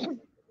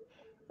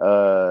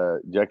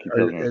 Jackie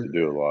tells me what to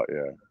do a lot.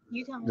 Yeah.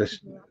 You tell me.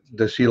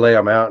 Does she lay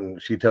them out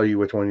and she tell you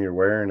which one you're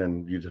wearing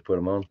and you just put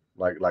them on?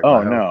 Like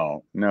Oh my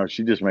house? no,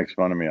 she just makes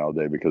fun of me all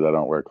day because I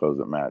don't wear clothes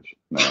that match.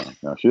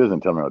 No, she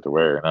doesn't tell me what to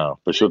wear. No,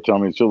 but she'll tell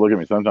me. She'll look at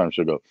me sometimes.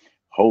 She'll go,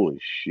 "Holy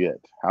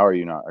shit, how are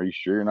you not? Are you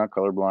sure you're not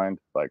colorblind?"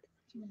 Like,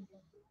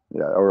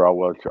 yeah, I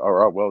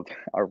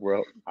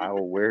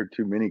will wear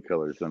too many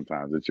colors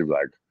sometimes. It should be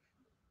like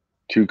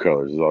 2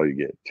 colors is all you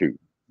get. 2.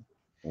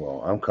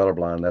 Well, I'm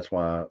colorblind. That's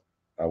why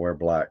I wear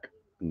black.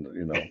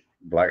 You know,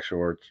 black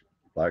shorts,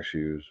 black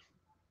shoes,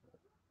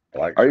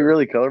 black Are you shirt.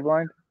 really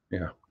colorblind?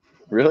 Yeah.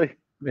 Really?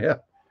 Yeah.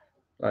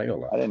 I ain't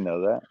gonna lie. I didn't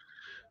know that.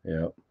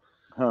 Yeah.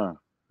 Huh?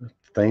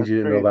 Things That's you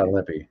didn't know about crazy.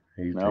 Limpy.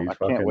 No, He's I can't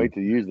fucking. wait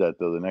to use that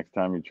though. The next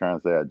time you're trying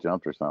to say I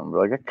jumped or something, be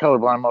like, that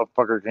colorblind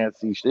motherfucker can't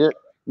see shit.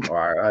 It's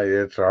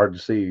hard to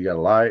see. You got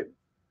a light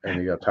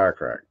and you got tire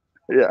crack.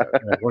 Yeah,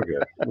 We're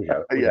good. We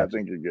got it. We yeah, I got you.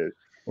 think you're good.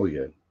 We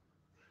good.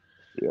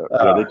 Yeah.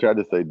 They tried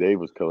to say Dave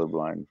was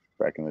colorblind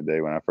back in the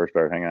day when I first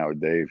started hanging out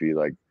with Dave. He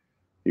was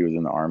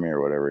in the army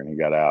or whatever, and he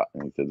got out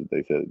and he said that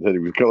they said he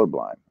was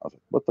colorblind. I was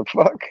like, what the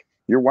fuck?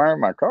 You're wiring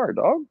my car,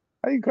 dog.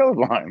 How you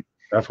colorblind?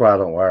 That's why I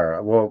don't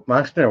wire. Well,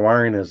 my standard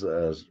wiring is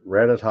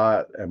red as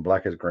hot and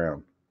black as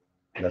ground.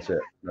 That's it.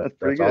 That's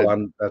That's pretty all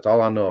good. That's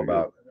all I know Pretty good.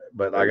 about.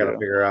 But There I you got to go.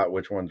 figure out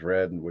which one's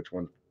red and which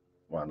one.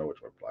 Well, I know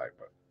which one's black,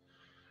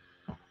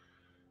 but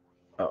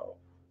oh,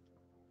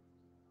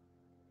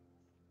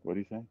 What do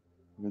you say?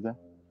 What is that?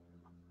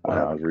 What I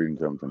happened? was reading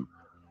something.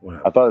 What I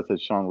happened? thought it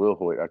said Sean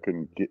Wilhoit. I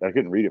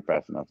couldn't read it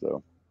fast enough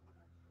though.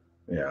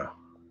 Yeah,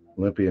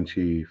 Limpy and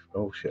Chief.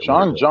 Oh shit.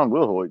 John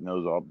Wilhoit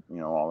knows all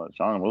that.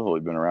 Sean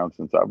Wilhoit been around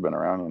since I've been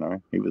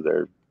around. He was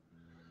there.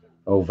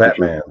 Oh,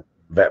 Vetman.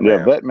 Yeah,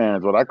 Vetman. Vetman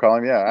is what I call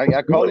him. Yeah,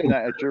 I called him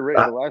that at your race,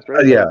 the last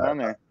race I Yeah, was on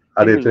there.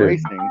 I He did was too.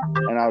 racing,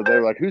 and they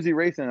were like, "Who's he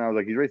racing?" And I was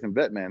like, "He's racing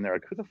Vetman." They're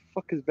like, "Who the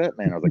fuck is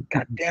Vetman?" I was like,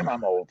 "God damn,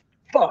 I'm old.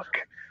 Fuck."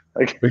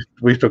 Like,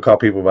 We still call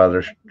people by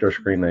their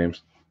screen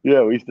names.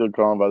 yeah, we still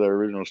call him by their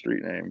original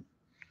street name.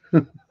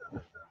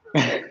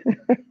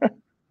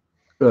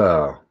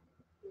 Well,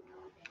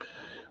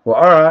 all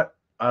right.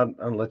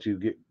 I'll let you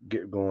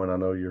get going. I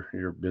know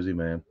you're a busy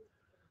man.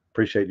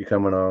 Appreciate you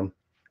coming on,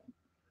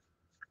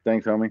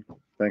 Thanks, homie.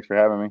 Thanks for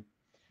having me.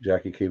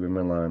 Jackie. Keep him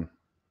in line.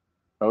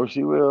 Oh,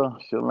 she will.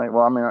 She'll make.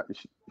 Well, I mean,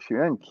 she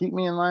doesn't keep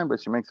me in line,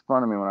 but she makes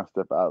fun of me when I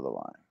step out of the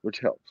line, which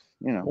helps.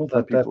 Well,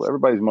 Some people,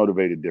 everybody's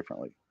motivated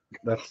differently.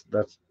 That's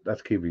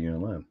keeping you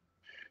in line.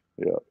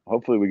 Yeah.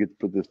 Hopefully, we get to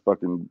put this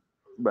fucking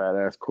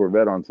badass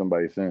Corvette on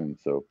somebody soon.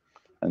 So,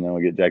 and then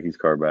we get Jackie's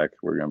car back.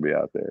 We're gonna be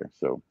out there.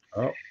 So.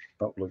 Oh,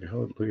 look at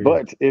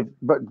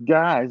But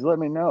guys, let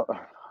me know.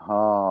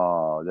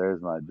 Oh,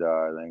 there's my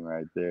darling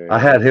right there. I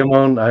had him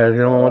on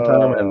one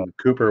time, and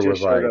Cooper He was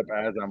just showed like, up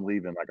as I'm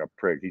leaving, like a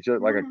prick. He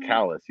showed like a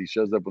callus. He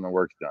shows up when the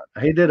work's done.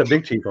 he did a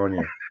big Chief on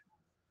you.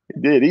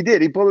 He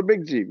did. He pulled a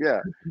big Jeep.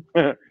 Yeah.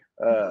 Yeah.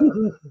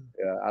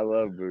 I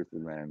love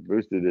Boosted, man.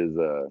 Boosted is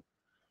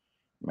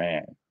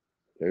man.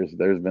 There's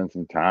been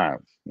some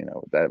times,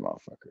 with that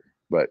motherfucker.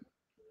 But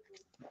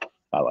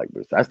I like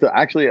Boosted. I still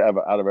actually out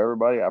of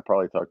everybody, I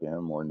probably talk to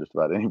him more than just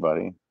about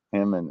anybody.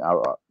 Him and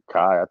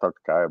Kai. I talked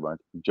to Kai a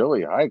bunch.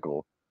 Joey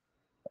Heichel.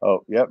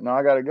 Oh, yep. No,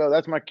 I gotta go.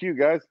 That's my cue,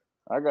 guys.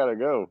 I gotta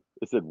go.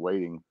 It said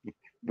waiting.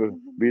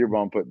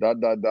 Beaterbomb put ...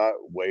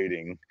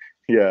 waiting.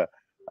 Yeah,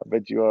 I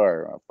bet you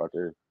are,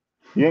 motherfucker.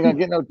 You ain't gonna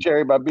get no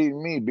cherry by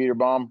beating me,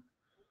 Beaterbomb.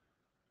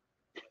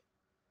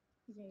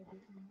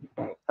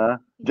 Huh?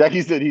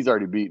 Jackie said he's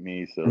already beat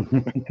me, so.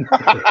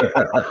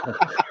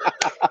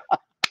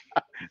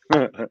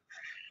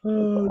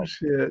 Oh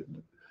shit.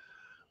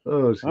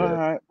 Oh shit. All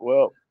right.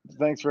 Well,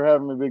 thanks for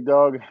having me, big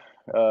dog.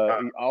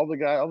 All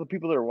the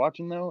people that are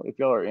watching though, if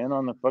y'all are in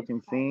on the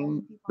fucking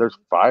scene, there's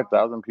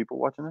 5,000 people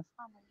watching this.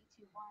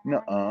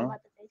 No,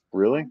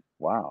 really?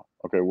 Wow.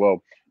 Okay.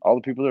 Well, all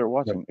the people that are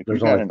watching, if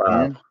There's you got only an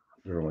five.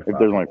 in, if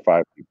there's only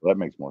 5 people, that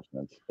makes more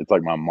sense. It's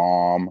like my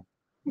mom,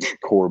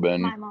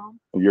 Corbin, My mom.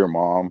 your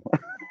mom.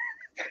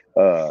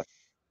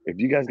 If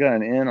you guys got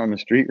an in on the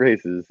street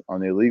races, on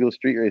the illegal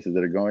street races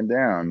that are going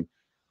down,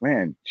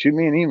 man, shoot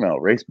me an email,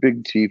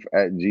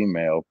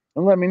 racebigchief@gmail.com,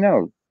 and let me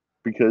know,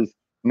 because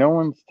no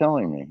one's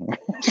telling me.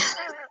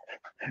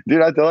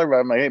 Dude, I tell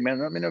everybody, I'm like, hey,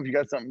 man, let me know if you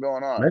got something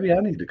going on. Maybe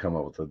I need to come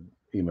up with an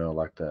email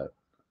like that.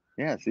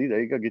 Yeah, see, there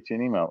you go. Get you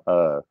an email.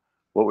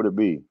 What would it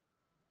be?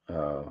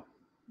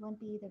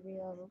 Limpy the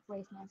real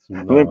race master.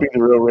 No. Limpy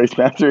the real race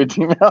master at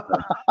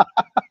Gmail.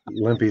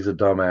 Limpy's a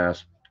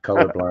dumbass,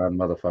 colorblind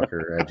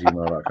motherfucker at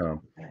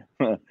gmail.com.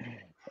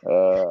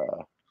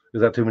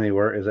 Is that too many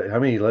words? How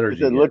many letters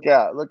He said, you look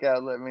out,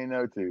 let me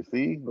know too.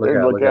 See? Look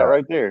Look out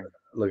right there.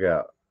 Look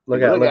out.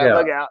 Look out.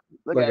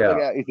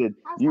 He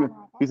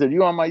said,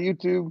 you on my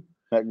YouTube?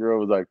 That girl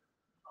was like,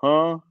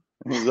 huh?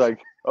 And he's like,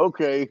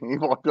 okay. And he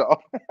walked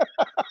off.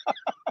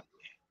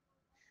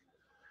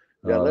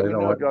 Yeah, let me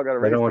know if y'all got a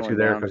race. They don't want you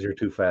there down. because you're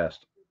too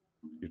fast.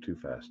 You're too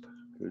fast.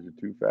 Because you're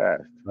too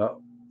fast.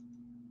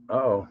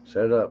 Oh,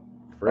 set it up.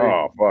 Frig.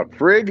 Oh, fuck.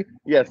 Frig?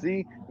 Yeah,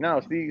 see?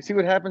 No, see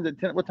what happens at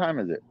 10. What time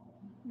is it?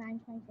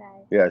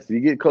 9:25. Yeah, so you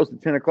get close to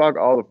 10 o'clock,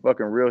 all the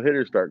fucking real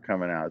hitters start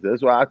coming out. So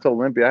that's why I told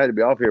Olympia I had to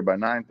be off here by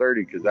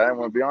 9:30 because I didn't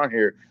want to be on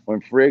here when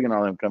Frigg and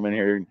all them come in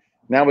here.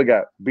 Now we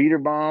got Beater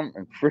Bomb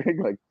and Frigg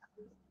like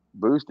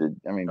boosted.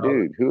 I mean, Oh,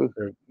 dude, who?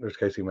 There's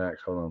Casey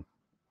Max. Hold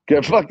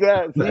Get fuck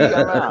that. See,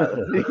 I'm out.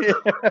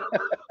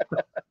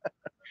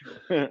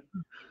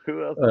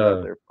 Who else is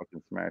out there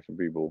fucking smashing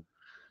people?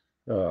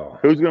 on. Oh,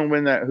 Who's gonna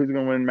win that? Who's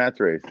gonna win Matt's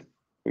race? Who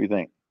do you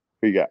think?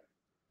 Who you got?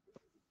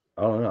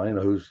 I don't know. I don't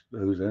know who's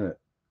in it.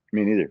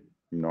 Me neither.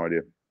 No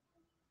idea.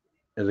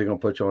 Is he gonna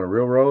put you on a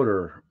real road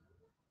or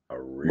a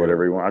real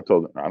Whatever you want. I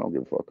told him I don't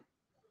give a fuck.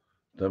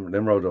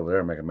 Them roads over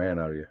there make a man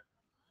out of you.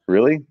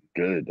 Really?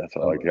 Good. That's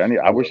what I like. Oh,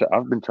 I wish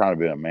I've been trying to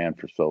be a man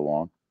for so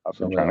long. I've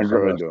been trying to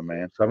grow into a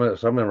man. Some of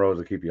them roads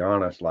that keep you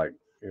honest. Like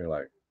you're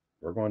like,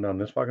 we're going down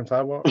this fucking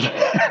sidewalk.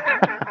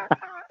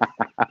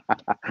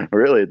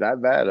 Really?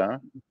 That bad, huh?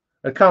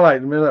 It's kind of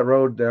like remember that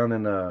road down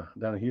in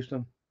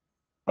Houston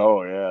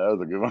Oh yeah, that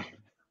was a good one.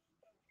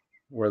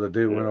 where the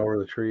dude went over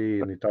the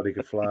tree and he thought he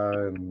could fly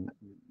and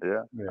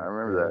Yeah, I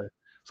remember that.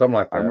 something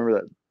like that. I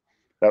remember that.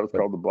 That was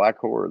called the Black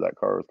Horror. That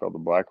car was called the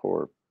Black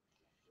Horror.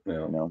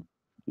 Yeah. You know,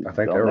 I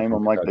think don't name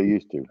them like they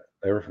used to.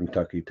 They were from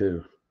Kentucky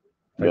too.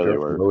 Yeah, they from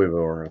were.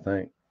 Louisville, I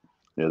think.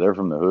 Yeah, they're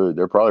from the hood.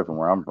 They're probably from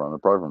where I'm from. They're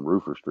probably from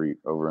Roofer Street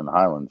over in the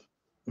Highlands.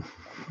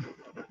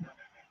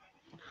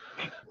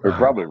 They're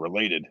probably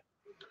related.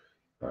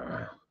 All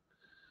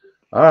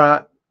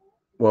right.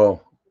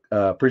 Well,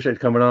 appreciate you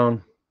coming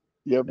on.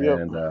 Yep.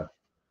 And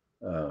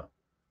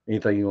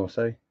anything you want to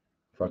say?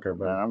 Fuck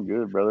everybody. Man, I'm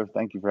good, brother.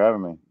 Thank you for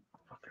having me.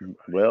 Fuck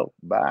everybody. Well,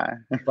 bye.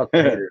 Fuck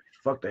the haters.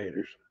 Fuck the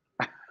haters.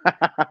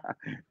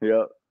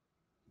 Yep.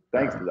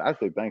 I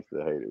say thanks to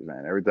the haters,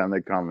 man. Every time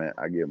they comment,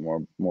 I get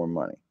more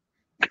money.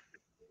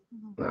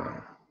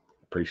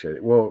 Appreciate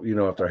it. Well,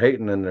 if they're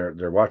hating, then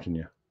they're watching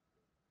you.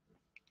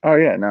 Oh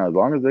yeah, no. As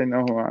long as they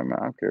know who I am,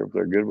 I don't care if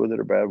they're good with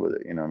it or bad with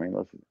it. You know what I mean?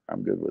 Listen,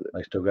 I'm good with it.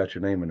 They still got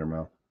your name in their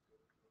mouth.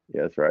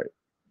 Yeah, that's right.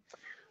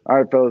 All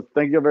right, fellas.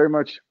 Thank you very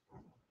much.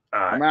 All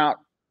right. I'm out.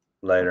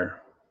 Later.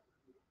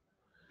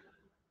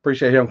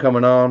 Appreciate him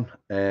coming on,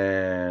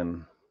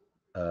 and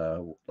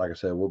like I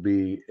said, we'll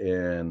be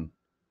in.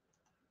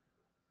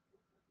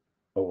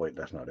 Oh wait,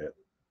 that's not it.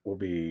 We'll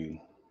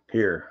be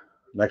here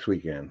next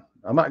weekend.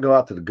 I might go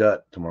out to the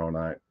Gut tomorrow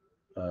night.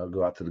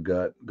 Go out to the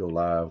Gut, go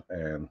live,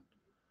 and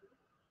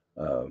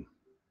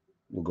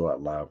we'll go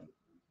out live.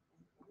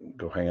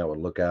 Go hang out with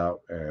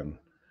Lookout and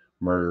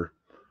Murder,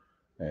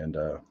 and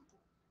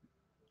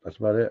that's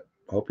about it.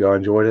 Hope y'all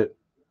enjoyed it,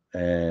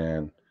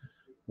 and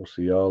we'll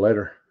see y'all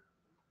later.